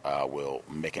whites will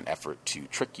make an effort to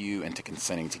trick you into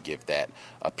consenting to give that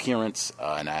appearance,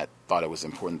 and I thought it was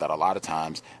important that a lot of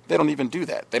times they don't even do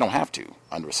that. They don't have to.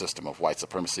 Under a system of white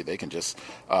supremacy, they can just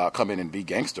come in and be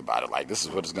gangster about it, like this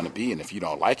is what it's going to be, and if you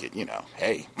don't like it,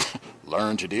 hey,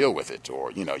 learn to deal with it,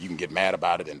 or you can get mad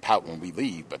about it and pout when we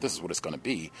leave, but this is what it's going to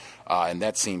be. And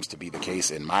that seems to be the case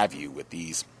in my view with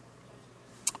these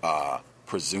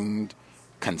presumed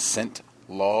consent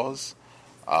laws.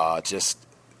 Just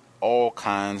all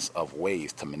kinds of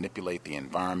ways to manipulate the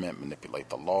environment, manipulate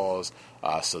the laws,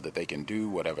 so that they can do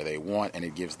whatever they want, and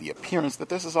it gives the appearance that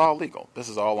this is all legal. This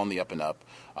is all on the up and up,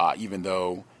 even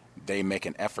though they make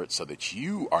an effort so that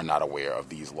you are not aware of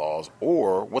these laws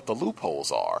or what the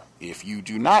loopholes are. If you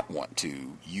do not want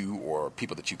to, you or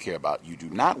people that you care about, you do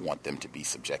not want them to be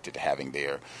subjected to having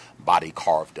their body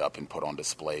carved up and put on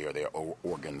display or their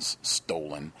organs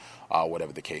stolen,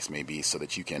 whatever the case may be, so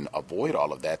that you can avoid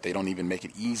all of that. They don't even make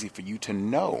it easy for you to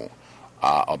know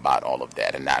about all of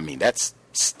that. And I mean, that's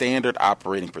standard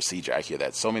operating procedure. I hear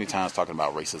that so many times talking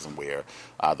about racism, where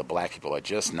the black people are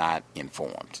just not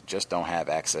informed, just don't have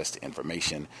access to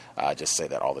information. I just say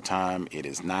that all the time. It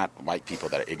is not white people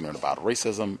that are ignorant about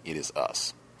racism. It is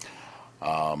us.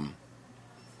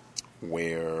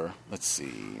 Let's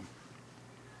see.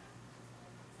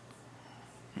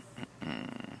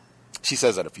 She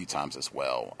says that a few times as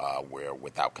well, where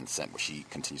without consent, where she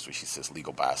says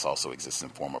legal bias also exists in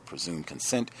form of presumed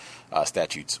consent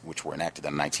statutes, which were enacted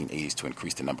in the 1980s to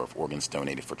increase the number of organs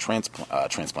donated for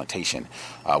transplantation,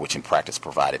 which in practice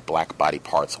provided black body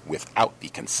parts without the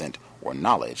consent or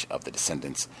knowledge of the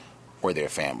descendants or their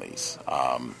families.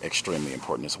 Extremely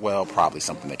important as well, probably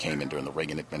something that came in during the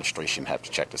Reagan administration. Have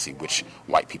to check to see which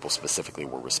white people specifically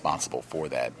were responsible for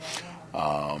that.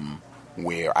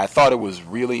 Where I thought it was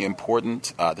really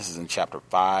important, this is in chapter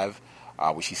 5,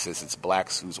 where she says it's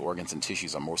blacks whose organs and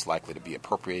tissues are most likely to be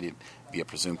appropriated via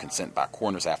presumed consent by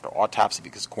coroners after autopsy,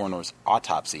 because coroners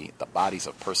autopsy the bodies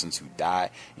of persons who die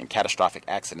in catastrophic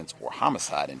accidents or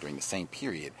homicide, and during the same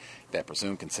period that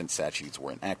presumed consent statutes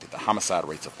were enacted, the homicide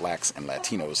rates of blacks and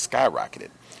Latinos skyrocketed.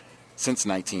 Since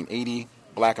 1980,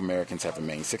 black Americans have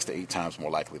remained 6 to 8 times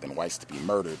more likely than whites to be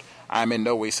murdered. I am in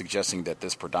no way suggesting that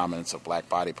this predominance of black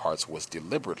body parts was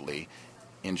deliberately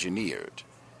engineered.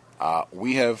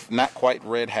 We have not quite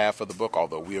read half of the book,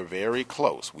 although we are very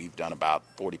close. We've done about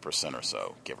 40% or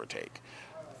so, give or take.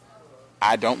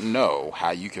 I don't know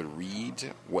how you could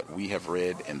read what we have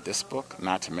read in this book,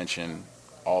 not to mention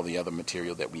all the other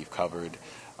material that we've covered,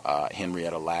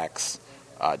 Henrietta Lacks,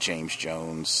 James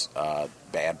Jones,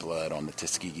 Bad Blood on the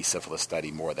Tuskegee syphilis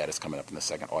study. More of that is coming up in the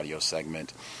second audio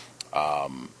segment.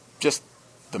 Just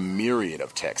the myriad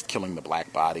of text, Killing the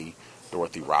Black Body,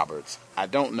 Dorothy Roberts. I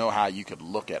don't know how you could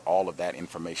look at all of that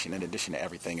information in addition to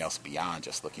everything else beyond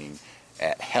just looking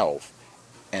at health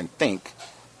and think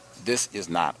this is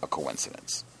not a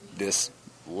coincidence. This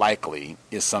likely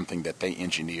is something that they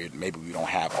engineered. Maybe we don't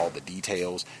have all the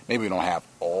details. Maybe we don't have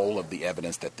all of the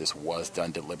evidence that this was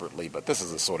done deliberately, but this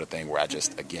is the sort of thing where I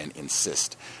just, again,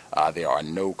 insist there are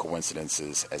no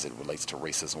coincidences as it relates to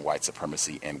racism, white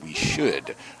supremacy, and we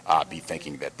should be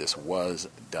thinking that this was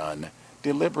done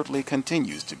deliberately,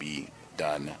 continues to be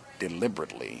done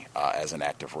deliberately as an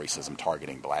act of racism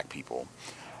targeting black people.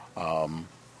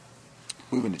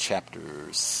 Moving to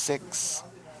chapter 6.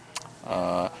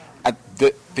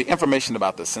 The information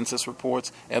about the census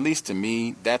reports, at least to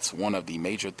me, that's one of the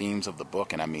major themes of the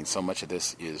book. And I mean, so much of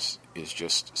this is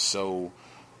just so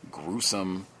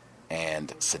gruesome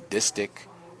and sadistic,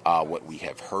 what we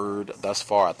have heard thus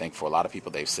far. I think for a lot of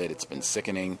people, they've said it's been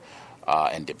sickening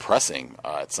and depressing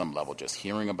at some level, just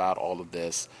hearing about all of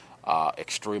this.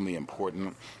 Extremely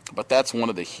important. But that's one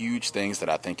of the huge things that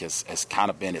I think has kind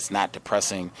of been, it's not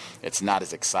depressing, it's not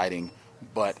as exciting,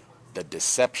 but the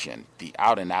deception, the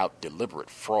out-and-out deliberate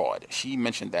fraud. She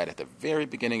mentioned that at the very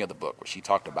beginning of the book, where she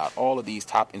talked about all of these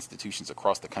top institutions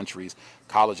across the countries,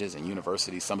 colleges and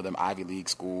universities, some of them Ivy League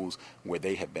schools, where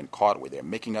they have been caught, where they're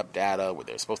making up data, where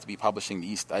they're supposed to be publishing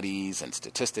these studies and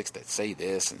statistics that say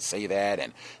this and say that,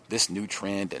 and this new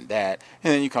trend and that.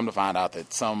 And then you come to find out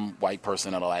that some white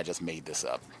person in the lab just made this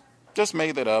up. Just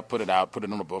made it up, put it out, put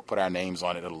it in a book, put our names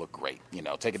on it, it'll look great.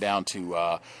 Take it down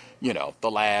to,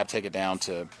 the lab, take it down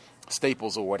to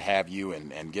Staples or what have you,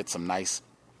 and get some nice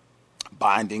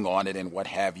binding on it and what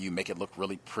have you, make it look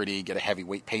really pretty, get a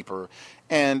heavyweight paper,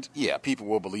 and yeah, people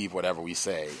will believe whatever we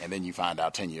say. And then you find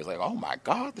out 10 years later, oh my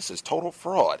God, this is total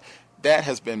fraud. That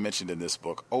has been mentioned in this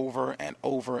book over and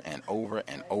over and over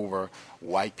and over.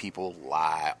 White people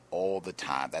lie all the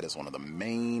time. That is one of the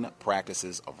main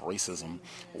practices of racism,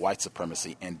 white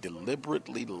supremacy, and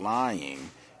deliberately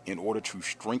lying in order to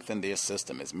strengthen their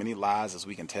system. As many lies as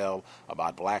we can tell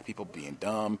about black people being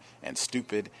dumb and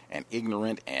stupid and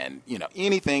ignorant and,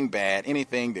 anything bad,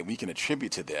 anything that we can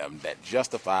attribute to them that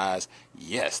justifies,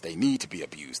 yes, they need to be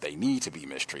abused, they need to be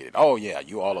mistreated. Oh yeah,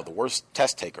 you all are the worst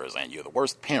test takers, and you're the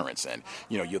worst parents, and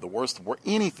you're the worst,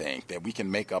 anything that we can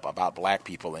make up about black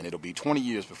people, and it'll be 20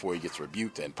 years before it gets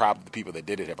rebuked, and probably the people that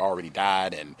did it have already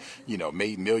died and,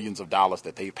 made millions of dollars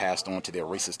that they've passed on to their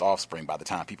racist offspring by the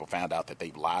time people found out that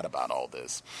they've lied about all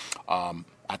this.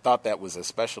 I thought that was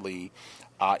especially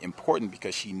important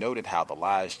because she noted how the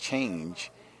lies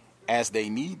change as they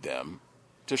need them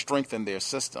to strengthen their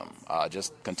system.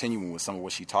 Just continuing with some of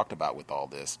what she talked about with all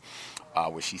this,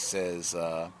 where she says,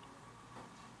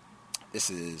 this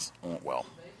is, well,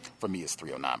 for me it's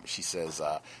 309, but she says,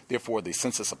 therefore the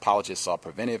census apologists saw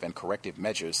preventive and corrective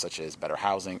measures such as better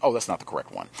housing. Oh, that's not the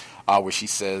correct one. Where she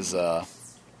says,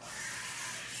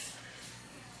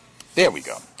 there we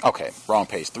go. Okay, wrong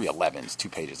page. 311 is 2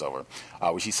 pages over.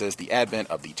 Where she says the advent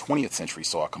of the 20th century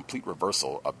saw a complete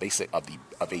reversal of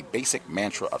a basic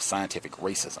mantra of scientific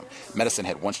racism. Medicine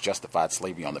had once justified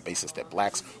slavery on the basis that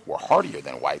blacks were hardier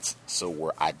than whites, so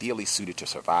were ideally suited to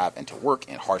survive and to work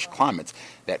in harsh climates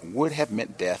that would have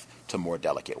meant death to more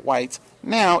delicate whites.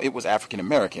 Now it was African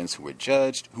Americans who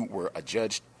were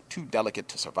adjudged too delicate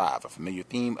to survive. A familiar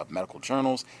theme of medical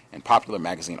journals and popular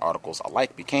magazine articles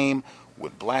alike became,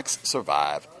 would blacks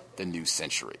survive the new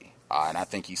century? And I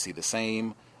think you see the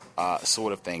same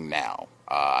sort of thing now.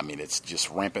 I mean, it's just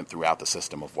rampant throughout the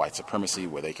system of white supremacy,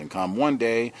 where they can come one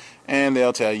day and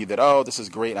they'll tell you that, oh, this is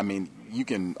great. I mean, you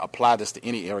can apply this to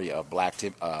any area of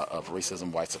of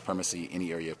racism, white supremacy,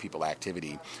 any area of people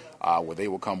activity, where they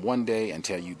will come one day and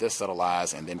tell you this set of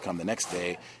lies, and then come the next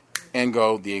day and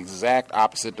go the exact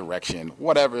opposite direction,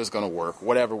 whatever is going to work,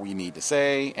 whatever we need to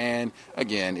say. And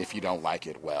again, if you don't like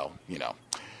it, well,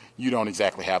 you don't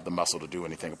exactly have the muscle to do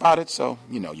anything about it. So,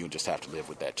 you'll just have to live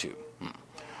with that too.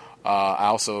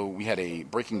 We had a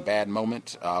Breaking Bad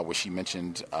moment where she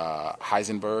mentioned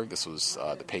Heisenberg. This was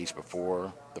the page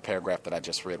before the paragraph that I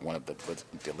just read. One of the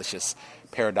delicious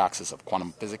paradoxes of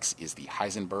quantum physics is the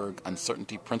Heisenberg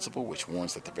uncertainty principle, which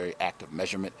warns that the very act of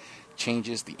measurement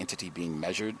changes the entity being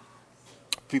measured.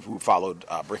 People who followed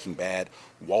Breaking Bad,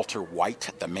 Walter White,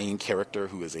 the main character,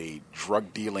 who is a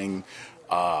drug-dealing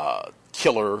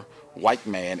killer white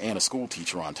man and a school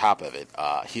teacher on top of it,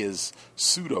 his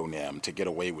pseudonym to get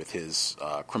away with his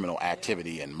criminal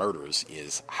activity and murders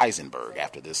is Heisenberg,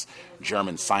 after this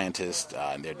German scientist.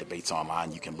 In their debates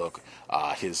online, you can look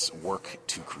his work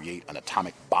to create an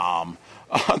atomic bomb,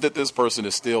 that this person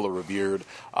is still a revered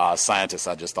scientist.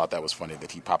 I just thought that was funny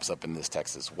that he pops up in this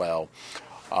text as well.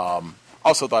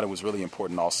 Also thought it was really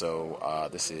important also,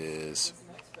 this is...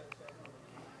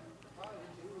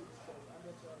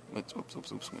 Oops,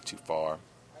 went too far.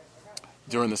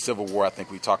 During the Civil War, I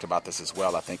think we talked about this as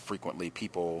well. I think frequently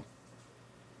people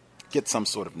get some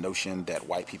sort of notion that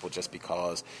white people, just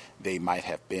because they might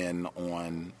have been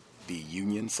on the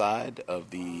Union side of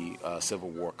the Civil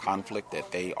War conflict,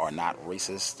 that they are not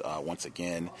racist. Once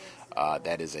again,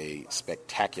 that is a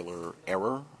spectacular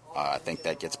error. I think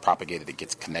that gets propagated. It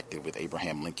gets connected with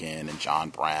Abraham Lincoln and John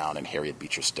Brown and Harriet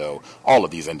Beecher Stowe. All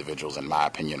of these individuals, in my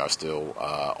opinion, are still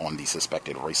on the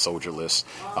suspected race soldier list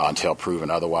until proven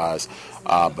otherwise.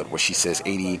 But where she says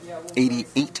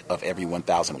 88 of every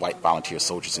 1,000 white volunteer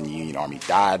soldiers in the Union Army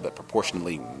died, but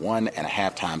proportionally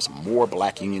 1.5 times more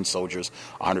black Union soldiers,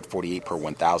 148 per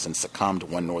 1,000, succumbed.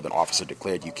 One Northern officer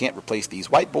declared, "You can't replace these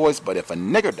white boys, but if a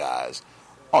nigger dies,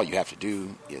 all you have to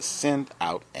do is send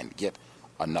out and get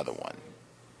another one."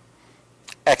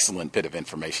 Excellent bit of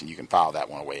information. You can file that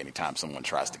one away anytime someone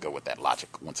tries to go with that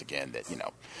logic. Once again, that,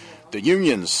 the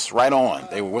Unions, right on.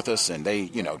 They were with us, and they,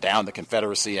 downed the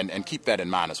Confederacy. And keep that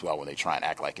in mind as well when they try and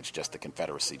act like it's just the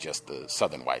Confederacy, just the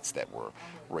Southern whites that were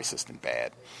racist and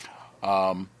bad.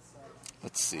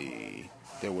 Let's see.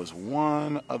 There was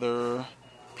one other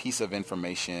piece of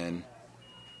information.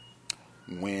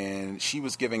 When she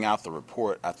was giving out the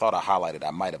report, I thought I highlighted,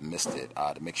 I might have missed it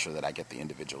to make sure that I get the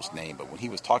individual's name. But when he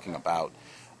was talking about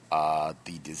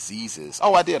the diseases,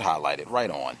 I did highlight it, right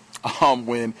on.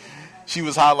 When she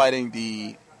was highlighting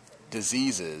the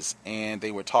diseases and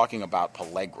they were talking about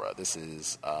pellagra, this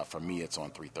is, for me, it's on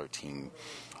 313.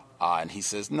 And he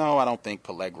says, no, I don't think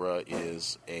pellagra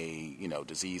is a,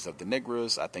 disease of the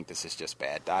Negroes. I think this is just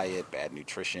bad diet, bad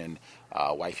nutrition.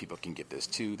 White people can get this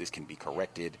too. This can be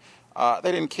corrected.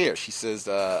 They didn't care. She says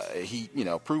he,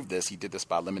 proved this. He did this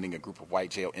by limiting a group of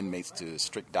white jail inmates to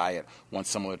strict diet, one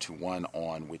similar to one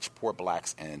on which poor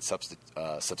blacks and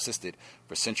subsisted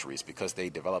for centuries. Because they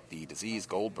developed the disease,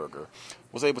 Goldberger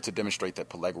was able to demonstrate that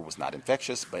pellagra was not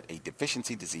infectious, but a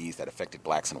deficiency disease that affected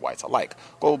blacks and whites alike.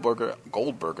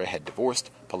 Goldberger had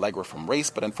divorced pellagra from race,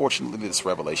 but unfortunately this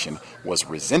revelation was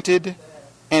resented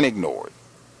and ignored.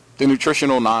 The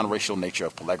nutritional, non-racial nature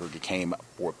of pellagra became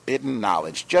forbidden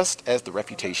knowledge, just as the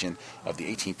refutation of the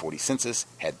 1840 census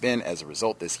had been. As a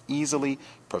result, this easily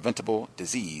preventable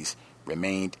disease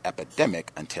remained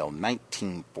epidemic until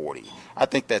 1940. I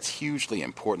think that's hugely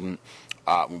important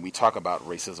when we talk about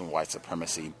racism, white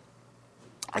supremacy.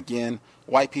 Again,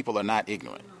 white people are not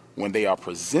ignorant. when they are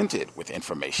presented with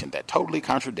information that totally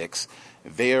contradicts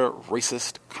their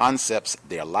racist concepts,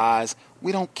 their lies,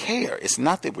 we don't care. It's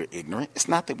not that we're ignorant. It's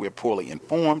not that we're poorly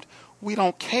informed. We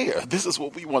don't care. This is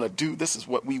what we want to do. This is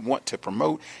what we want to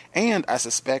promote. And I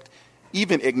suspect,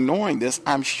 even ignoring this,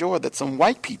 I'm sure that some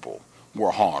white people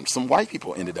were harmed. Some white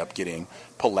people ended up getting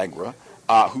pellagra,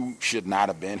 who should not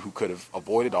have been, who could have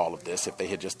avoided all of this if they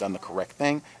had just done the correct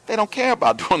thing. They don't care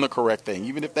about doing the correct thing,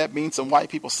 even if that means some white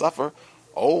people suffer.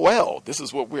 Oh, well, this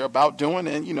is what we're about doing,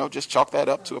 and, just chalk that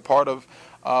up to a part of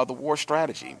the war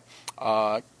strategy.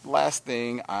 Last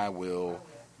thing I will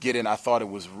get in, I thought it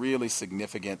was really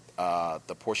significant,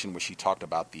 the portion where she talked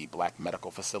about the black medical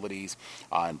facilities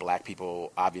and black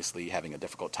people obviously having a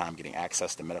difficult time getting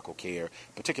access to medical care,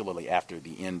 particularly after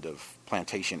the end of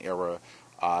plantation era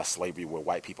slavery, where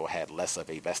white people had less of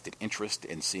a vested interest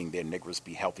in seeing their niggers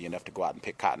be healthy enough to go out and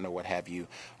pick cotton or what have you.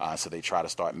 So they try to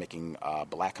start making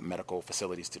black medical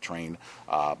facilities to train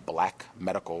black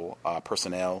medical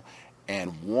personnel.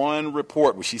 And one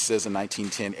report, which she says in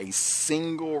 1910, a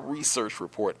single research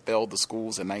report failed the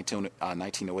schools in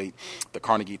 1908. The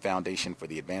Carnegie Foundation for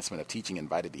the Advancement of Teaching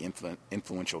invited the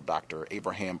influential Dr.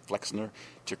 Abraham Flexner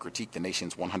to critique the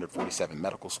nation's 147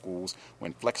 medical schools.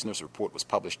 When Flexner's report was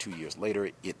published 2 years later,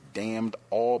 it damned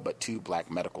all but 2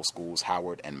 black medical schools,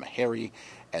 Howard and Meharry,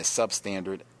 as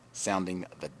substandard, sounding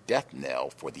the death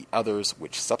knell for the others,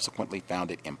 which subsequently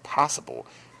found it impossible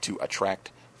to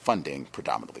attract funding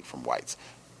predominantly from whites.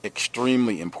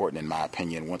 Extremely important, in my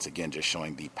opinion, once again, just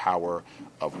showing the power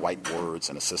of white words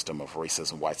and a system of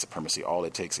racism, white supremacy. All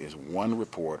it takes is one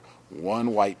report,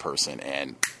 one white person,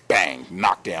 and bang,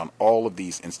 knock down all of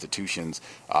these institutions.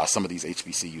 Some of these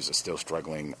HBCUs are still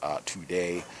struggling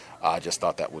today. I just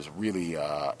thought that was really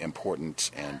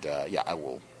important, and I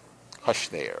will hush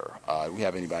there. Do we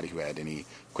have anybody who had any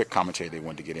quick commentary they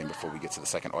wanted to get in before we get to the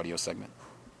second audio segment?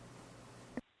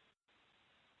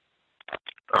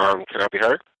 Can I be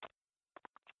heard?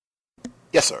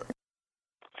 Yes, sir.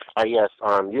 Yes.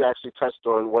 You actually touched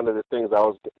on one of the things I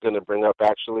was going to bring up,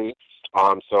 actually.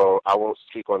 So I won't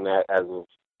speak on that as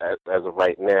of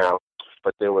right now.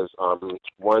 But there was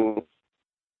one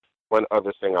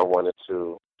other thing I wanted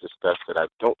to discuss that I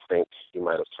don't think you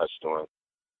might have touched on.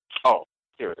 Oh,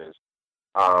 here it is.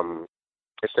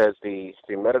 It says the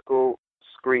medical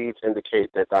screeds indicate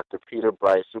that Dr. Peter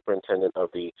Bryce, superintendent of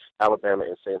the Alabama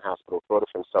Insane Hospital, thought of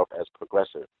himself as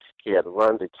progressive. He had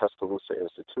run the Tuscaloosa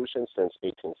institution since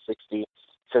its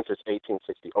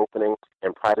 1860 opening,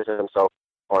 and prided himself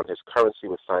on his currency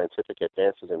with scientific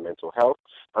advances in mental health.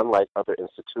 Unlike other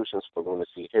institutions for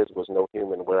lunacy, his was no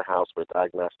human warehouse where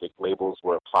diagnostic labels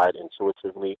were applied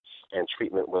intuitively and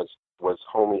treatment was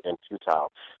homey and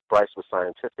futile. Bryce was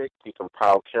scientific. He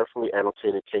compiled carefully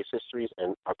annotated case histories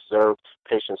and observed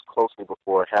patients closely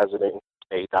before hazarding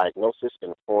a diagnosis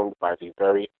informed by the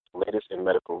very latest in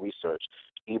medical research,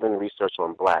 even research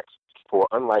on blacks. For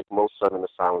unlike most Southern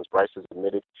asylums, Bryce has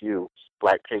admitted few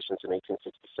black patients. In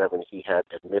 1867, he had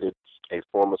admitted a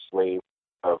former slave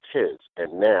of his,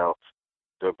 and now,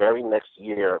 the very next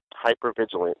year,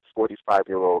 hypervigilant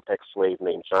 45-year-old ex-slave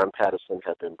named John Patterson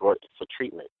had been brought for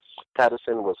treatment.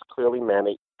 Patterson was clearly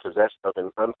manic, possessed of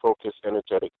an unfocused,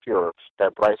 energetic furor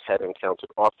that Bryce had encountered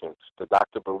often. The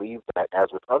doctor believed that, as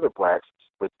with other blacks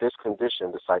with this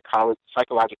condition, the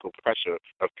psychological pressure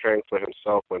of caring for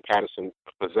himself when Patterson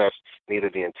possessed neither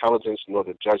the intelligence nor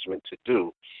the judgment to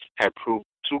do had proved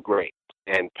too great,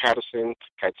 and Patterson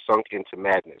had sunk into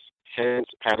madness. Hence,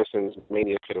 Patterson's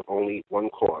mania could have only one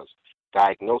cause: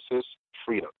 diagnosis,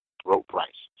 freedom, wrote Bryce.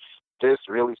 This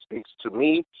really speaks to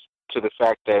me to the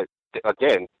fact that,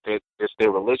 again, it's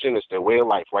their religion, it's their way of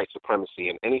life, white supremacy,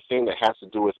 and anything that has to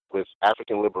do with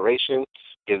African liberation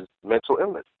is mental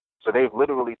illness. So they've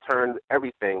literally turned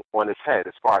everything on its head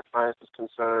as far as science is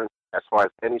concerned, as far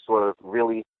as any sort of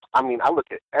really, I look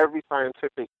at every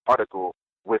scientific article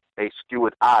with a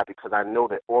skewed eye because I know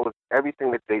that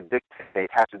everything that they dictate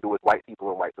has to do with white people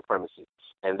and white supremacy.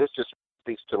 And this just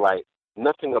speaks to,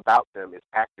 nothing about them is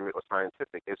accurate or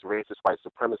scientific. It's racist white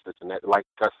supremacists, and that, like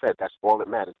I said, that's all that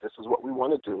matters. This is what we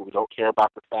want to do. We don't care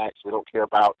about the facts. We don't care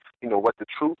about, what the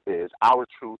truth is. Our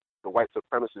truth, the white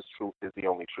supremacist truth, is the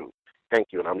only truth. Thank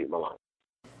you, and I'll mute my line.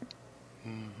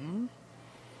 Mm-hmm.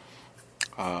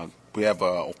 We have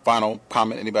a final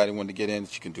comment anybody wanted to get in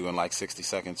that you can do in 60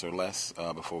 seconds or less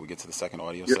before we get to the second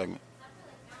audio segment?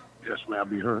 Yes, may I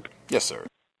be heard? Yes, sir.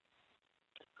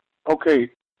 Okay,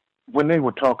 when they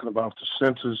were talking about the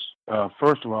census,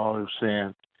 first of all, they were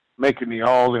saying making the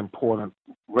all-important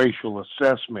racial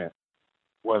assessment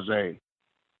was a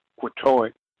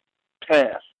quitoic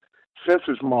task.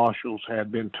 Census marshals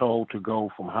had been told to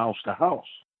go from house to house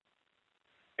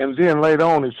And then later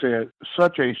on it said,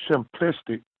 such a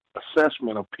simplistic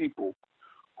assessment of people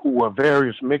who were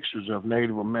various mixtures of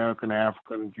Native American,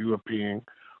 African, European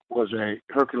was a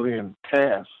Herculean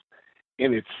task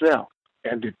in itself,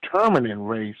 and determining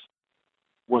race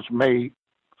was made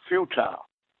futile.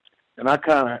 And I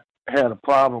kind of had a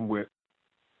problem with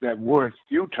that word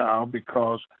futile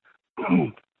because,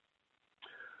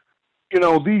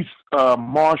 these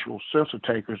Marshall census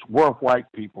takers were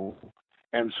white people,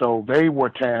 and so they were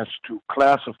tasked to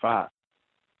classify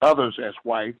others as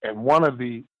white, and one of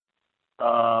the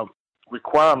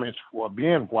requirements for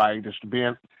being white is to be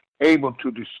able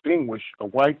to distinguish a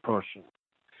white person.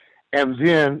 And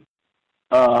then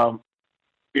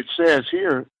it says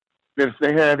here that if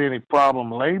they had any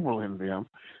problem labeling them,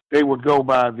 they would go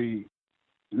by the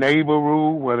neighbor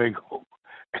rule, where they go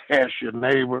ask your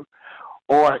neighbor,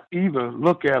 or either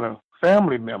look at a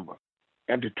family member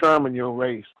and determine your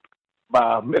race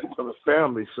by a member of the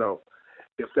family. So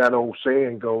if that old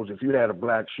saying goes, if you had a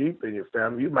black sheep in your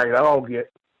family, you might all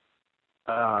get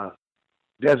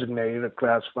designated or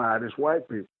classified as white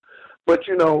people. But,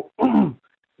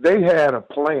 they had a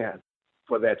plan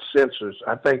for that census.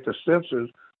 I think the census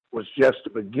was just the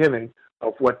beginning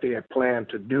of what they had planned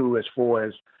to do as far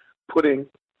as putting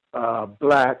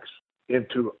blacks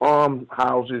into armed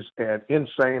houses and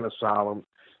insane asylums,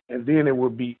 and then it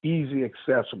would be easy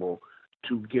accessible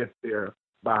to get their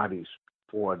bodies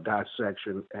for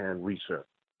dissection and research.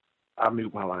 I'll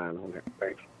mute my line on that.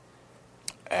 Thanks.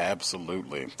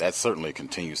 Absolutely. That certainly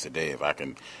continues today. If I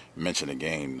can mention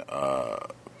again,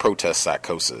 Protest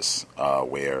Psychosis,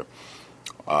 where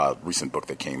a recent book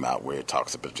that came out where it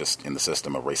talks about just in the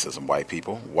system of racism, white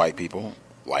people,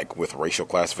 like with racial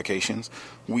classifications,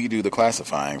 we do the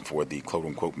classifying for the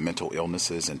quote-unquote mental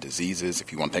illnesses and diseases.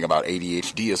 If you want to think about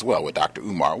ADHD as well with Dr.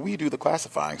 Umar, we do the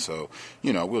classifying. So,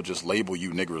 we'll just label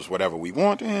you niggers whatever we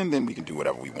want, and then we can do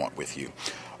whatever we want with you.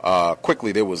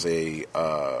 Quickly, there was a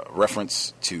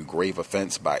reference to Grave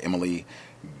Offense by Emily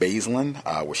Bazelin,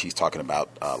 where she's talking about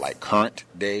like current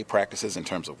day practices in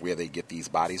terms of where they get these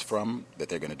bodies from, that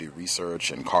they're going to do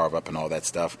research and carve up and all that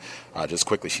stuff. Just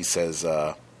quickly, she says,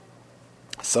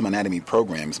 some anatomy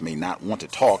programs may not want to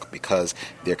talk because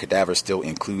their cadavers still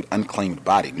include unclaimed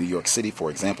body. New York City,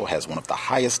 for example, has one of the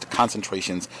highest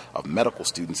concentrations of medical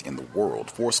students in the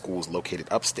world. 4 schools located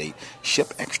upstate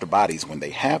ship extra bodies when they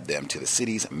have them to the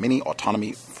city's many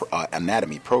autonomy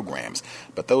anatomy programs,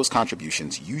 but those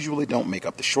contributions usually don't make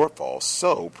up the shortfall,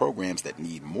 so programs that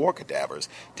need more cadavers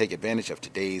take advantage of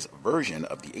today's version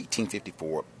of the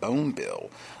 1854 Bone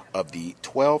Bill. Of the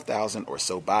 12,000 or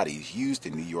so bodies used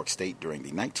in New York State during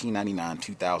the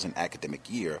 1999-2000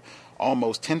 academic year,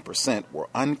 almost 10% were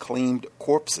unclaimed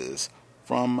corpses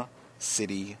from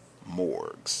city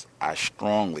morgues. I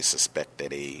strongly suspect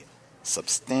that a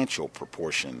substantial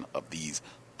proportion of these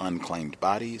unclaimed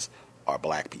bodies are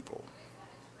black people.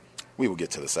 We will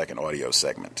get to the second audio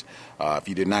segment. If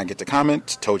you did not get to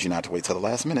comment, told you not to wait till the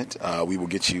last minute, we will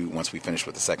get you once we finish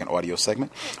with the second audio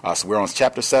segment. So we're on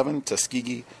Chapter 7,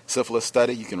 Tuskegee Syphilis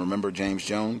Study. You can remember James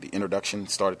Jones. The introduction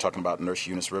started talking about Nurse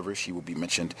Eunice Rivers. She will be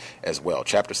mentioned as well.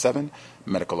 Chapter 7,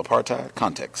 Medical Apartheid,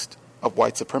 Context of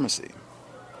White Supremacy.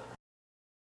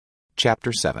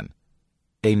 Chapter 7,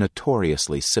 A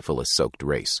Notoriously Syphilis-Soaked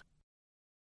Race.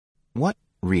 What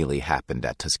really happened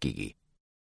at Tuskegee?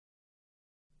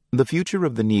 The future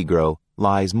of the Negro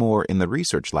lies more in the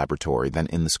research laboratory than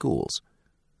in the schools.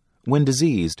 When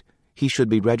diseased, he should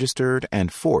be registered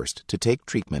and forced to take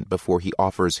treatment before he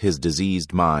offers his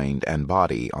diseased mind and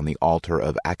body on the altar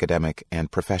of academic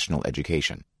and professional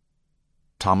education.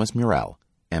 Thomas Murrell,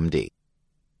 M.D.,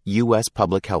 U.S.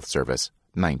 Public Health Service,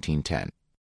 1910.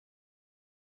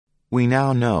 We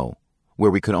now know,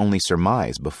 where we could only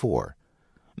surmise before,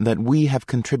 that we have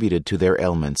contributed to their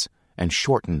ailments and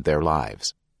shortened their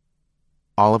lives.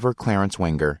 Oliver Clarence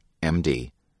Wenger,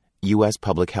 M.D., U.S.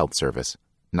 Public Health Service,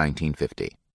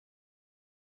 1950.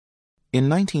 In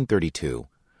 1932,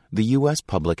 the U.S.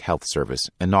 Public Health Service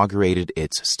inaugurated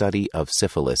its study of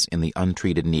syphilis in the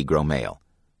untreated Negro male,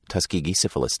 Tuskegee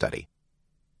Syphilis Study,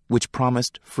 which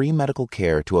promised free medical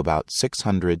care to about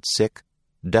 600 sick,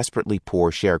 desperately poor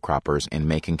sharecroppers in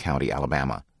Macon County,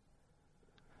 Alabama.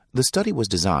 The study was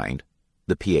designed,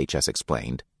 the PHS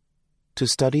explained, to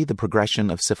study the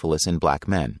progression of syphilis in black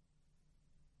men.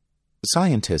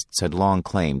 Scientists had long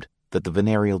claimed that the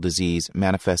venereal disease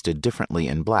manifested differently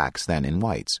in blacks than in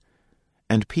whites,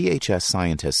 and PHS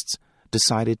scientists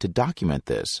decided to document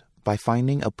this by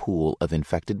finding a pool of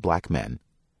infected black men,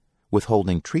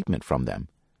 withholding treatment from them,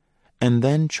 and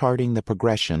then charting the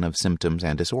progression of symptoms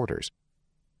and disorders.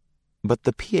 But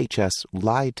the PHS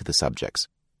lied to the subjects,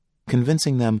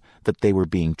 convincing them that they were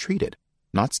being treated,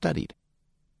 not studied.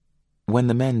 When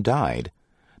the men died,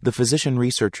 the physician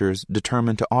researchers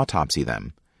determined to autopsy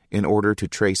them in order to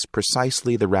trace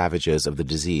precisely the ravages of the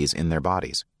disease in their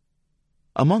bodies.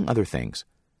 Among other things,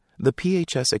 the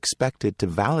PHS expected to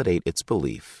validate its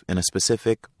belief in a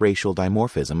specific racial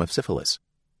dimorphism of syphilis.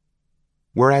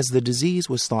 Whereas the disease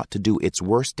was thought to do its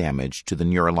worst damage to the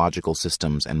neurological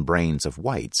systems and brains of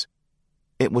whites,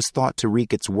 it was thought to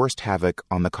wreak its worst havoc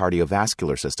on the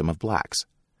cardiovascular system of blacks,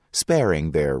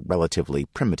 sparing their relatively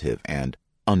primitive and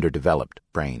underdeveloped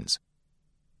brains.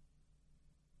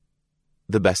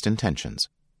 The best intentions.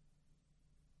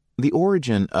 The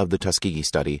origin of the Tuskegee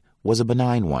study was a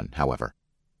benign one, however.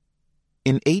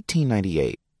 In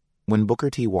 1898, when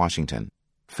Booker T. Washington,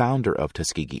 founder of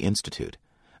Tuskegee Institute,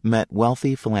 met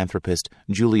wealthy philanthropist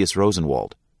Julius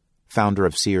Rosenwald, founder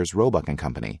of Sears, Roebuck and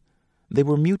Company, they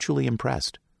were mutually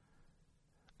impressed.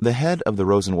 The head of the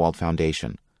Rosenwald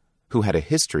Foundation, who had a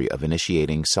history of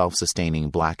initiating self-sustaining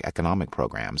black economic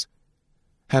programs,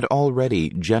 had already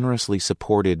generously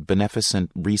supported beneficent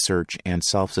research and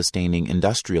self-sustaining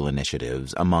industrial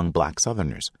initiatives among black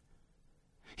Southerners.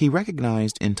 He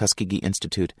recognized in Tuskegee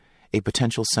Institute a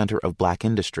potential center of black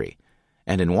industry,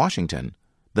 and in Washington,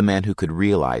 the man who could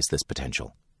realize this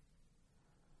potential.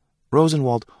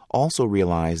 Rosenwald also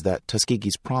realized that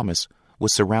Tuskegee's promise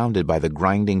was surrounded by the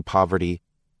grinding poverty,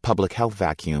 public health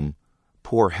vacuum,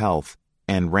 poor health,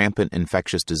 and rampant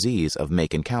infectious disease of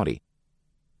Macon County,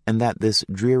 and that this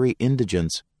dreary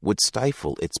indigence would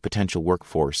stifle its potential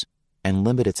workforce and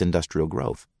limit its industrial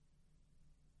growth.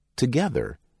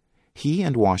 Together, he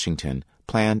and Washington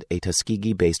planned a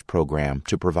Tuskegee-based program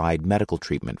to provide medical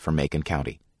treatment for Macon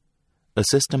County, a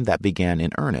system that began in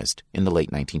earnest in the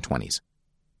late 1920s.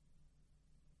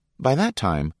 By that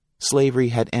time, slavery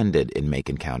had ended in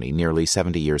Macon County nearly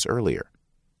 70 years earlier,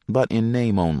 but in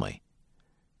name only.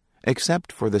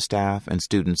 Except for the staff and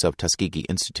students of Tuskegee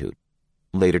Institute,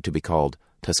 later to be called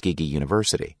Tuskegee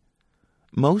University,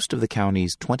 most of the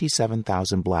county's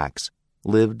 27,000 blacks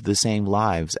lived the same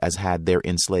lives as had their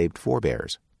enslaved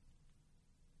forebears.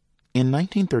 In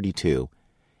 1932,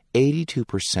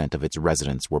 82% of its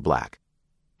residents were black,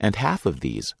 and half of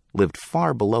these lived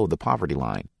far below the poverty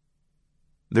line.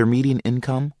 Their median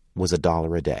income was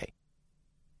 $1 a day.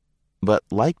 But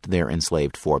like their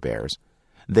enslaved forebears,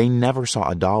 they never saw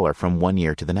a dollar from one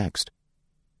year to the next.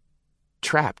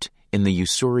 Trapped in the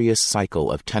usurious cycle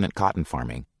of tenant cotton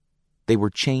farming, they were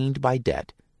chained by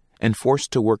debt and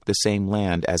forced to work the same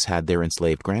land as had their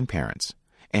enslaved grandparents,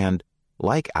 and,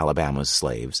 like Alabama's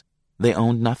slaves, they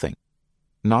owned nothing,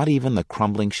 not even the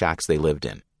crumbling shacks they lived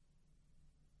in.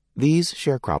 These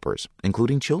sharecroppers,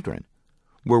 including children,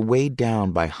 were weighed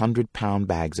down by 100-pound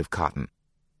bags of cotton,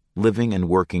 living and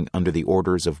working under the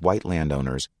orders of white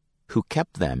landowners who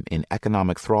kept them in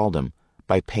economic thraldom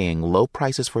by paying low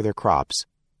prices for their crops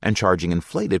and charging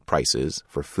inflated prices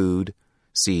for food,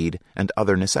 seed, and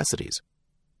other necessities.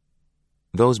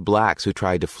 Those blacks who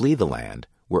tried to flee the land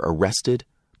were arrested,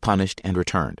 punished, and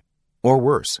returned, or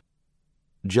worse,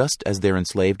 just as their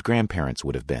enslaved grandparents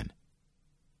would have been.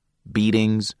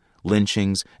 Beatings,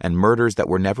 lynchings, and murders that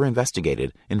were never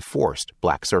investigated enforced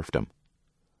black serfdom.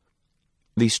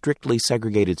 These strictly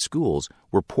segregated schools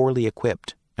were poorly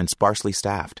equipped and sparsely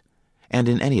staffed, and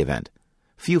in any event,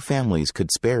 few families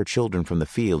could spare children from the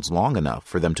fields long enough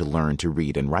for them to learn to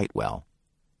read and write well.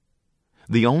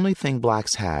 The only thing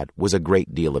blacks had was a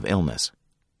great deal of illness.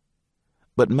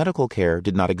 But medical care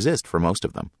did not exist for most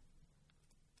of them.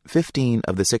 15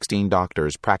 of the 16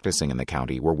 doctors practicing in the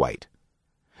county were white,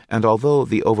 and although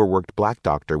the overworked black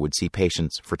doctor would see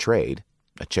patients for trade,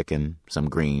 a chicken, some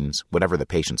greens, whatever the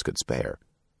patients could spare,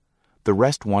 the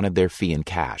rest wanted their fee in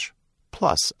cash,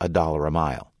 plus $1 a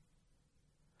mile.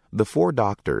 The 4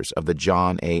 doctors of the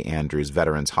John A. Andrews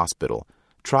Veterans Hospital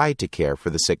tried to care for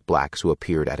the sick blacks who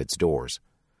appeared at its doors,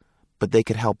 but they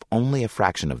could help only a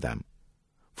fraction of them,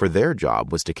 for their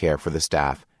job was to care for the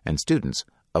staff and students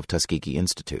of Tuskegee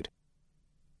Institute.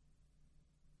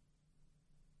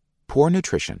 Poor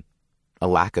nutrition, a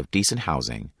lack of decent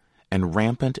housing, and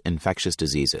rampant infectious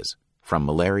diseases, from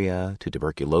malaria to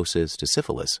tuberculosis to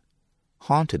syphilis,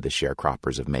 haunted the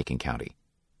sharecroppers of Macon County.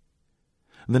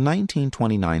 The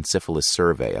 1929 syphilis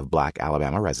survey of black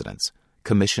Alabama residents,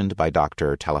 commissioned by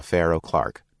Dr. Taliaferro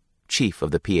Clark, chief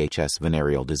of the PHS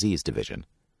Venereal Disease Division,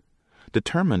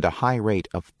 determined a high rate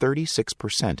of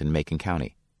 36% in Macon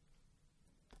County.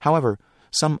 However,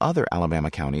 some other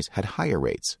Alabama counties had higher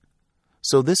rates,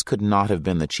 so this could not have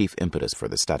been the chief impetus for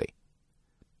the study.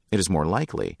 It is more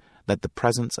likely that the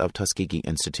presence of Tuskegee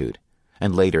Institute,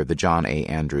 and later the John A.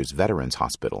 Andrews Veterans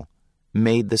Hospital,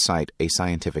 made the site a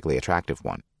scientifically attractive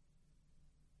one,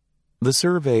 The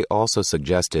survey also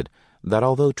suggested that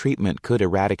although treatment could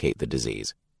eradicate the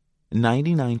disease,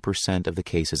 99% of the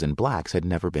cases in blacks had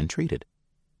never been treated.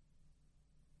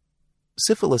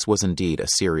 Syphilis was indeed a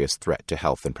serious threat to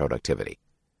health and productivity.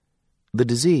 The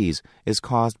disease is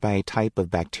caused by a type of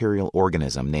bacterial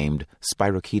organism named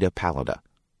Spirocheta pallida,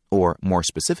 or more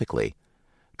specifically,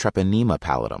 Treponema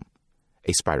pallidum,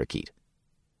 a spirochete.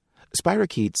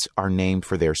 Spirochetes are named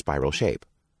for their spiral shape.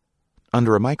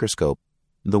 Under a microscope,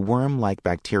 the worm-like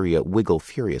bacteria wiggle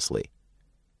furiously.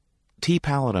 T.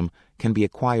 pallidum can be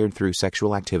acquired through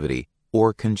sexual activity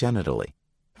or congenitally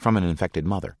from an infected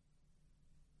mother.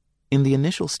 In the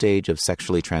initial stage of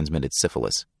sexually transmitted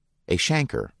syphilis, a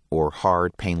chancre, or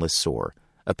hard, painless sore,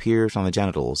 appears on the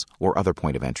genitals or other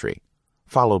point of entry,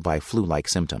 followed by flu-like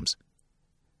symptoms.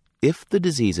 If the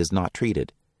disease is not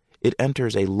treated, it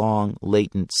enters a long,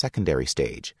 latent secondary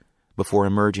stage before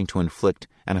emerging to inflict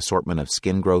an assortment of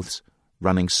skin growths,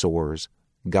 running sores,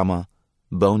 gumma,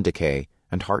 bone decay,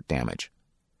 and heart damage.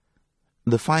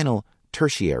 The final,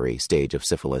 tertiary stage of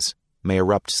syphilis may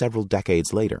erupt several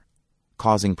decades later,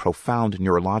 causing profound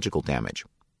neurological damage,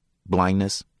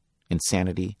 blindness,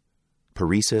 insanity,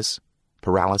 paresis,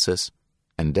 paralysis,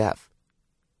 and death.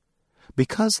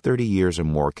 Because 30 years or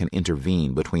more can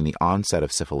intervene between the onset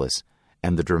of syphilis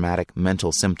and the dramatic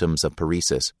mental symptoms of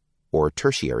paresis, or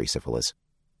tertiary syphilis,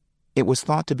 it was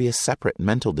thought to be a separate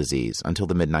mental disease until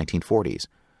the mid-1940s,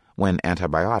 when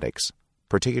antibiotics,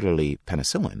 particularly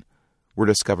penicillin, were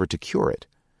discovered to cure it,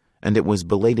 and it was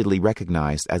belatedly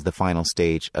recognized as the final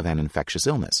stage of an infectious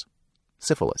illness,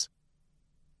 syphilis.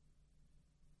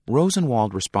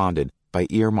 Rosenwald responded by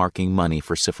earmarking money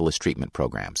for syphilis treatment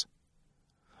programs.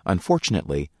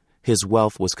 Unfortunately, his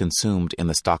wealth was consumed in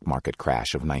the stock market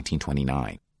crash of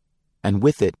 1929, and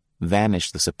with it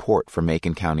vanished the support for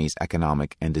Macon County's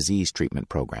economic and disease treatment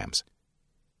programs.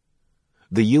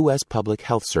 The U.S. Public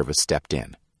Health Service stepped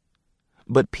in.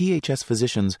 But PHS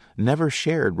physicians never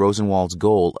shared Rosenwald's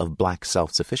goal of black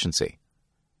self-sufficiency.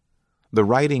 The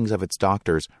writings of its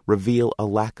doctors reveal a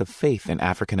lack of faith in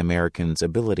African Americans'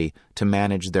 ability to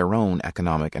manage their own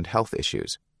economic and health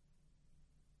issues.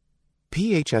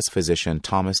 PHS physician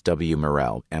Thomas W.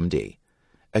 Morrell, M.D.,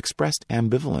 expressed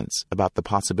ambivalence about the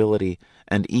possibility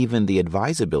and even the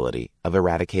advisability of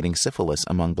eradicating syphilis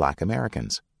among black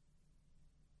Americans.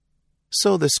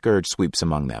 So the scourge sweeps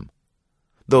among them.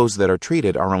 Those that are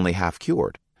treated are only half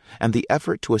cured, and the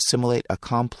effort to assimilate a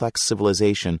complex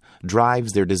civilization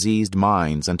drives their diseased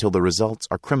minds until the results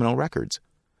are criminal records.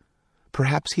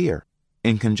 Perhaps here,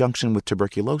 in conjunction with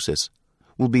tuberculosis,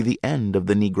 will be the end of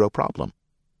the Negro problem.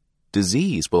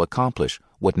 Disease will accomplish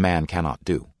what man cannot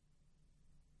do.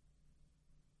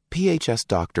 PHS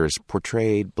doctors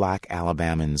portrayed black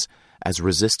Alabamans as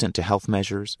resistant to health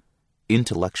measures,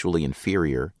 intellectually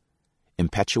inferior,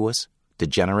 impetuous,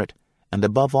 degenerate, and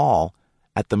above all,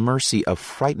 at the mercy of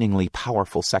frighteningly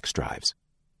powerful sex drives.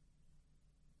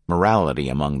 Morality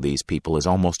among these people is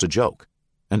almost a joke,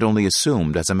 and only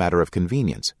assumed as a matter of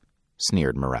convenience,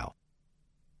 sneered Morrell.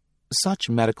 Such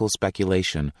medical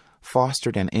speculation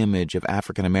fostered an image of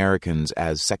African Americans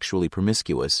as sexually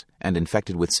promiscuous and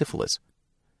infected with syphilis,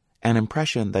 an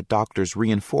impression that doctors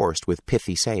reinforced with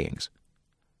pithy sayings.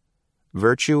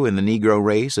 Virtue in the Negro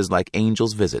race is like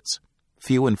angels' visits,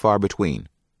 few and far between.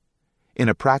 In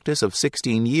a practice of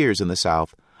 16 years in the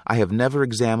South, I have never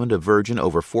examined a virgin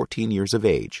over 14 years of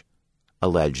age,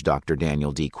 alleged Dr.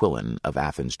 Daniel D. Quillen of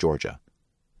Athens, Georgia.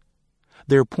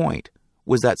 Their point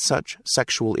was that such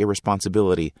sexual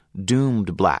irresponsibility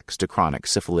doomed blacks to chronic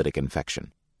syphilitic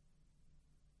infection.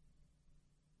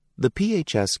 The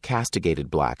PHS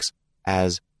castigated blacks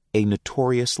as a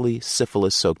notoriously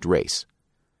syphilis-soaked race,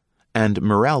 and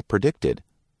Morrell predicted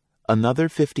another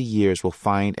 50 years will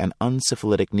find an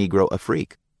unsyphilitic Negro a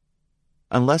freak,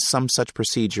 unless some such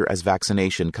procedure as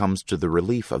vaccination comes to the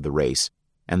relief of the race,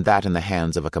 and that in the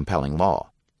hands of a compelling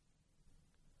law.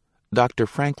 Dr.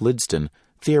 Frank Lidston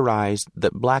theorized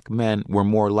that black men were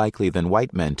more likely than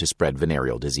white men to spread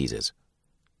venereal diseases.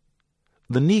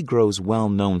 The Negro's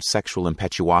well-known sexual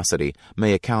impetuosity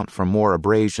may account for more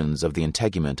abrasions of the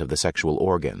integument of the sexual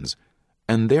organs,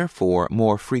 and therefore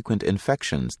more frequent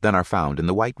infections than are found in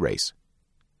the white race.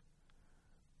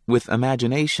 With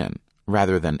imagination,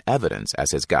 rather than evidence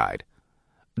as his guide,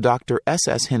 Dr.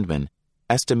 S.S. Hindman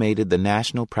estimated the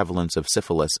national prevalence of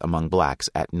syphilis among blacks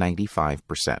at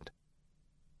 95%.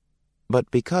 But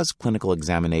because clinical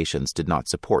examinations did not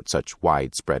support such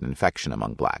widespread infection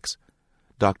among blacks,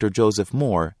 Dr. Joseph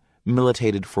Moore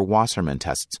militated for Wassermann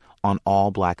tests on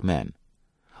all black men,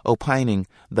 opining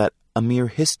that a mere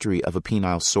history of a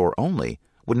penile sore only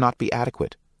would not be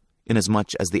adequate,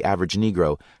 inasmuch as the average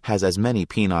Negro has as many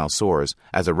penile sores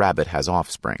as a rabbit has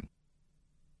offspring.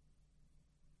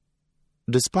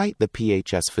 Despite the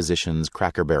PHS physician's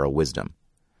cracker barrel wisdom,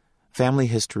 family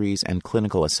histories and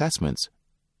clinical assessments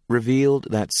revealed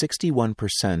that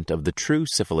 61% of the true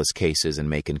syphilis cases in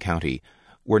Macon County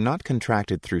were not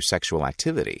contracted through sexual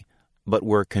activity, but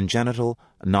were congenital,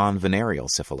 non-venereal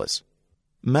syphilis.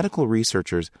 Medical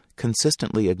researchers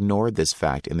consistently ignored this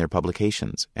fact in their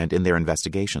publications and in their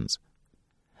investigations.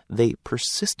 They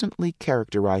persistently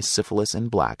characterized syphilis in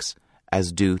blacks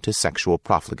as due to sexual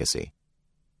profligacy.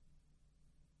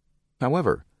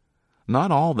 However,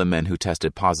 not all the men who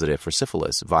tested positive for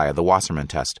syphilis via the Wassermann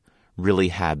test really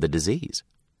had the disease.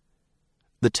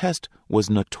 The test was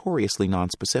notoriously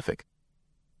nonspecific,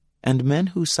 and men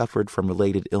who suffered from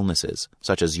related illnesses,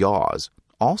 such as yaws,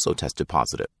 also tested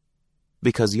positive,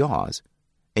 because yaws,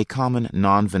 a common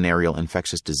non-venereal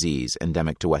infectious disease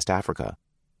endemic to West Africa,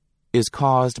 is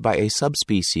caused by a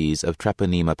subspecies of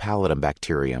Treponema pallidum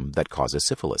bacterium that causes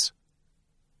syphilis.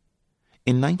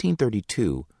 In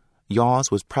 1932,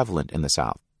 yaws was prevalent in the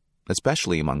South,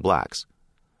 especially among blacks,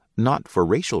 not for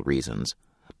racial reasons,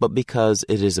 but because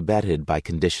it is abetted by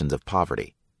conditions of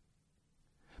poverty.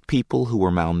 People who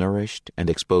were malnourished and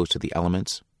exposed to the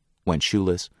elements, went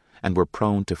shoeless, and were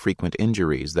prone to frequent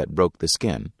injuries that broke the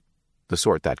skin, the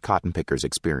sort that cotton pickers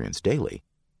experience daily,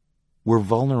 were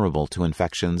vulnerable to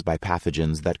infections by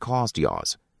pathogens that caused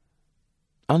yaws.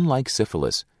 Unlike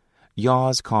syphilis,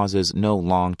 yaws causes no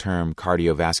long-term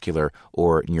cardiovascular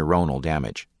or neuronal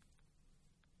damage.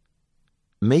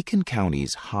 Macon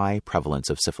County's high prevalence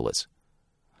of syphilis,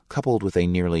 coupled with a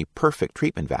nearly perfect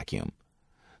treatment vacuum,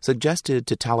 suggested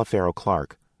to Taliaferro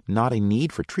Clark not a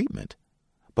need for treatment,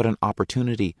 but an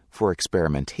opportunity for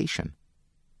experimentation.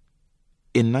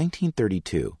 In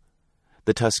 1932,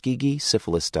 the Tuskegee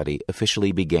syphilis study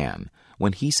officially began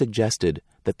when he suggested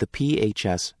that the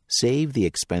PHS save the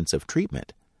expense of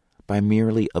treatment by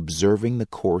merely observing the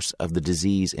course of the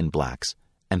disease in blacks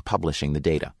and publishing the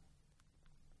data.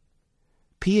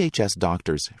 PHS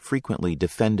doctors frequently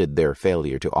defended their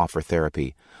failure to offer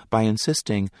therapy by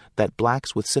insisting that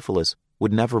blacks with syphilis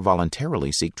would never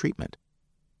voluntarily seek treatment.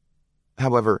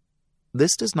 However,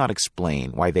 this does not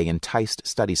explain why they enticed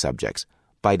study subjects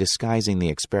by disguising the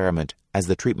experiment as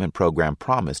the treatment program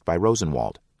promised by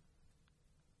Rosenwald.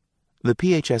 The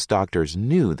PHS doctors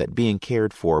knew that being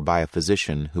cared for by a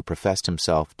physician who professed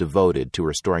himself devoted to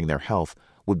restoring their health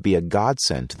would be a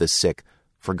godsend to the sick,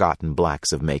 forgotten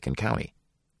blacks of Macon County.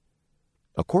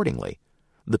 Accordingly,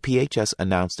 the PHS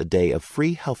announced a day of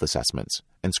free health assessments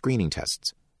and screening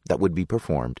tests that would be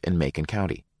performed in Macon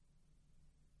County.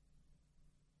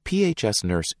 PHS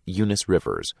nurse Eunice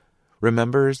Rivers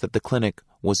remembers that the clinic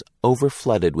was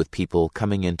overflooded with people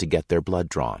coming in to get their blood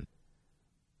drawn.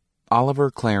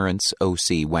 Oliver Clarence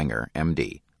O.C. Wenger,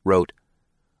 M.D., wrote,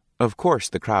 "Of course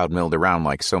the crowd milled around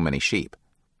like so many sheep,"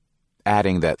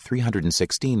 adding that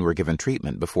 316 were given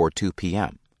treatment before 2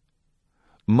 p.m.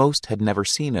 Most had never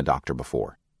seen a doctor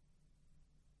before.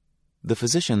 The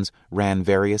physicians ran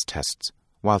various tests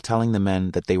while telling the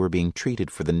men that they were being treated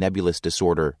for the nebulous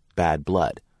disorder bad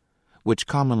blood, which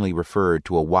commonly referred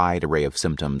to a wide array of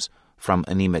symptoms from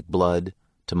anemic blood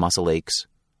to muscle aches,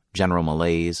 general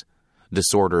malaise,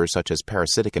 disorders such as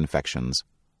parasitic infections,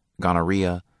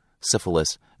 gonorrhea,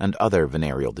 syphilis, and other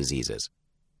venereal diseases.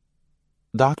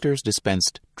 Doctors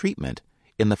dispensed treatment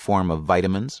in the form of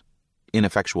vitamins,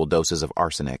 ineffectual doses of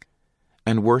arsenic,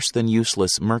 and worse than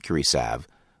useless mercury salve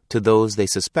to those they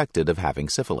suspected of having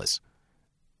syphilis.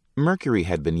 Mercury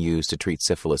had been used to treat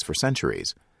syphilis for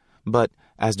centuries, but,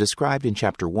 as described in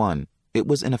Chapter 1, it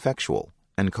was ineffectual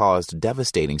and caused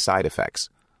devastating side effects,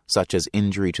 such as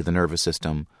injury to the nervous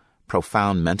system,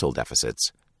 profound mental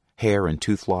deficits, hair and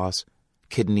tooth loss,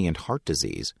 kidney and heart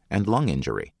disease, and lung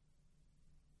injury.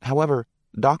 However,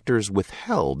 doctors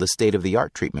withheld the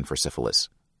state-of-the-art treatment for syphilis,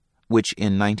 which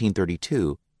in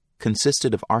 1932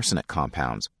 consisted of arsenic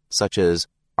compounds such as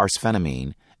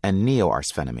arsphenamine and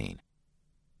neoarsphenamine,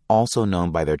 also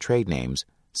known by their trade names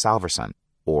Salvarsan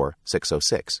or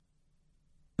 606.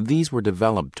 These were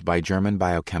developed by German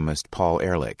biochemist Paul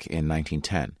Ehrlich in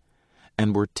 1910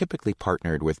 and were typically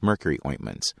partnered with mercury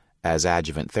ointments as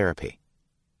adjuvant therapy.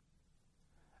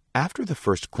 After the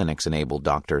first clinics enabled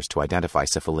doctors to identify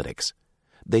syphilitics,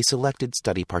 they selected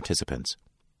study participants.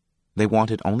 They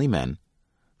wanted only men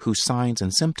whose signs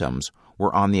and symptoms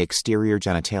were on the exterior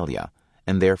genitalia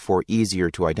and therefore easier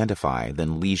to identify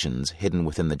than lesions hidden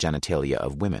within the genitalia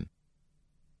of women.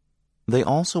 They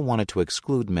also wanted to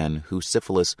exclude men whose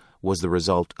syphilis was the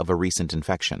result of a recent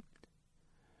infection,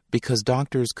 because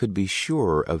doctors could be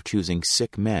sure of choosing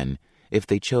sick men if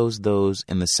they chose those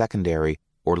in the secondary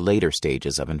or later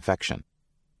stages of infection.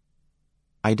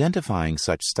 Identifying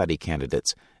such study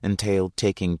candidates entailed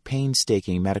taking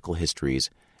painstaking medical histories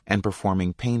and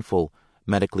performing painful,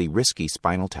 medically risky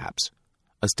spinal taps,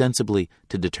 ostensibly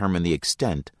to determine the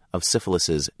extent of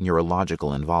syphilis's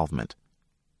neurological involvement.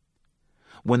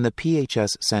 When the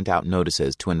PHS sent out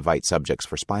notices to invite subjects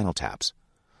for spinal taps,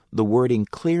 the wording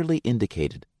clearly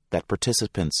indicated that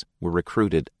participants were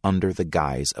recruited under the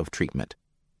guise of treatment.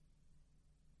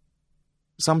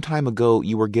 Some time ago,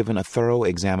 you were given a thorough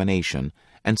examination,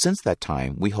 and since that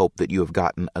time, we hope that you have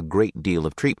gotten a great deal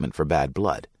of treatment for bad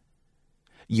blood.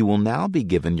 You will now be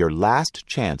given your last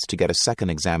chance to get a second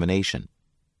examination.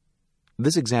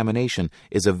 This examination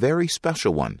is a very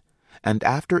special one, and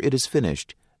after it is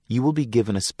finished, you will be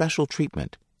given a special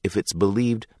treatment if it's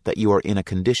believed that you are in a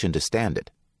condition to stand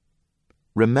it.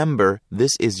 Remember,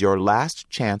 this is your last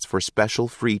chance for special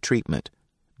free treatment.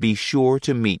 Be sure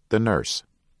to meet the nurse.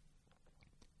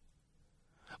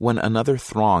 When another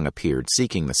throng appeared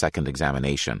seeking the second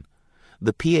examination,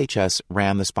 the PHS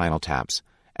ran the spinal taps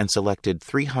and selected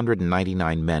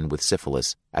 399 men with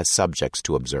syphilis as subjects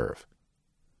to observe.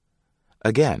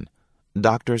 Again,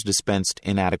 doctors dispensed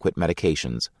inadequate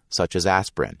medications such as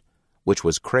aspirin, which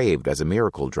was craved as a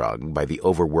miracle drug by the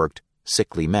overworked,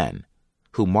 sickly men,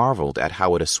 who marveled at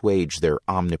how it assuaged their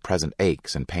omnipresent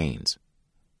aches and pains.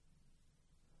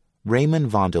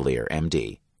 Raymond Vandelier,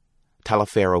 M.D.,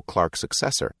 Taliaferro Clark's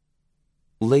successor,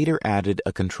 later added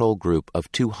a control group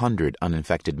of 200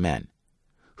 uninfected men,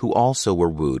 who also were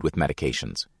wooed with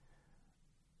medications.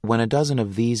 When a dozen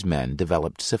of these men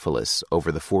developed syphilis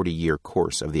over the 40-year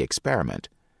course of the experiment,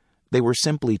 they were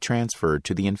simply transferred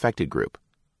to the infected group,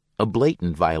 a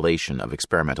blatant violation of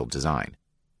experimental design.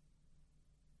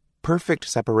 Perfect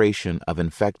separation of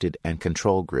infected and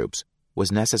control groups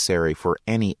was necessary for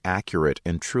any accurate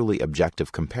and truly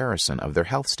objective comparison of their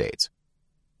health states.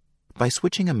 By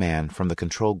switching a man from the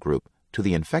control group to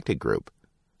the infected group,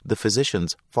 the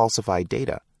physicians falsified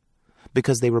data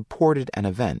because they reported an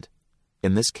event,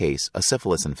 in this case a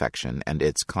syphilis infection and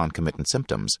its concomitant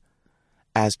symptoms,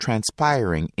 as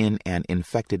transpiring in an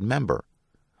infected member,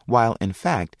 while in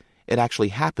fact it actually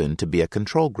happened to be a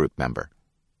control group member.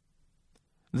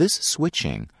 This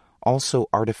switching also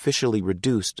artificially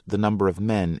reduced the number of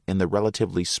men in the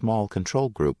relatively small control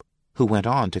group who went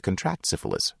on to contract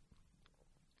syphilis.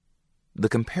 The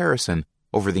comparison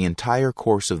over the entire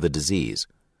course of the disease,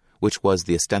 which was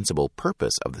the ostensible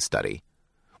purpose of the study,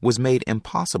 was made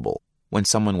impossible when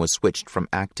someone was switched from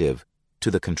active to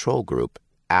the control group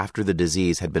after the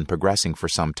disease had been progressing for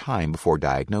some time before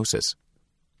diagnosis.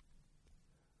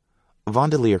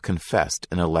 Vandelier confessed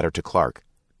in a letter to Clark,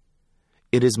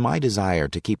 "It is my desire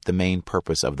to keep the main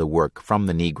purpose of the work from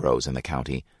the Negroes in the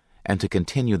county and to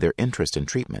continue their interest in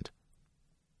treatment."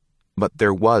 But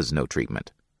there was no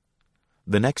treatment.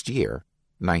 The next year,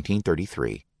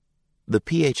 1933, the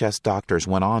PHS doctors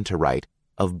went on to write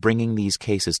of bringing these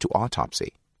cases to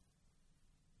autopsy.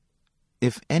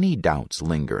 If any doubts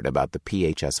lingered about the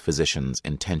PHS physician's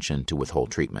intention to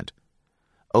withhold treatment,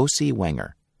 O.C.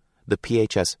 Wenger, the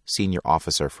PHS senior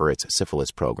officer for its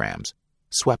syphilis programs,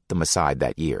 swept them aside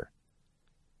that year.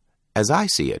 As I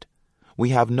see it, we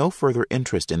have no further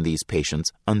interest in these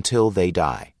patients until they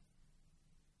die.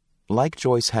 Like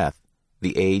Joyce Heth,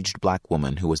 the aged black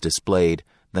woman who was displayed,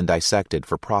 then dissected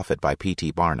for profit by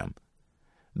P.T. Barnum,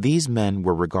 these men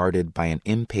were regarded by an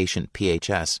impatient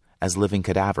PHS as living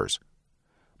cadavers,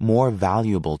 more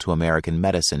valuable to American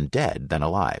medicine dead than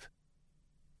alive.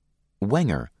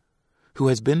 Wenger, who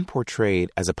has been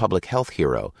portrayed as a public health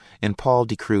hero in Paul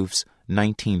de Kruif's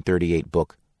 1938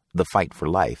 book, The Fight for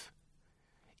Life,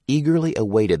 eagerly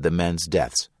awaited the men's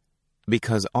deaths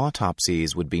because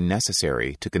autopsies would be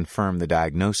necessary to confirm the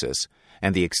diagnosis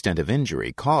and the extent of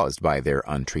injury caused by their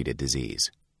untreated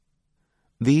disease.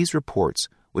 These reports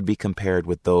would be compared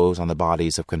with those on the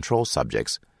bodies of control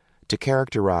subjects to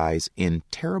characterize in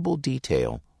terrible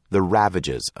detail the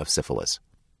ravages of syphilis.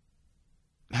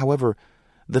 However,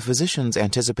 the physicians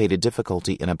anticipated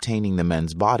difficulty in obtaining the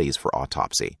men's bodies for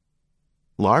autopsy,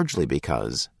 largely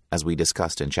because, as we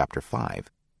discussed in Chapter 5,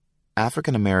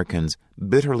 African Americans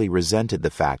bitterly resented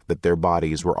the fact that their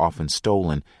bodies were often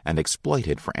stolen and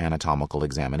exploited for anatomical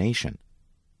examination.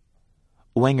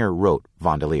 Wenger wrote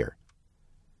Vandelier,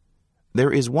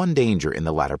 "There is one danger in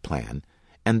the latter plan,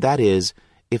 and that is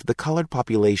if the colored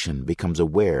population becomes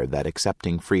aware that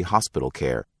accepting free hospital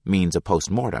care means a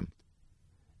post-mortem.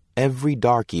 Every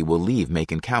darky will leave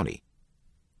Macon County.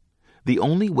 The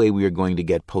only way we are going to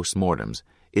get post-mortems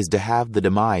is to have the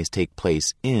demise take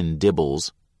place in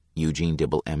Dibble's, Eugene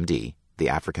Dibble, M.D., the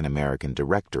African-American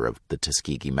director of the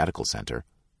Tuskegee Medical Center,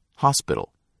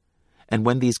 hospital. And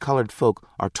when these colored folk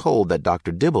are told that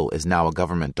Dr. Dibble is now a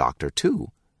government doctor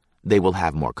too, they will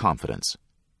have more confidence.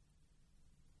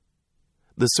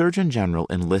 The Surgeon General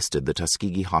enlisted the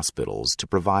Tuskegee hospitals to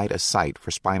provide a site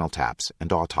for spinal taps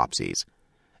and autopsies,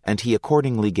 and he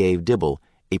accordingly gave Dibble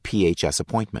a PHS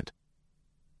appointment.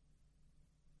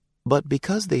 But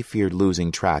because they feared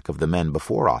losing track of the men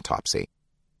before autopsy,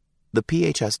 the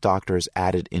PHS doctors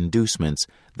added inducements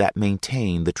that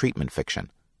maintain the treatment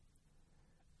fiction.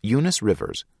 Eunice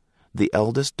Rivers, the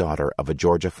eldest daughter of a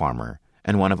Georgia farmer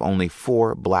and one of only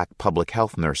 4 black public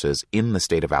health nurses in the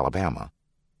state of Alabama,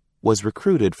 was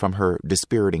recruited from her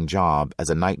dispiriting job as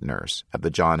a night nurse at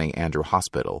the John A. Andrew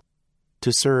Hospital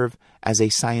to serve as a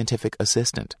scientific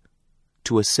assistant,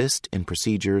 to assist in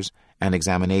procedures and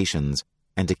examinations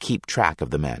and to keep track of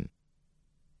the men.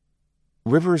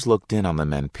 Rivers looked in on the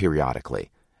men periodically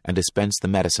and dispensed the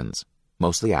medicines,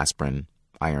 mostly aspirin,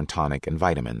 iron tonic, and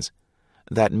vitamins,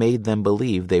 that made them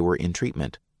believe they were in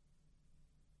treatment.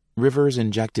 Rivers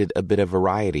injected a bit of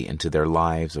variety into their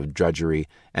lives of drudgery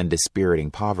and dispiriting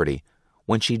poverty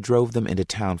when she drove them into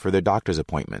town for their doctor's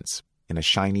appointments in a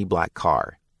shiny black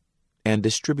car and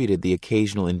distributed the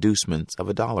occasional inducements of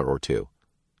 $1 or $2.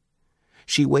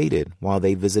 She waited while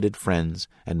they visited friends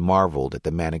and marveled at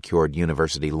the manicured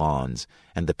university lawns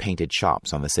and the painted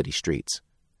shops on the city streets.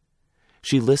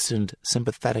 She listened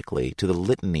sympathetically to the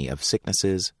litany of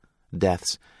sicknesses,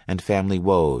 deaths, and family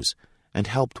woes, and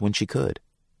helped when she could.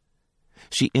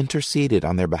 She interceded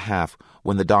on their behalf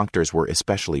when the doctors were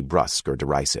especially brusque or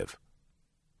derisive.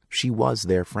 She was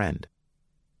their friend.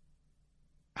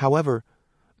 However,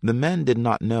 the men did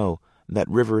not know that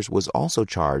Rivers was also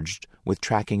charged with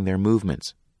tracking their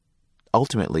movements,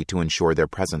 ultimately to ensure their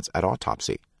presence at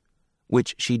autopsy,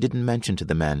 which she didn't mention to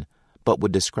the men but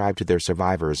would describe to their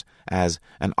survivors as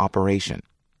an operation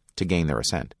to gain their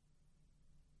assent.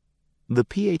 The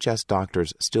PHS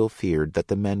doctors still feared that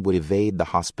the men would evade the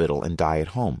hospital and die at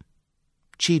home,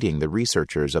 cheating the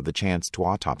researchers of the chance to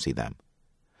autopsy them.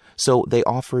 So they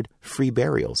offered free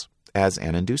burials as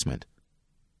an inducement.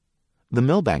 The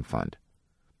Milbank Fund,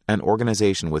 an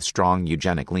organization with strong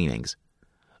eugenic leanings,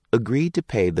 agreed to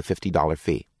pay the $50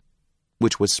 fee,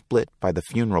 which was split by the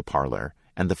funeral parlor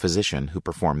and the physician who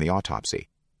performed the autopsy.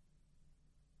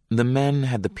 The men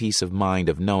had the peace of mind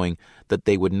of knowing that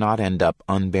they would not end up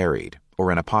unburied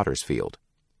or in a potter's field.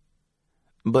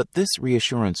 But this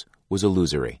reassurance was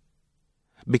illusory,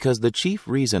 because the chief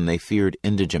reason they feared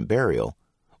indigent burial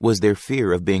was their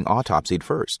fear of being autopsied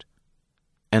first,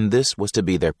 and this was to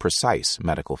be their precise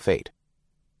medical fate.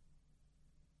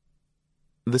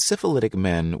 The syphilitic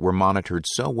men were monitored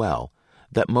so well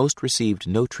that most received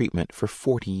no treatment for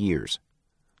 40 years,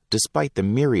 despite the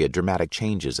myriad dramatic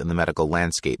changes in the medical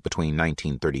landscape between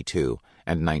 1932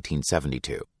 and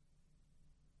 1972.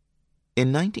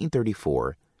 In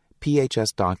 1934,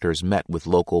 PHS doctors met with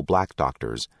local black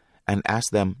doctors and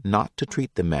asked them not to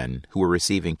treat the men who were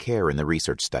receiving care in the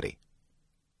research study.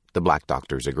 The black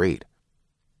doctors agreed.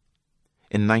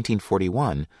 In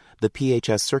 1941, the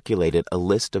PHS circulated a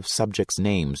list of subjects'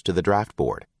 names to the draft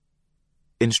board,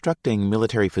 instructing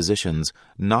military physicians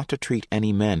not to treat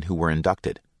any men who were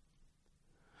inducted.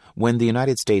 When the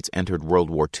United States entered World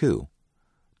War II,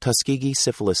 Tuskegee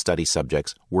syphilis study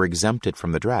subjects were exempted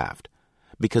from the draft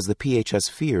because the PHS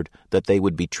feared that they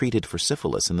would be treated for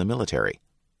syphilis in the military.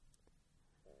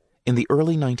 In the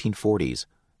early 1940s,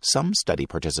 some study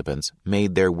participants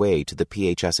made their way to the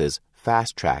PHS's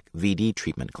fast-track VD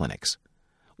treatment clinics,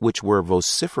 which were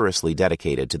vociferously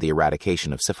dedicated to the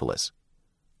eradication of syphilis.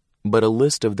 But a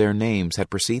list of their names had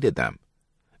preceded them,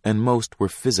 and most were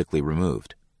physically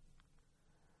removed.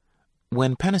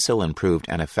 When penicillin proved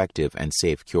an effective and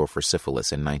safe cure for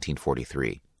syphilis in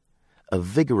 1943, a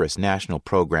vigorous national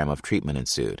program of treatment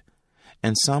ensued,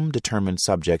 and some determined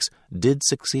subjects did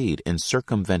succeed in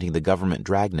circumventing the government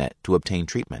dragnet to obtain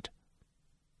treatment.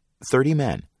 30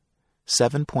 men,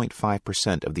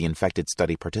 7.5% of the infected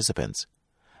study participants,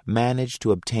 managed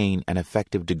to obtain an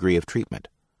effective degree of treatment,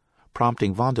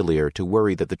 prompting Vandelier to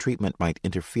worry that the treatment might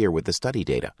interfere with the study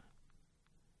data.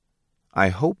 "I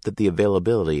hope that the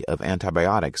availability of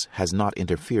antibiotics has not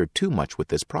interfered too much with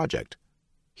this project,"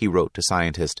 he wrote to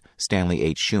scientist Stanley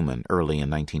H. Schumann early in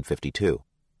 1952.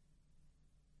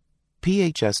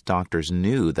 PHS doctors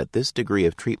knew that this degree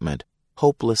of treatment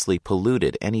hopelessly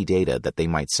polluted any data that they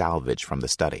might salvage from the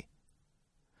study.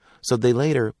 So they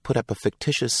later put up a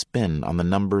fictitious spin on the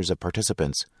numbers of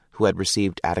participants who had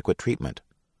received adequate treatment,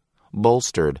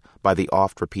 bolstered by the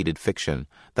oft-repeated fiction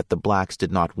that the blacks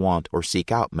did not want or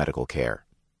seek out medical care.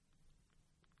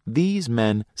 these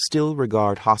men still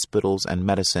regard hospitals and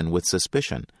medicine with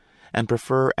suspicion and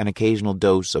prefer an occasional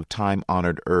dose of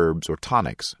time-honored herbs or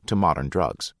tonics to modern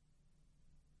drugs.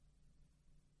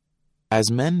 As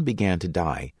men began to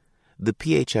die, the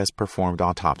PHS performed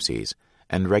autopsies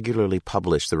and regularly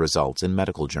published the results in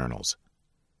medical journals.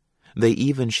 They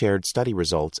even shared study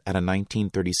results at a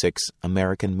 1936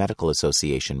 American Medical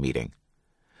Association meeting,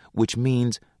 which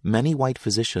means many white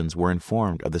physicians were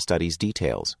informed of the study's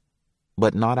details,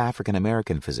 but not African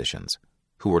American physicians,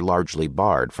 who were largely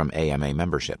barred from AMA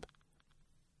membership.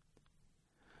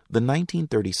 The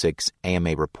 1936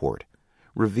 AMA report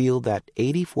revealed that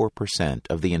 84%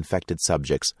 of the infected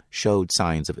subjects showed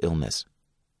signs of illness.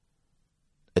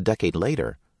 A decade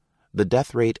later, the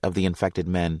death rate of the infected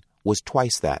men was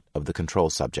twice that of the control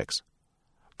subjects,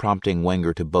 prompting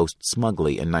Wenger to boast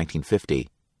smugly in 1950,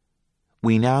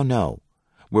 "We now know,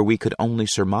 where we could only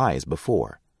surmise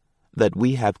before, that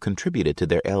we have contributed to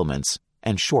their ailments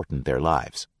and shortened their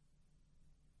lives."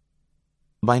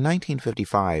 By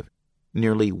 1955,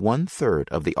 nearly one-third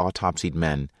of the autopsied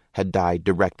men had died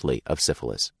directly of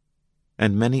syphilis,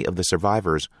 and many of the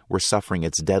survivors were suffering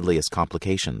its deadliest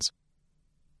complications.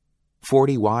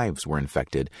 40 wives were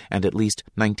infected, and at least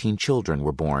 19 children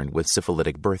were born with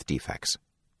syphilitic birth defects.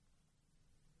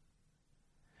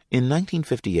 In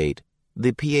 1958,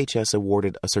 the PHS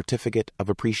awarded a Certificate of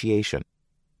Appreciation,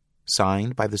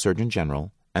 signed by the Surgeon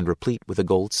General and replete with a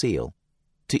gold seal,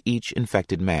 to each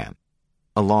infected man,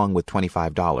 along with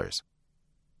 $25,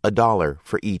 $1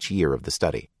 for each year of the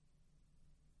study.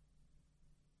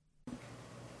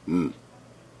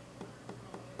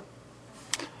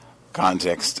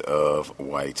 Context of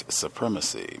white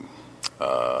supremacy.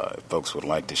 If folks would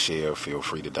like to share, feel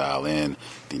free to dial in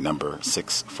the number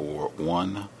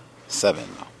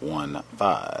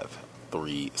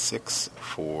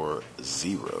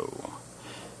 641-715-3640.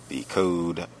 The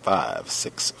code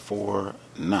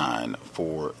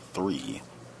 564943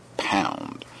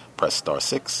 #. Press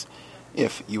 *6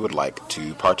 if you would like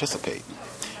to participate.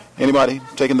 Anybody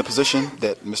taking the position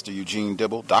that Mr. Eugene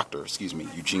Dibble,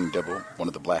 Eugene Dibble, one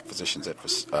of the black physicians at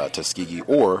Tuskegee,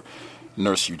 or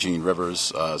Nurse Eugene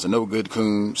Rivers is a no good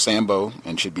coon, Sambo,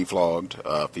 and should be flogged?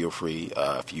 Feel free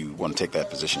if you want to take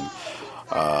that position.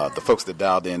 The folks that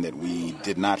dialed in that we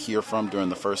did not hear from during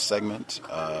the first segment,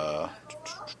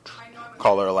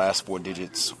 caller last 4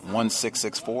 digits,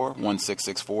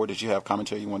 1664. Did you have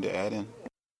commentary you wanted to add in?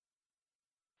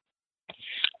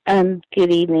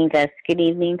 Good evening, Gus. Good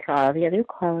evening to all the other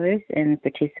callers and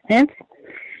participants.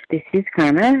 This is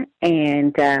Karma,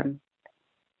 and first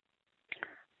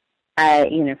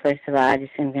of all, I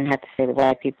just am going to have to say the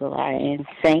white people are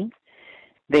insane.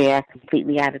 They are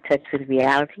completely out of touch with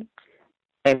reality.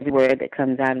 Every word that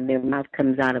comes out of their mouth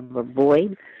comes out of a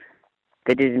void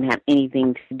that doesn't have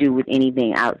anything to do with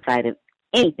anything outside of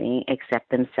anything except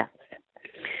themselves.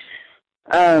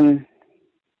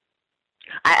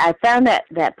 I found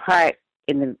that part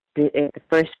in the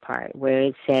first part where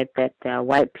it said that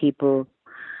white people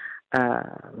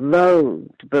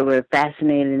loathed but were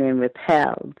fascinated and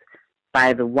repelled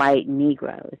by the white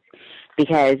Negroes,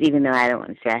 because even though I don't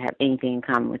want to say I have anything in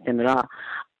common with them at all,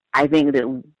 I think that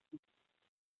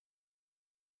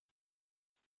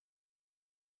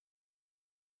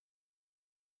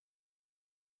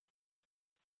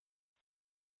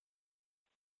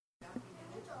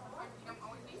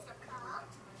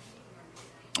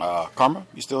Karma,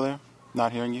 you still there?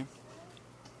 Not hearing you?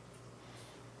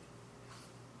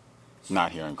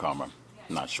 Not hearing Karma.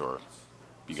 Not sure.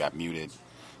 You got muted.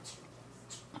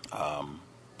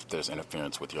 If there's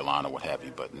interference with your line or what have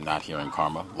you, but not hearing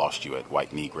Karma. Lost you at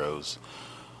White Negroes.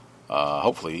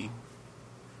 Hopefully,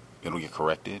 it'll get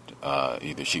corrected.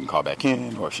 Either she can call back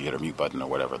in, or if she hit her mute button, or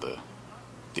whatever the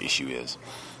issue is.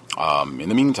 In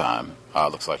the meantime,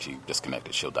 looks like she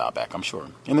disconnected. She'll dial back, I'm sure.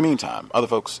 In the meantime, other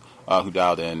folks who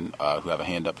dialed in, who have a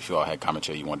hand up, if you all had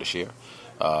commentary you wanted to share,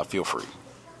 feel free.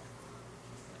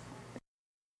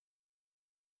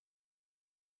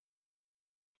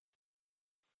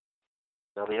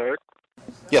 Now we heard?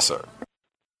 Yes, sir.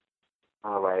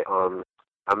 All right.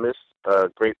 I missed a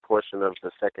great portion of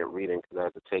the second reading because I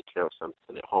had to take care of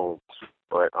something at home.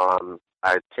 But I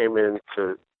came in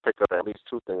to pick up at least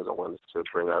two things I wanted to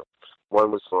bring up.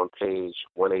 One was on page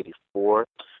 184,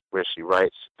 where she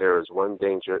writes, "There is one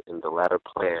danger in the latter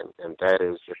plan, and that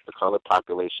is if the colored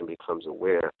population becomes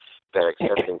aware that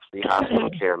accepting free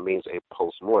hospital care means a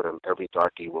post-mortem, every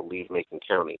darky will leave Macon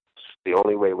County. The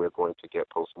only way we're going to get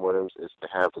post-mortems is to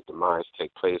have the demise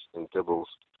take place in Dibble's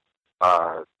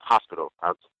hospital.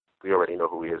 We already know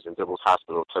who he is, in Dibble's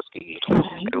hospital, Tuskegee.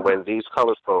 And when these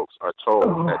colored folks are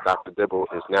told that Dr. Dibble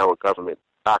is now a government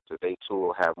doctor, they too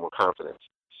will have more confidence.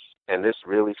 And this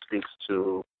really speaks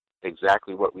to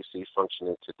exactly what we see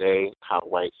functioning today, how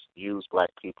whites use black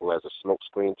people as a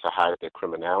smokescreen to hide their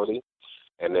criminality.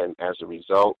 And then as a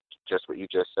result, just what you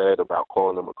just said about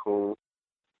calling them a coon,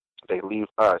 they leave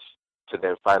us to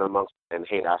then fight amongst and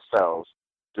hate ourselves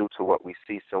due to what we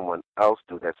see someone else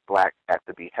do that's black at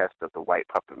the behest of the white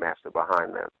puppet master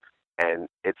behind them. And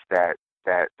it's that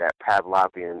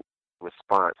Pavlovian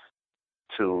response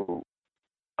to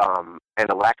and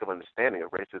a lack of understanding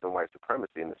of racism and white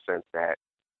supremacy, in the sense that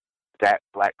that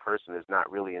black person is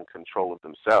not really in control of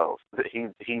themselves.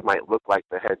 He might look like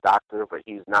the head doctor, but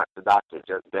he's not the doctor.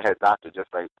 Just the head doctor, just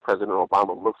like President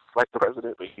Obama looks like the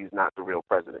president, but he's not the real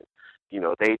president. You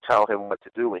know, they tell him what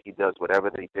to do, and he does whatever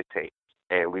they dictate.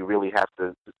 And we really have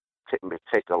to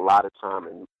take a lot of time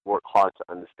and work hard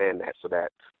to understand that, so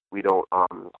that we don't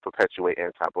perpetuate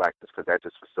anti-blackness, because that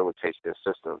just facilitates their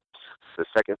system. The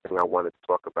second thing I wanted to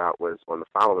talk about was on the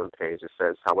following page. It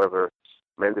says, however,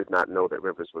 men did not know that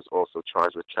Rivers was also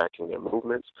charged with tracking their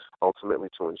movements, ultimately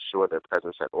to ensure their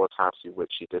presence at autopsy,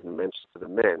 which she didn't mention to the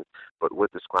men, but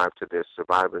would describe to their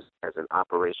survivors as an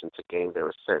operation to gain their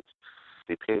assent.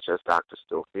 The PHS doctor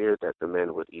still feared that the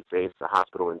men would evade the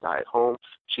hospital and die at home,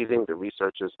 cheating the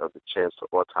researchers of the chance to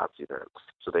autopsy them.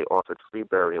 So they offered free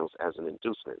burials as an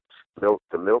inducement.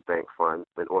 The Milbank Fund,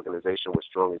 an organization with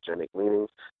strong eugenic leanings,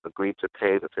 agreed to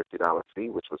pay the $50 fee,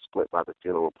 which was split by the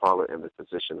funeral parlor and the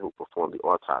physician who performed the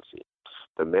autopsy.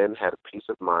 The men had a peace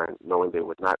of mind, knowing they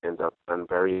would not end up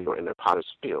unburied or in a potter's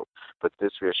field, but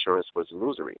this reassurance was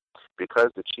illusory,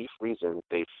 because the chief reason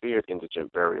they feared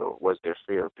indigent burial was their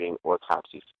fear of being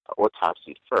autopsied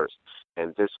first,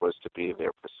 and this was to be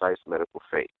their precise medical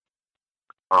fate.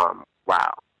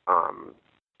 Wow.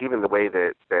 Even the way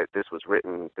that this was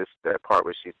written, that part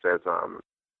where she says,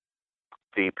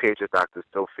 the PHS doctors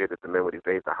still feared that the men would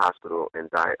evade the hospital and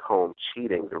die at home,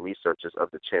 cheating the researchers of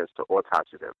the chance to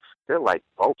autopsy them. They're like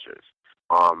vultures,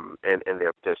 and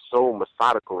they're so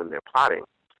methodical in their plotting.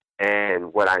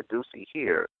 And what I do see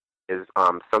here is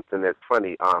something that's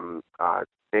funny.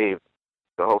 Dave,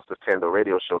 the host of Tando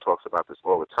Radio Show, talks about this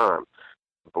all the time.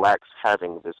 Blacks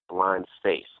having this blind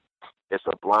faith. It's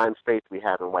a blind faith we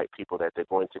have in white people that they're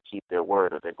going to keep their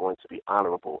word, or they're going to be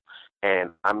honorable.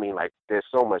 And I mean, like, there's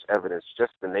so much evidence.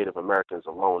 Just the Native Americans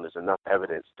alone is enough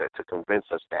evidence to convince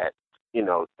us that, you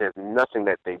know, there's nothing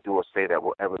that they do or say that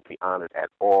will ever be honored at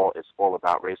all. It's all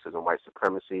about racism, white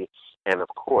supremacy. And of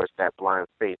course, that blind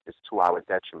faith is to our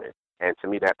detriment. And to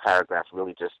me, that paragraph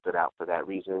really just stood out for that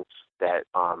reason, that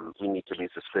we need to be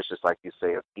suspicious, like you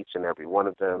say, of each and every one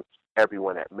of them.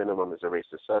 Everyone at minimum is a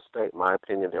racist suspect. In my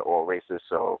opinion, they're all racist.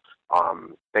 So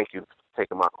thank you for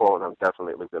taking my call, and I'm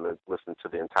definitely going to listen to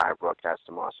the entire broadcast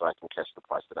tomorrow so I can catch the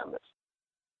parts that I missed.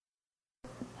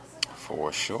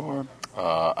 For sure.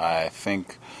 I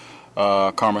think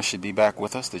Karma should be back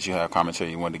with us. Did you have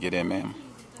commentary you wanted to get in, ma'am?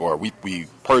 Or we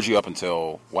purged you up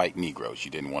until white Negroes.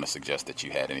 You didn't want to suggest that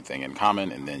you had anything in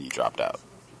common, and then you dropped out.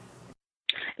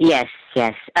 Yes.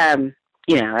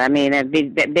 You know, I mean,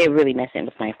 they're really messing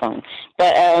with my phone.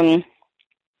 But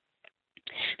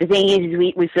the thing is,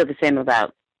 we feel the same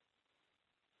about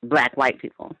black white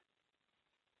people.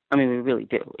 I mean, we really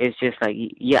do. It's just like,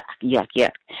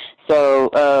 yuck. So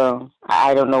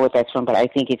I don't know what that's from, but I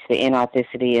think it's the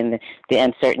inauthenticity and the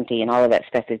uncertainty and all of that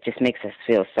stuff that just makes us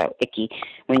feel so icky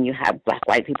when you have black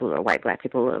white people or white black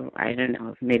people. Or, I don't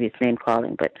know, maybe it's name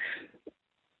calling, but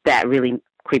that really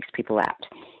creeps people out.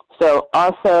 So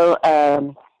also,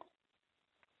 that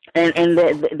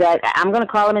I'm going to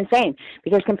call them insane,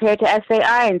 because compared to us, they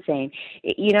are insane.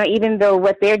 You know, even though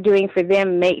what they're doing for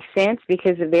them makes sense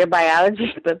because of their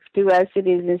biology, but to us it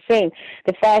is insane.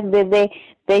 The fact that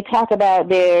they talk about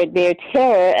their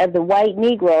terror of the white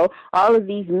Negro, all of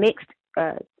these mixed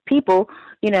people,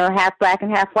 you know, half black and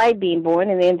half white being born,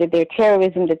 and then their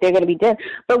terrorism that they're going to be done.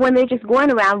 But when they're just going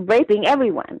around raping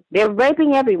everyone,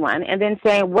 and then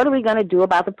saying, what are we going to do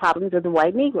about the problems of the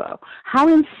white Negro? How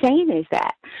insane is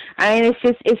that? I mean,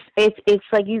 it's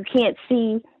like you can't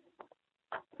see.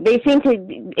 They seem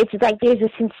to. It's like there's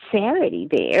a sincerity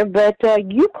there, but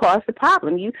you cause the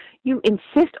problem. You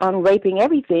insist on raping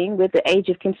everything with the age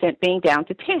of consent being down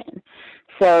to 10.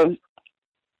 So.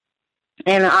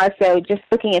 And also, just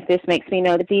looking at this makes me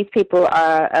know that these people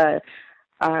are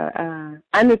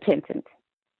unrepentant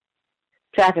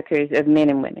traffickers of men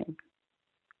and women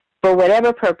for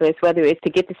whatever purpose, whether it's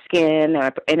to get the skin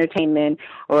or entertainment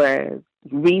or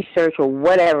research or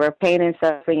whatever, pain and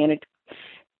suffering.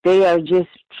 They are just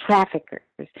traffickers.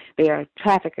 They are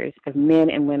traffickers of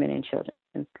men and women and children.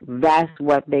 That's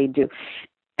what they do.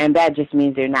 And that just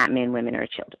means they're not men, women, or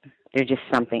children. They're just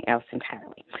something else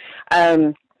entirely.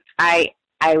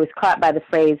 I was caught by the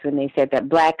phrase when they said that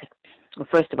black. Well,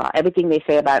 first of all, everything they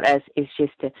say about us is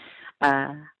just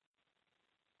a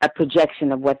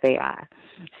projection of what they are.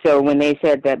 So when they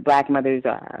said that black mothers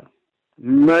are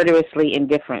murderously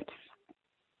indifferent,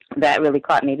 that really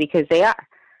caught me, because they are.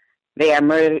 They are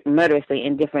murderously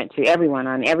indifferent to everyone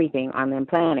on everything on the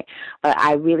planet. But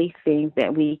I really think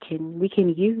that we can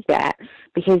use that,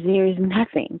 because there is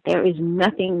nothing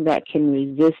that can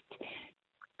resist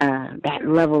that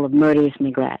level of murderous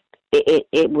neglect.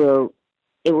 It will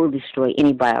destroy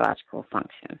any biological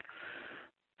function.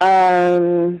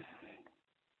 And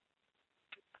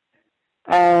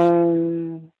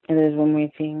there's one more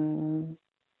thing.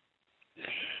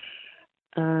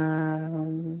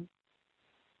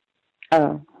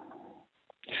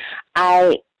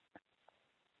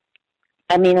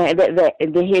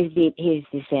 Here's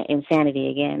this insanity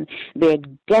again. They're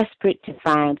desperate to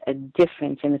find a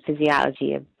difference in the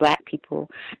physiology of black people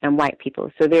and white people.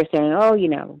 So they're saying,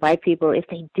 white people, if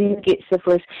they do get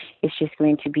syphilis, it's just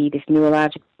going to be this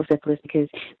neurological syphilis because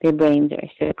their brains are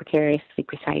so precariously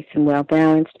precise and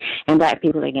well-balanced. And black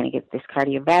people are going to get this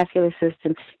cardiovascular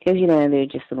system because, they're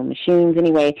just little machines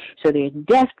anyway. So they're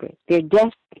desperate. They're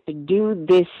desperate to do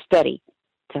this study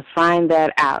to find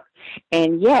that out.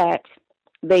 And yet,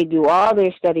 they do all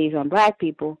their studies on black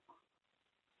people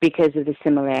because of the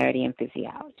similarity in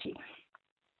physiology.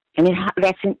 I mean,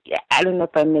 I don't know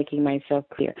if I'm making myself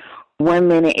clear. One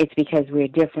minute it's because we're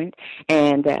different,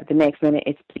 and the next minute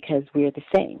it's because we're the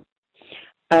same.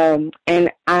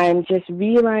 And I'm just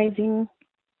realizing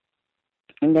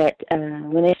that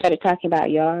when they started talking about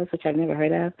yaws, which I've never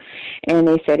heard of, and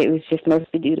they said it was just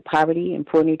mostly due to poverty and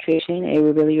poor nutrition, it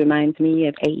really reminds me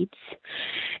of AIDS.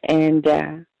 And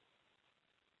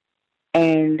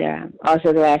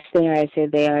also the last thing I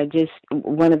said, they are just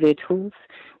one of their tools,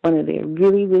 one of their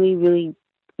really, really, really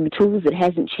tools that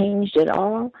hasn't changed at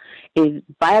all is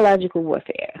biological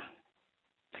warfare.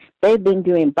 They've been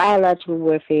doing biological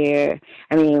warfare.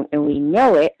 I mean, and we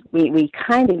know it. We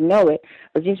kind of know it.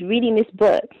 But just reading this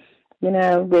book,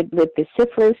 with the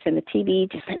syphilis and the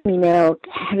TB, just let me know,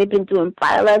 they've been doing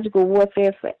biological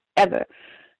warfare forever,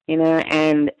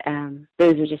 and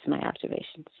those are just my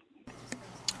observations.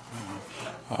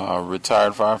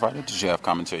 Retired firefighter, did you have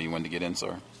commentary you wanted to get in,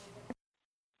 sir?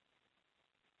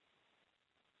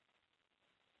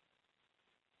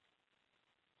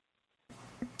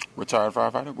 Retired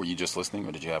firefighter, were you just listening,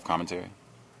 or did you have commentary?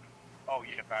 Oh,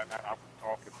 yes, I was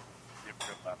talking.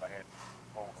 I had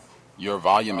Your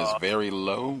volume is very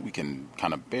low. We can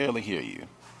kind of barely hear you.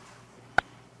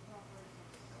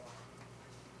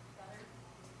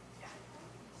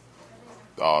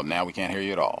 Oh, now we can't hear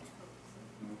you at all.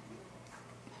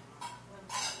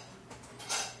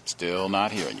 Still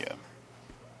not hearing you.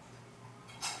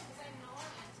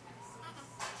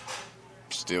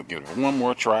 Still give it one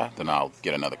more try, then I'll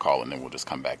get another call, and then we'll just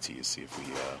come back to you, see if we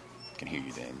can hear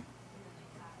you then.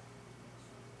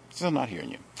 Still not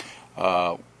hearing you.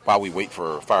 While we wait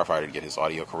for a firefighter to get his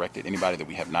audio corrected, anybody that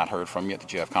we have not heard from yet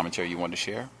that you have commentary you wanted to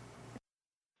share?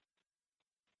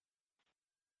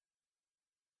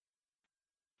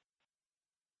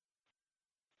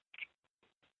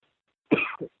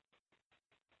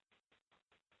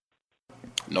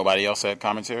 Nobody else had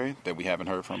commentary that we haven't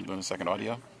heard from during the second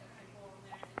audio?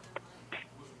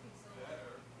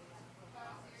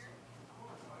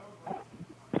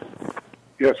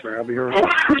 Yes, ma'am. I'll be heard.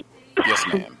 Yes,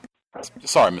 ma'am.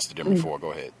 Sorry, Mr. Demery,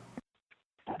 go ahead.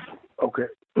 Okay.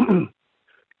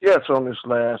 Yes, on this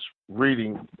last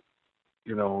reading,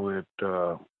 I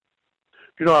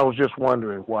was just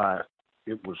wondering why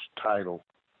it was titled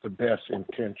The Best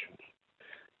Intentions.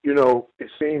 It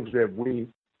seems that we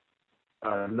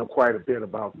know quite a bit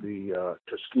about the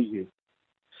Tuskegee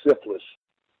syphilis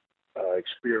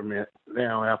experiment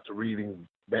now after reading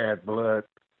Bad Blood.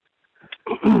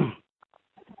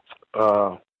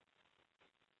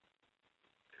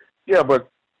 But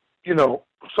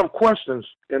some questions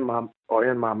in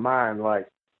my mind, like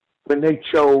when they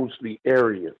chose the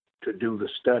area to do the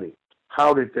study,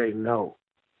 how did they know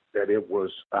that it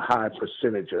was a high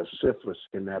percentage of syphilis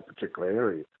in that particular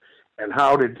area? And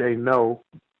how did they know,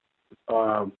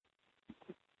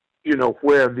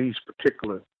 where these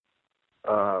particular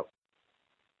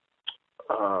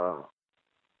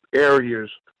areas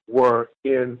were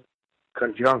in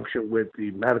conjunction with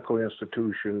the medical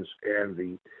institutions and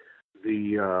the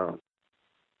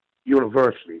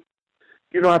university?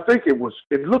 I think it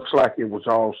looks like it was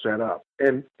all set up.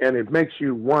 And it makes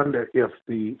you wonder if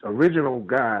the original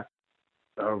guy,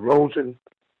 what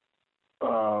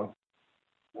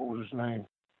was his name?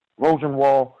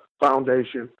 Rosenwald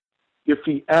Foundation, if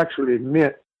he actually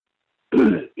meant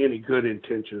any good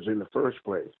intentions in the first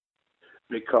place.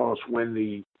 Because when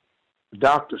the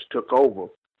doctors took over,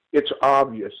 it's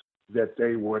obvious that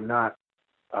they were not,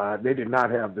 they did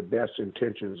not have the best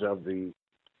intentions of the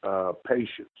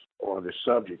patients or the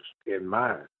subjects in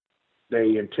mind.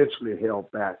 They intentionally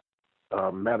held back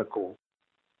medicine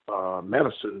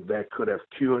that could have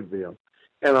cured them.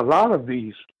 And a lot of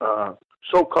these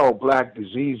so-called black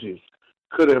diseases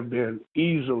could have been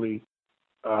easily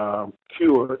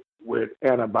cured with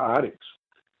antibiotics.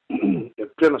 If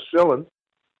penicillin, of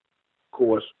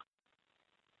course,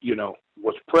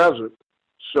 was present,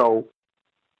 so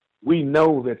we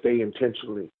know that they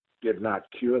intentionally did not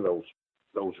cure those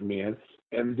men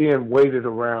and then waited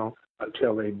around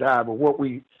until they died. But what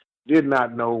we did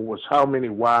not know was how many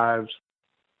wives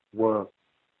were,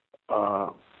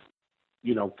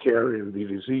 carrying the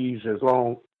disease as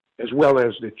well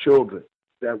as the children.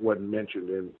 That wasn't mentioned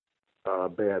in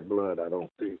Bad Blood, I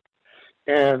don't think.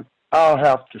 And I'll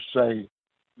have to say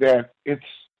that it's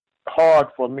hard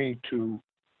for me to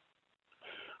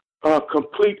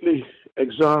completely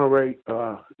exonerate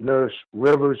Nurse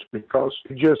Rivers, because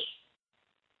it just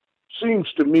seems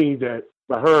to me that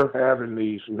by her having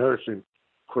these nursing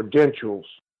credentials,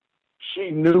 she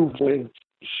knew when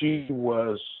she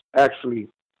was actually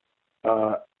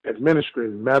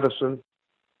administering medicine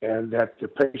and that the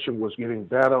patient was getting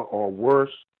better or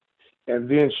worse, and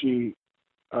then she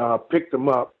picked them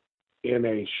up in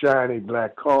a shiny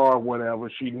black car or whatever.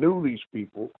 She knew these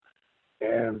people,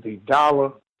 and the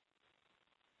dollar,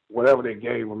 whatever they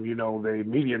gave them, the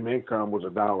median income was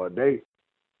 $1 a day.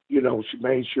 She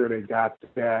made sure they got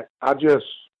that.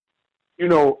 She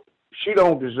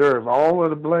don't deserve all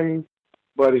of the blame,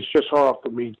 but it's just hard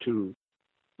for me to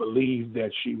believe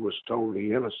that she was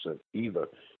totally innocent either.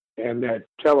 And that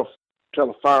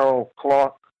Telefaro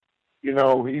Clark, he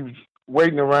was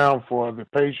waiting around for the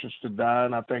patients to die,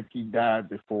 and I think he died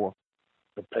before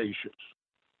the patients.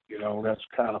 That's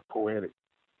kind of poetic,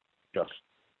 just.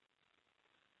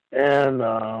 And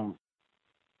I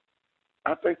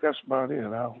think that's about it.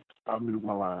 I'll mute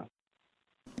my line.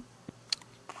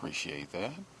 Appreciate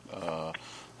that.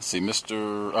 Let's see, retired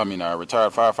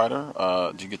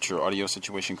firefighter, did you get your audio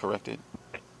situation corrected?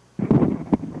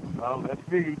 Let's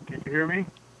see. Can you hear me?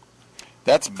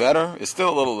 That's better. It's still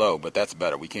a little low, but that's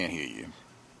better. We can't hear you.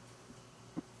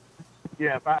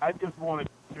 Yeah, I just wanted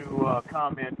to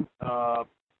comment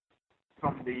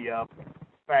from the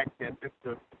fact that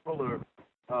Mr. Fuller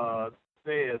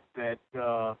says that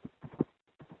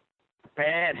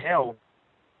bad health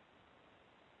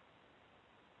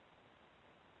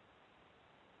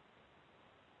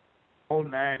all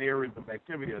 9 areas of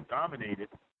activity are dominated,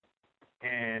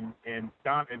 and the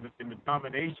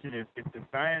domination is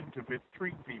designed to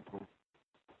mistreat people.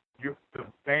 The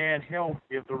bad health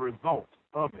is the result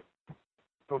of it.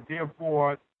 So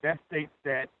therefore, that states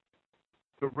that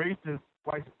the racist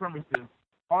white supremacists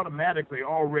automatically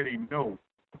already know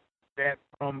that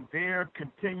from their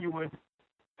continuous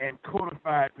and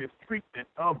codified mistreatment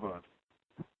of us,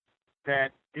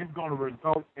 that it's going to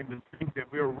result in the things that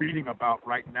we're reading about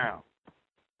right now.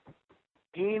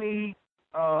 Any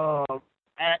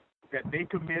act that they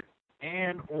commit,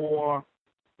 and or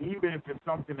even if it's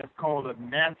something that's called a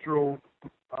natural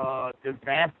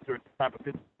disaster type of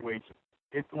situation,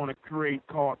 it's going to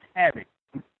cause havoc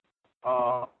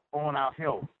on our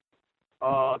health.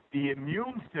 The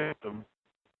immune system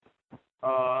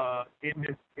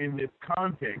in this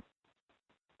context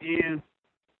is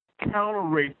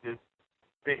counter-racist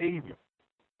behavior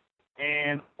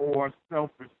and or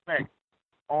self-respect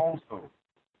also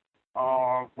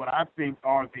are what I think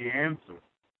are the answers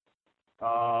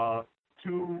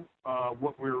to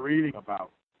what we're reading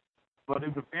about. But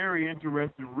it's a very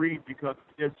interesting read because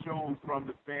it just shows from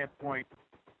the standpoint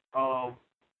of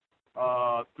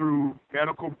through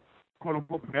medical,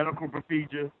 quote-unquote, medical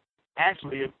procedures.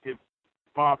 Actually, it's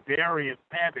barbarian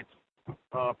savage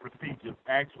procedures,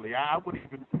 actually. I would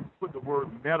even put the word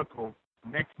medical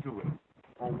next to it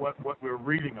on what we're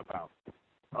reading about.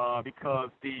 Because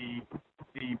the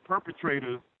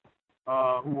perpetrators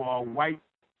who are white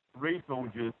race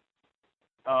soldiers,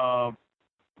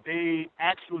 they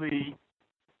actually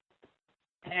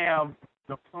have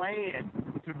the plan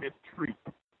to mistreat.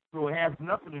 So it has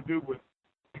nothing to do with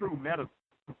true medicine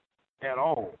at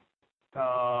all.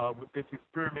 With this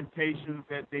experimentation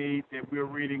that we're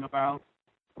reading about,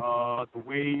 the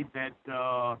way that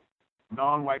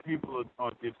non-white people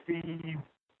are deceived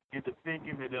into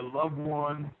thinking that their loved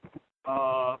ones,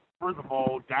 first of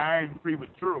all, dying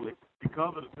prematurely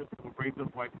because of the system of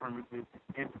racist white supremacy,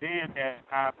 and then, as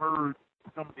I've heard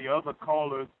some of the other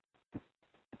callers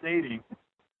stating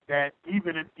that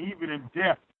even in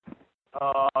death,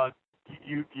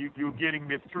 you're getting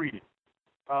mistreated.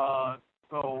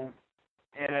 So,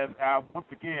 and as I once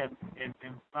again, and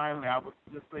finally, I would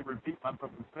just repeat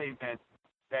myself and say that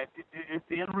it's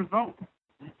the end result.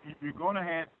 You're going to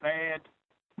have bad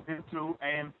mental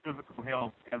and physical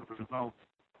health as a result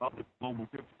of the global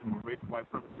system of race and white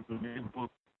supremacy. And this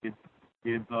book is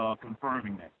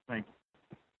confirming that. Thank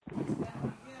you.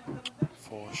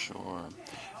 For sure.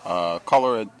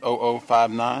 Caller at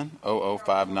 0059.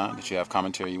 Did you have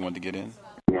commentary you wanted to get in?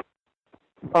 Yes.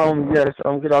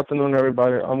 Good afternoon,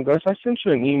 everybody. Gus, I sent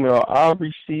you an email. I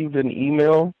received an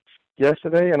email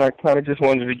yesterday, and I kind of just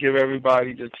wanted to give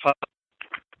everybody the top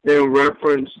in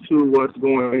reference to what's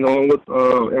going on with,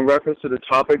 in reference to the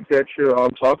topic that you're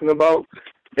talking about.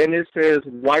 And it says,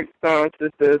 white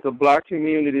scientists says the black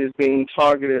community is being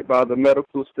targeted by the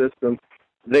medical system.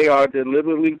 They are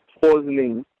deliberately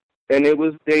poisoning. And it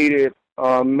was dated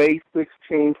May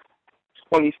 16th,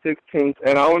 2016.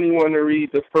 And I only want to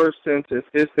read the first sentence.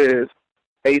 It says,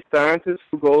 a scientist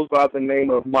who goes by the name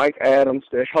of Mike Adams,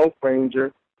 the health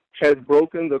ranger, has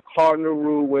broken the cardinal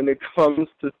rule when it comes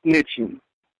to snitching.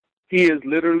 He is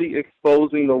literally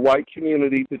exposing the white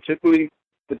community, particularly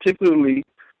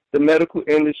the medical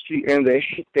industry, and the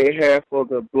hate they have for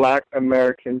the black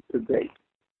Americans today.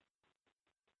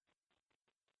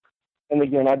 And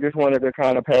again, I just wanted to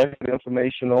kind of pass the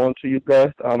information on to you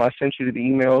guys. I sent you the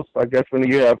emails. I guess when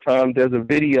you have time, there's a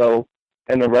video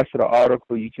and the rest of the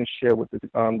article you can share with the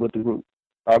group.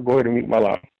 I'll go ahead and mute my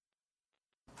line.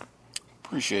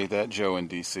 Appreciate that, Joe in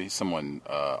D.C. Someone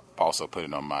also put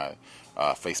it on my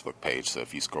Facebook page, so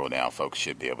if you scroll down, folks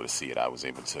should be able to see it. I was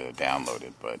able to download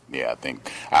it, but yeah, I think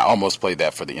I almost played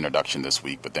that for the introduction this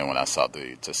week, but then when I saw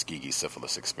the Tuskegee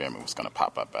syphilis experiment was going to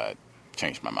pop up, I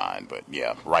changed my mind. But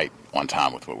yeah, right on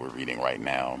time with what we're reading right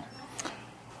now.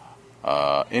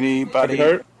 Anybody?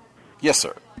 Heard? Yes,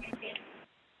 sir.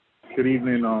 Good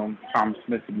evening, Thomas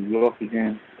Smith in New York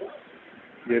again.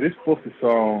 Yeah, this book is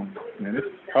man, this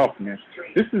is tough, man.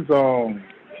 This is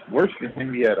worse than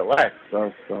Henrietta Lacks.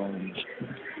 So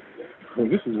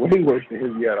this is way worse than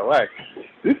Henrietta Lacks.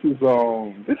 This is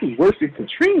worse than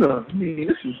Katrina. I mean,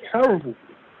 this is terrible.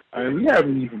 I mean, we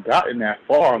haven't even gotten that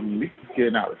far. I mean, we're just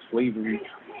getting out of slavery.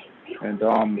 And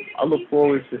I look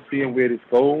forward to seeing where this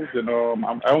goes. And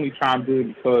I only chimed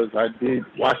in because I did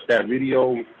watch that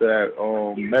video with that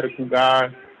medical guy.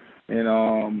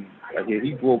 And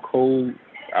he broke code.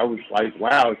 I was like,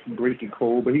 wow, he's breaking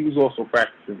code. But he was also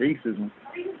practicing racism.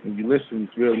 And you listen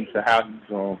really to how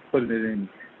he's putting it in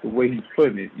the way he's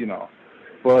putting it, you know.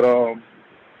 But I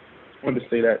wanted to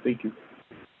say that. Thank you.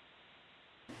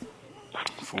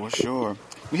 For sure.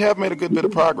 We have made a good bit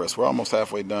of progress. We're almost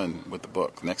halfway done with the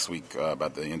book. Next week, I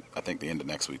think the end of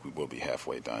next week, we will be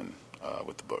halfway done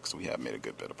with the book. So we have made a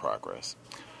good bit of progress.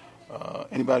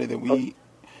 Anybody that we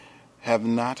have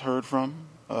not heard from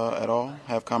at all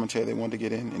have commentary they want to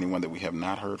get in? Anyone that we have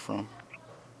not heard from?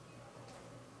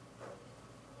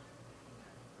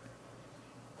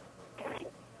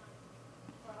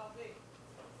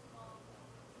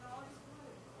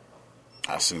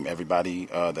 I assume everybody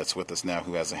that's with us now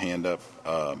who has a hand up,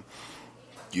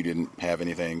 you didn't have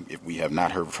anything. If we have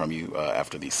not heard from you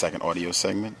after the second audio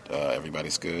segment,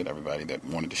 everybody's good? Everybody that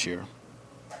wanted to share?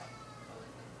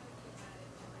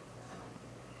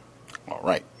 All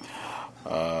right.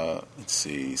 Let's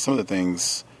see. Some of the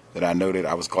things that I noted,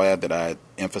 I was glad that I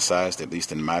emphasized, at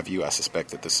least in my view, I suspect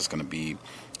that this is going to be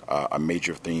a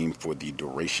major theme for the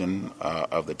duration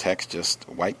of the text, just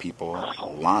white people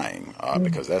lying,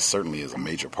 because that certainly is a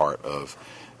major part of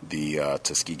the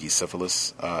Tuskegee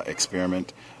syphilis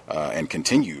experiment, and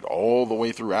continued all the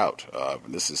way throughout.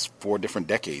 This is 4 different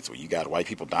decades where you got white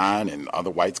people dying and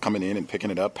other whites coming in and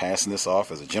picking it up, passing this off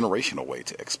as a generational way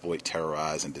to exploit,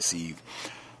 terrorize, and deceive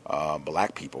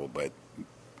black people. But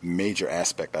major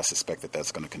aspect, I suspect that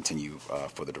that's going to continue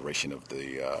for the duration of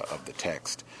the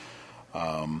text.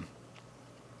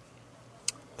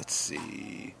 Let's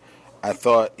see. I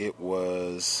thought it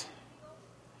was,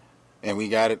 and we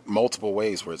got it multiple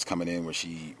ways where it's coming in, where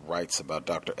she writes about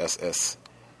Dr. S.S.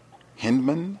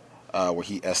 Hindman, where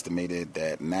he estimated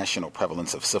that national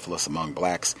prevalence of syphilis among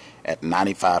blacks at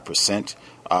 95%.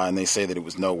 And they say that it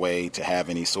was no way to have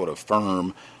any sort of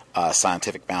firm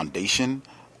scientific foundation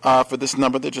for this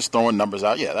number. They're just throwing numbers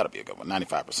out. Yeah, that'll be a good one.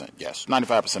 95%. Yes,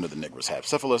 95% of the niggers have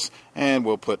syphilis, and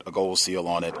we'll put a gold seal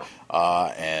on it,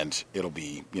 and it'll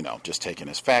be, just taken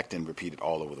as fact and repeated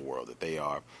all over the world that they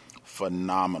are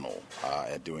phenomenal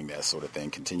at doing that sort of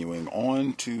thing, continuing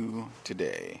on to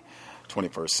today,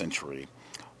 21st century.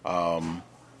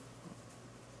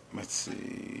 let's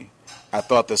see. I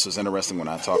thought this was interesting when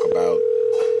I talk about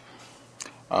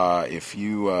if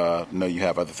you know you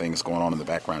have other things going on in the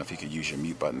background, if you could use your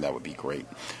mute button, that would be great.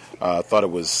 I thought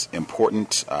it was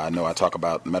important. I know I talk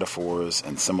about metaphors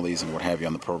and similes and what have you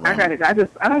on the program. I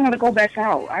don't want to go back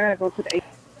out. I got to go to the...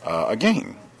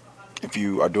 Again, if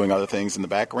you are doing other things in the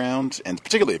background, and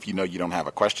particularly if you know you don't have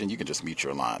a question, you can just mute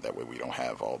your line. That way we don't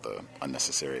have all the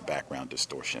unnecessary background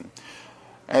distortion.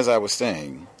 As I was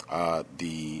saying,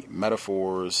 the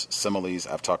metaphors, similes,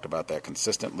 I've talked about that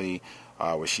consistently.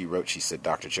 Where she wrote, she said,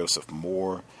 Dr. Joseph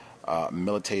Moore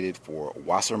militated for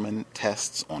Wasserman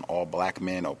tests on all black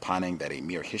men, opining that a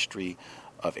mere history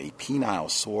of a penile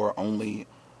sore only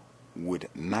would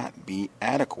not be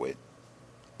adequate,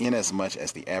 inasmuch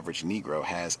as the average Negro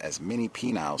has as many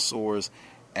penile sores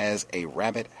as a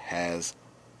rabbit has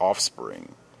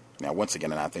offspring. Now, once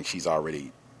again, and I think she's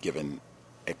already given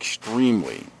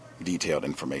extremely detailed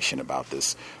information about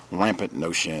this rampant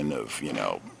notion of,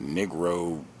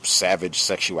 Negro savage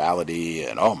sexuality,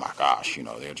 and oh my gosh,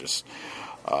 they're just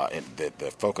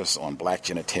the focus on black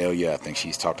genitalia. I think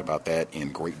she's talked about that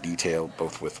in great detail,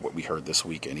 both with what we heard this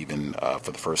week and even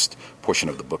for the first portion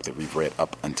of the book that we've read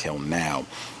up until now.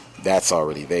 That's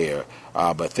already there.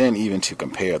 But then even to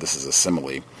compare, this is a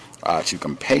simile, to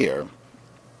compare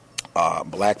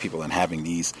black people and having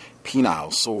these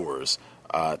penile sores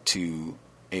to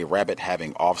a rabbit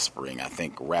having offspring. I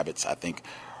think rabbits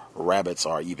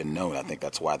are even known. I think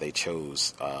that's why they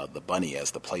chose the bunny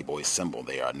as the Playboy symbol.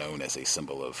 They are known as a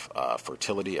symbol of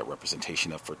fertility, a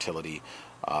representation of fertility,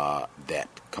 that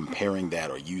comparing that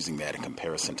or using that in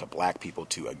comparison to black people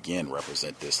to, again,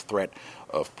 represent this threat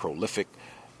of prolific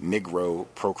Negro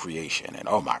procreation. And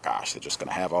oh my gosh, they're just going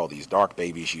to have all these dark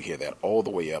babies. You hear that all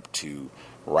the way up to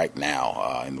right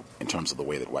now in terms of the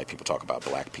way that white people talk about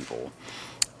black people.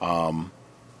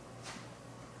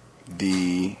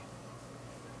 The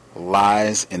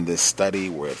lies in this study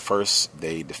were at first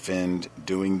they defend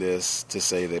doing this to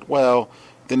say that, well,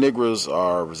 the Negroes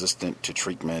are resistant to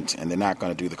treatment and they're not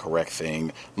going to do the correct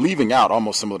thing, leaving out,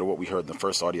 almost similar to what we heard in the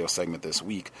first audio segment this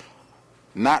week,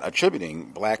 not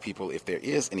attributing black people, if there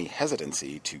is any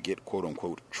hesitancy to get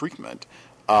quote-unquote treatment,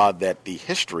 that the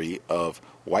history of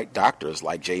white doctors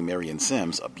like J. Marion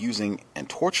Sims abusing and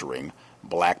torturing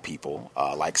black people,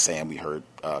 like Sam we heard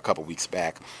a couple weeks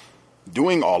back,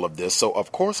 doing all of this. So,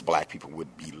 of course, black people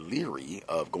would be leery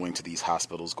of going to these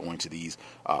hospitals, going to these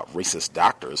racist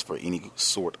doctors for any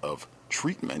sort of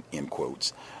treatment, in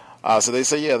quotes. So they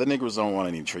say, yeah, the Negroes don't want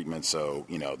any treatment, so,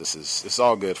 it's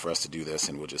all good for us to do this,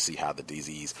 and we'll just see how the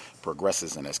disease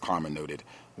progresses. And as Carmen noted,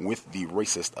 with the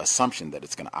racist assumption that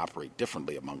it's going to operate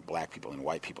differently among black people and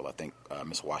white people. I think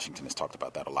Ms. Washington has talked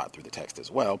about that a lot through the text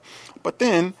as well. But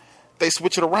then they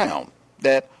switch it around,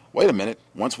 that wait a minute,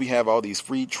 once we have all these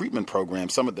free treatment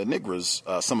programs, some of the niggers,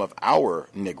 some of our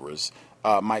niggers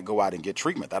might go out and get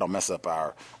treatment. That'll mess up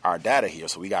our data here,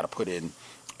 so we got to put in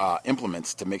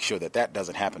implements to make sure that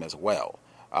doesn't happen as well.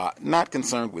 Not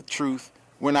concerned with truth.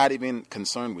 We're not even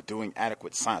concerned with doing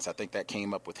adequate science. I think that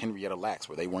came up with Henrietta Lacks,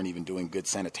 where they weren't even doing good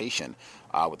sanitation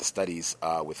with the studies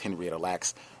with Henrietta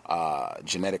Lacks'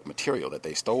 genetic material that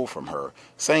they stole from her.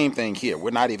 Same thing here.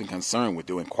 We're not even concerned with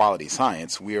doing quality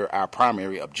science. Our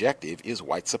primary objective is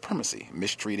white supremacy,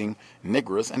 mistreating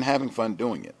niggers and having fun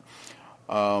doing it.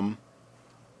 And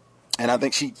I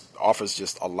think she offers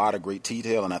just a lot of great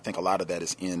detail, and I think a lot of that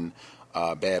is in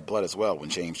Bad Blood as well, when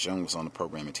James Jones was on the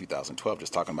program in 2012,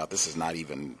 just talking about this is not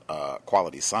even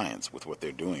quality science with what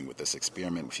they're doing with this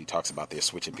experiment. She talks about they're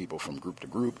switching people from group to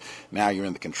group. Now you're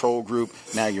in the control group.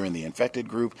 Now you're in the infected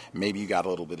group. Maybe you got a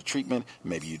little bit of treatment.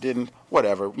 Maybe you didn't.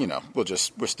 Whatever.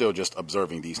 We're still just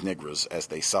observing these niggers as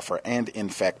they suffer and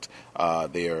infect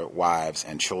their wives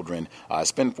and children.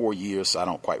 It's been 4 years, so I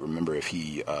don't quite remember if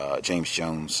James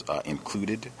Jones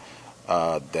included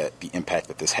that the impact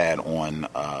that this had on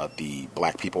the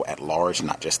black people at large,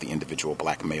 not just the individual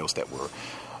black males that were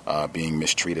being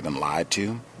mistreated and lied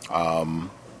to.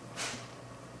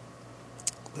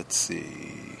 Let's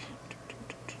see.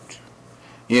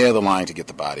 Yeah, the lying to get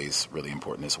the bodies, really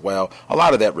important as well. A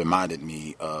lot of that reminded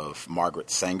me of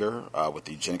Margaret Sanger with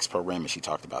the eugenics program, and she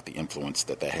talked about the influence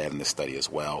that had in this study as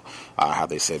well, how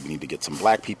they said we need to get some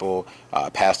black people,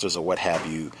 pastors or what have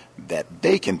you, that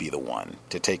they can be the one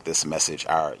to take this message,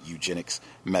 our eugenics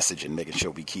message, and making sure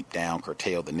we keep down,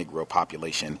 curtail the Negro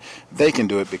population. They can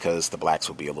do it because the blacks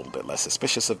will be a little bit less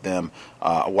suspicious of them.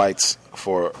 Whites,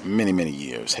 for many, many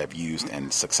years, have used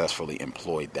and successfully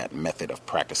employed that method of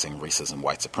practicing racism,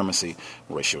 white supremacy,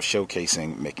 racial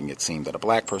showcasing, making it seem that a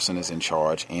black person is in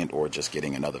charge and or just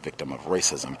getting another victim of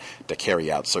racism to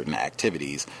carry out certain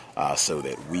activities so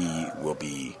that we will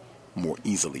be more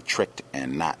easily tricked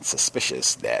and not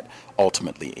suspicious that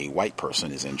ultimately a white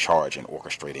person is in charge and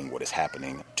orchestrating what is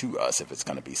happening to us if it's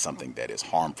going to be something that is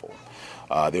harmful.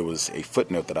 There was a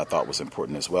footnote that I thought was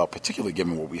important as well, particularly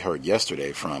given what we heard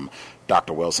yesterday from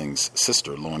Dr. Welsing's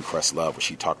sister, Lauren Cress-Love, where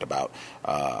she talked about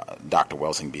Dr.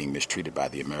 Welsing being mistreated by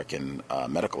the American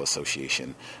Medical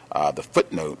Association. The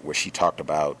footnote where she talked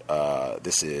about,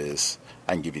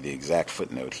 I can give you the exact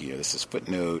footnote here. This is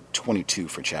footnote 22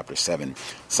 for Chapter 7.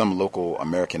 Some local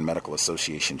American Medical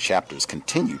Association chapters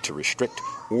continue to restrict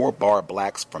or bar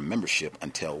blacks from membership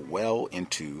until well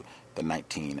into the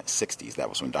 1960s. That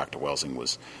was when Dr. Welsing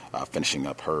was finishing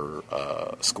up her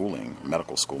schooling,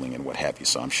 medical schooling and what have you.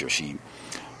 So I'm sure she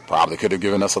probably could have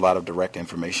given us a lot of direct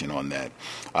information on that.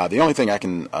 The only thing I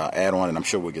can add on, and I'm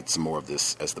sure we'll get some more of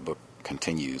this as the book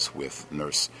continues with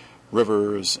Nurse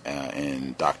Rivers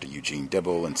and Dr. Eugene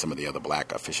Dibble and some of the other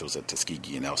black officials at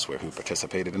Tuskegee and elsewhere who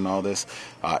participated in all this.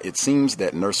 It seems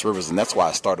that Nurse Rivers, and that's why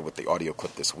I started with the audio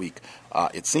clip this week,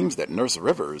 it seems that Nurse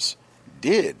Rivers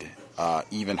did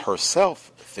even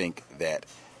herself think that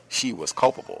she was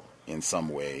culpable in some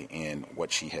way in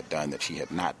what she had done, that she had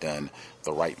not done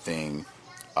the right thing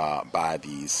by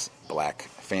these black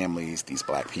families, these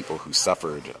black people who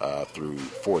suffered through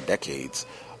 4 decades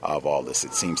of all this.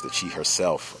 It seems that she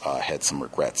herself had some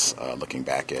regrets looking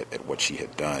back at what she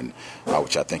had done,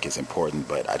 which I think is important.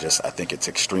 But I think it's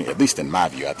extreme, at least in my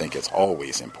view, I think it's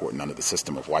always important under the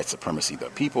system of white supremacy. The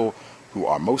people who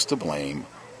are most to blame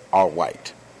are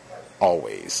white,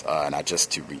 always. And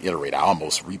to reiterate, I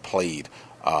almost replayed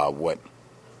what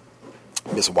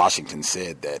Miss Washington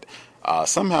said, that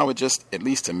somehow it just, at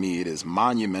least to me, it is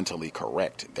monumentally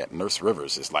correct that Nurse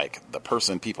Rivers is like the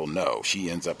person people know.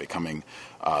 She ends up becoming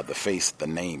the face, the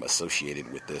name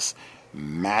associated with this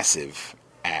massive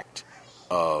act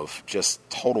of just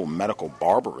total medical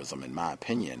barbarism, in my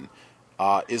opinion,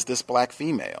 is this black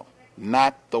female,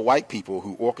 not the white people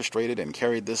who orchestrated and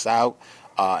carried this out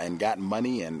and got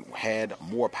money and had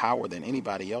more power than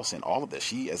anybody else in all of this.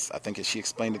 She, as she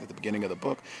explained it at the beginning of the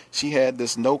book, she had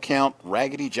this no-count,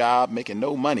 raggedy job, making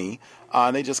no money,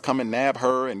 and they just come and nab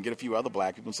her and get a few other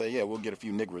black people and say, yeah, we'll get a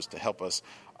few niggers to help us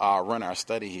run our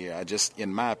study here.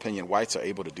 In my opinion, whites are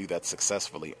able to do that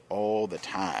successfully all the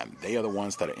time. They are the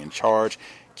ones that are in charge,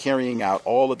 carrying out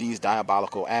all of these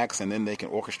diabolical acts, and then they can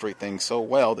orchestrate things so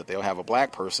well that they'll have a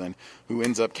black person who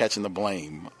ends up catching the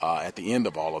blame at the end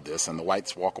of all of this, and the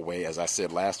whites walk away, as I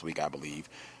said last week, I believe,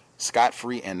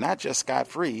 scot-free, and not just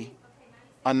scot-free,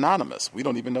 anonymous. We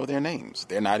don't even know their names.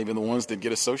 They're not even the ones that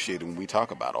get associated when we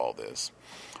talk about all this.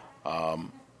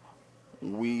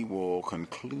 We will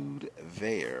conclude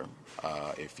there.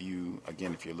 If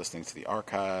you're listening to the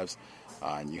archives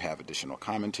and you have additional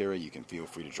commentary, you can feel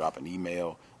free to drop an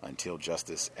email,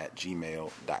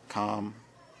 untiljustice@gmail.com,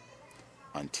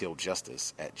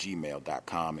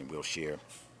 untiljustice@gmail.com, and we'll share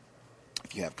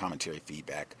if you have commentary,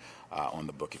 feedback on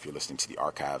the book, if you're listening to the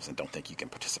archives and don't think you can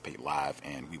participate live,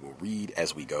 and we will read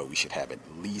as we go. We should have at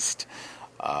least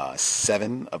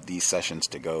 7 of these sessions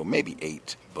to go, maybe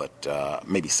 8, but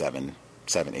maybe 7,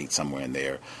 8, somewhere in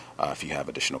there, if you have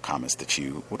additional comments that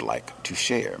you would like to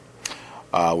share.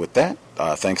 With that,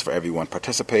 thanks for everyone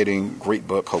participating. Great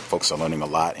book. Hope folks are learning a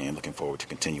lot and looking forward to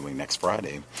continuing next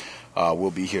Friday.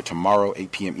 We'll be here tomorrow, 9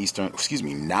 p.m. Eastern,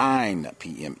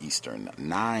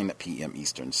 9 p.m.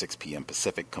 Eastern, 6 p.m.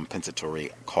 Pacific, compensatory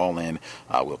call-in.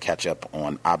 We'll catch up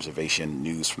on observation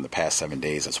news from the past 7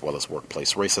 days, as well as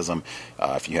workplace racism.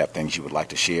 If you have things you would like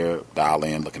to share, dial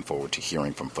in. Looking forward to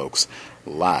hearing from folks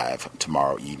live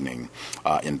tomorrow evening.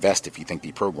 Invest if you think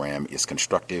the program is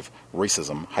constructive.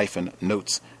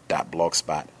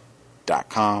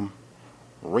 Racism-notes.blogspot.com.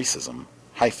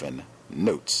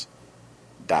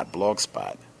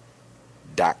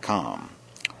 Racism-notes.blogspot.com.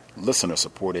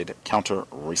 Listener-supported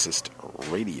counter-racist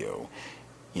radio.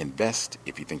 Invest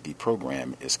if you think the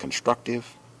program is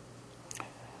constructive.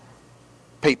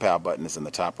 PayPal button is in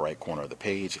the top right corner of the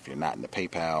page. If you're not in the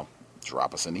PayPal,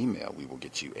 drop us an email. We will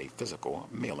get you a physical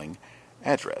mailing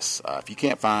address. If you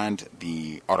can't find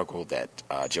the article that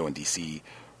Joe in D.C.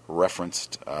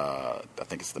 referenced, I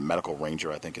think it's The Medical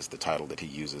Ranger, I think is the title that he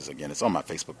uses. Again, it's on my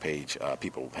Facebook page.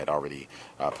 People had already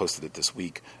posted it this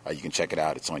week. You can check it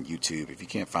out. It's on YouTube. If you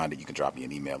can't find it, you can drop me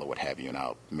an email or what have you, and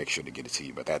I'll make sure to get it to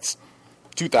you. But that's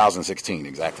 2016,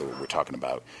 exactly what we're talking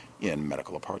about in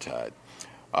medical apartheid.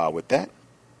 With that,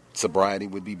 sobriety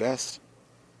would be best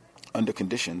under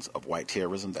conditions of white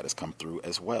terrorism that has come through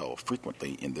as well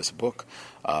frequently in this book.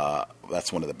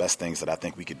 That's one of the best things that I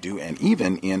think we could do, and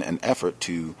even in an effort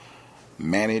to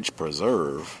manage,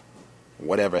 preserve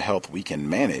whatever health we can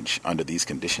manage under these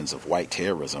conditions of white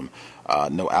terrorism.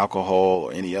 No alcohol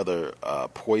or any other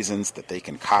poisons that they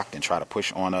concoct and try to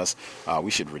push on us.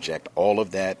 We should reject all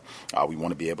of that. We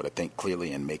want to be able to think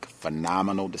clearly and make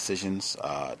phenomenal decisions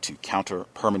to counter,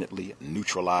 permanently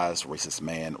neutralize racist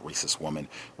man, racist woman,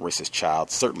 racist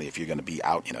child. Certainly if you're going to be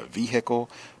out in a vehicle,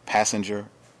 passenger,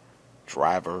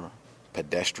 driver,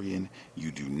 pedestrian,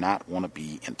 you do not want to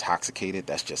be intoxicated.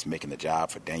 That's just making the job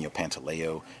for Daniel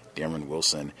Pantaleo, Darren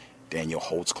Wilson, Daniel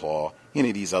Holtzclaw, any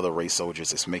of these other race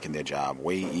soldiers. It's making their job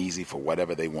way easy for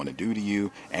whatever they want to do to you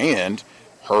and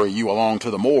hurry you along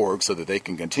to the morgue so that they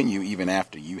can continue even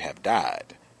after you have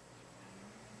died.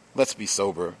 Let's be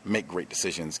sober, make great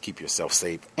decisions, keep yourself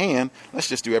safe, and let's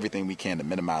just do everything we can to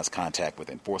minimize contact with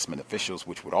enforcement officials,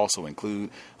 which would also include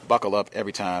buckle up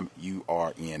every time you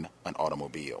are in an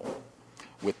automobile.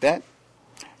 With that,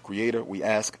 Creator, we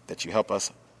ask that you help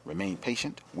us remain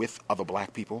patient with other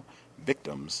black people,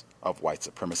 victims of white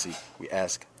supremacy. We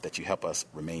ask that you help us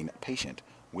remain patient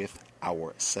with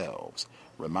ourselves.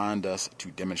 Remind us to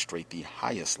demonstrate the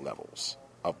highest levels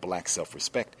of black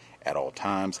self-respect at all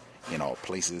times, in all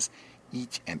places,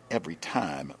 each and every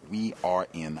time we are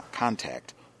in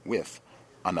contact with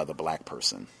another black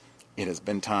person. It has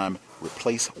been time.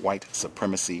 Replace white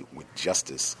supremacy with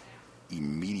justice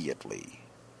immediately.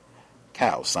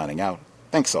 Cal signing out.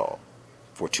 Thanks all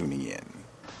for tuning in.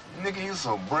 Nigga, you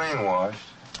so brainwashed.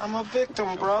 I'm a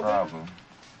victim, brother. No problem.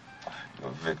 You're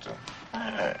a victim.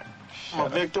 I'm a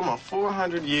victim of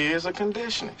 400 years of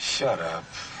conditioning. Shut up.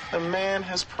 The man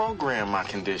has programmed my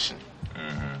conditioning.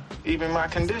 Mm-hmm. Even my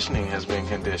conditioning has been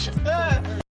conditioned.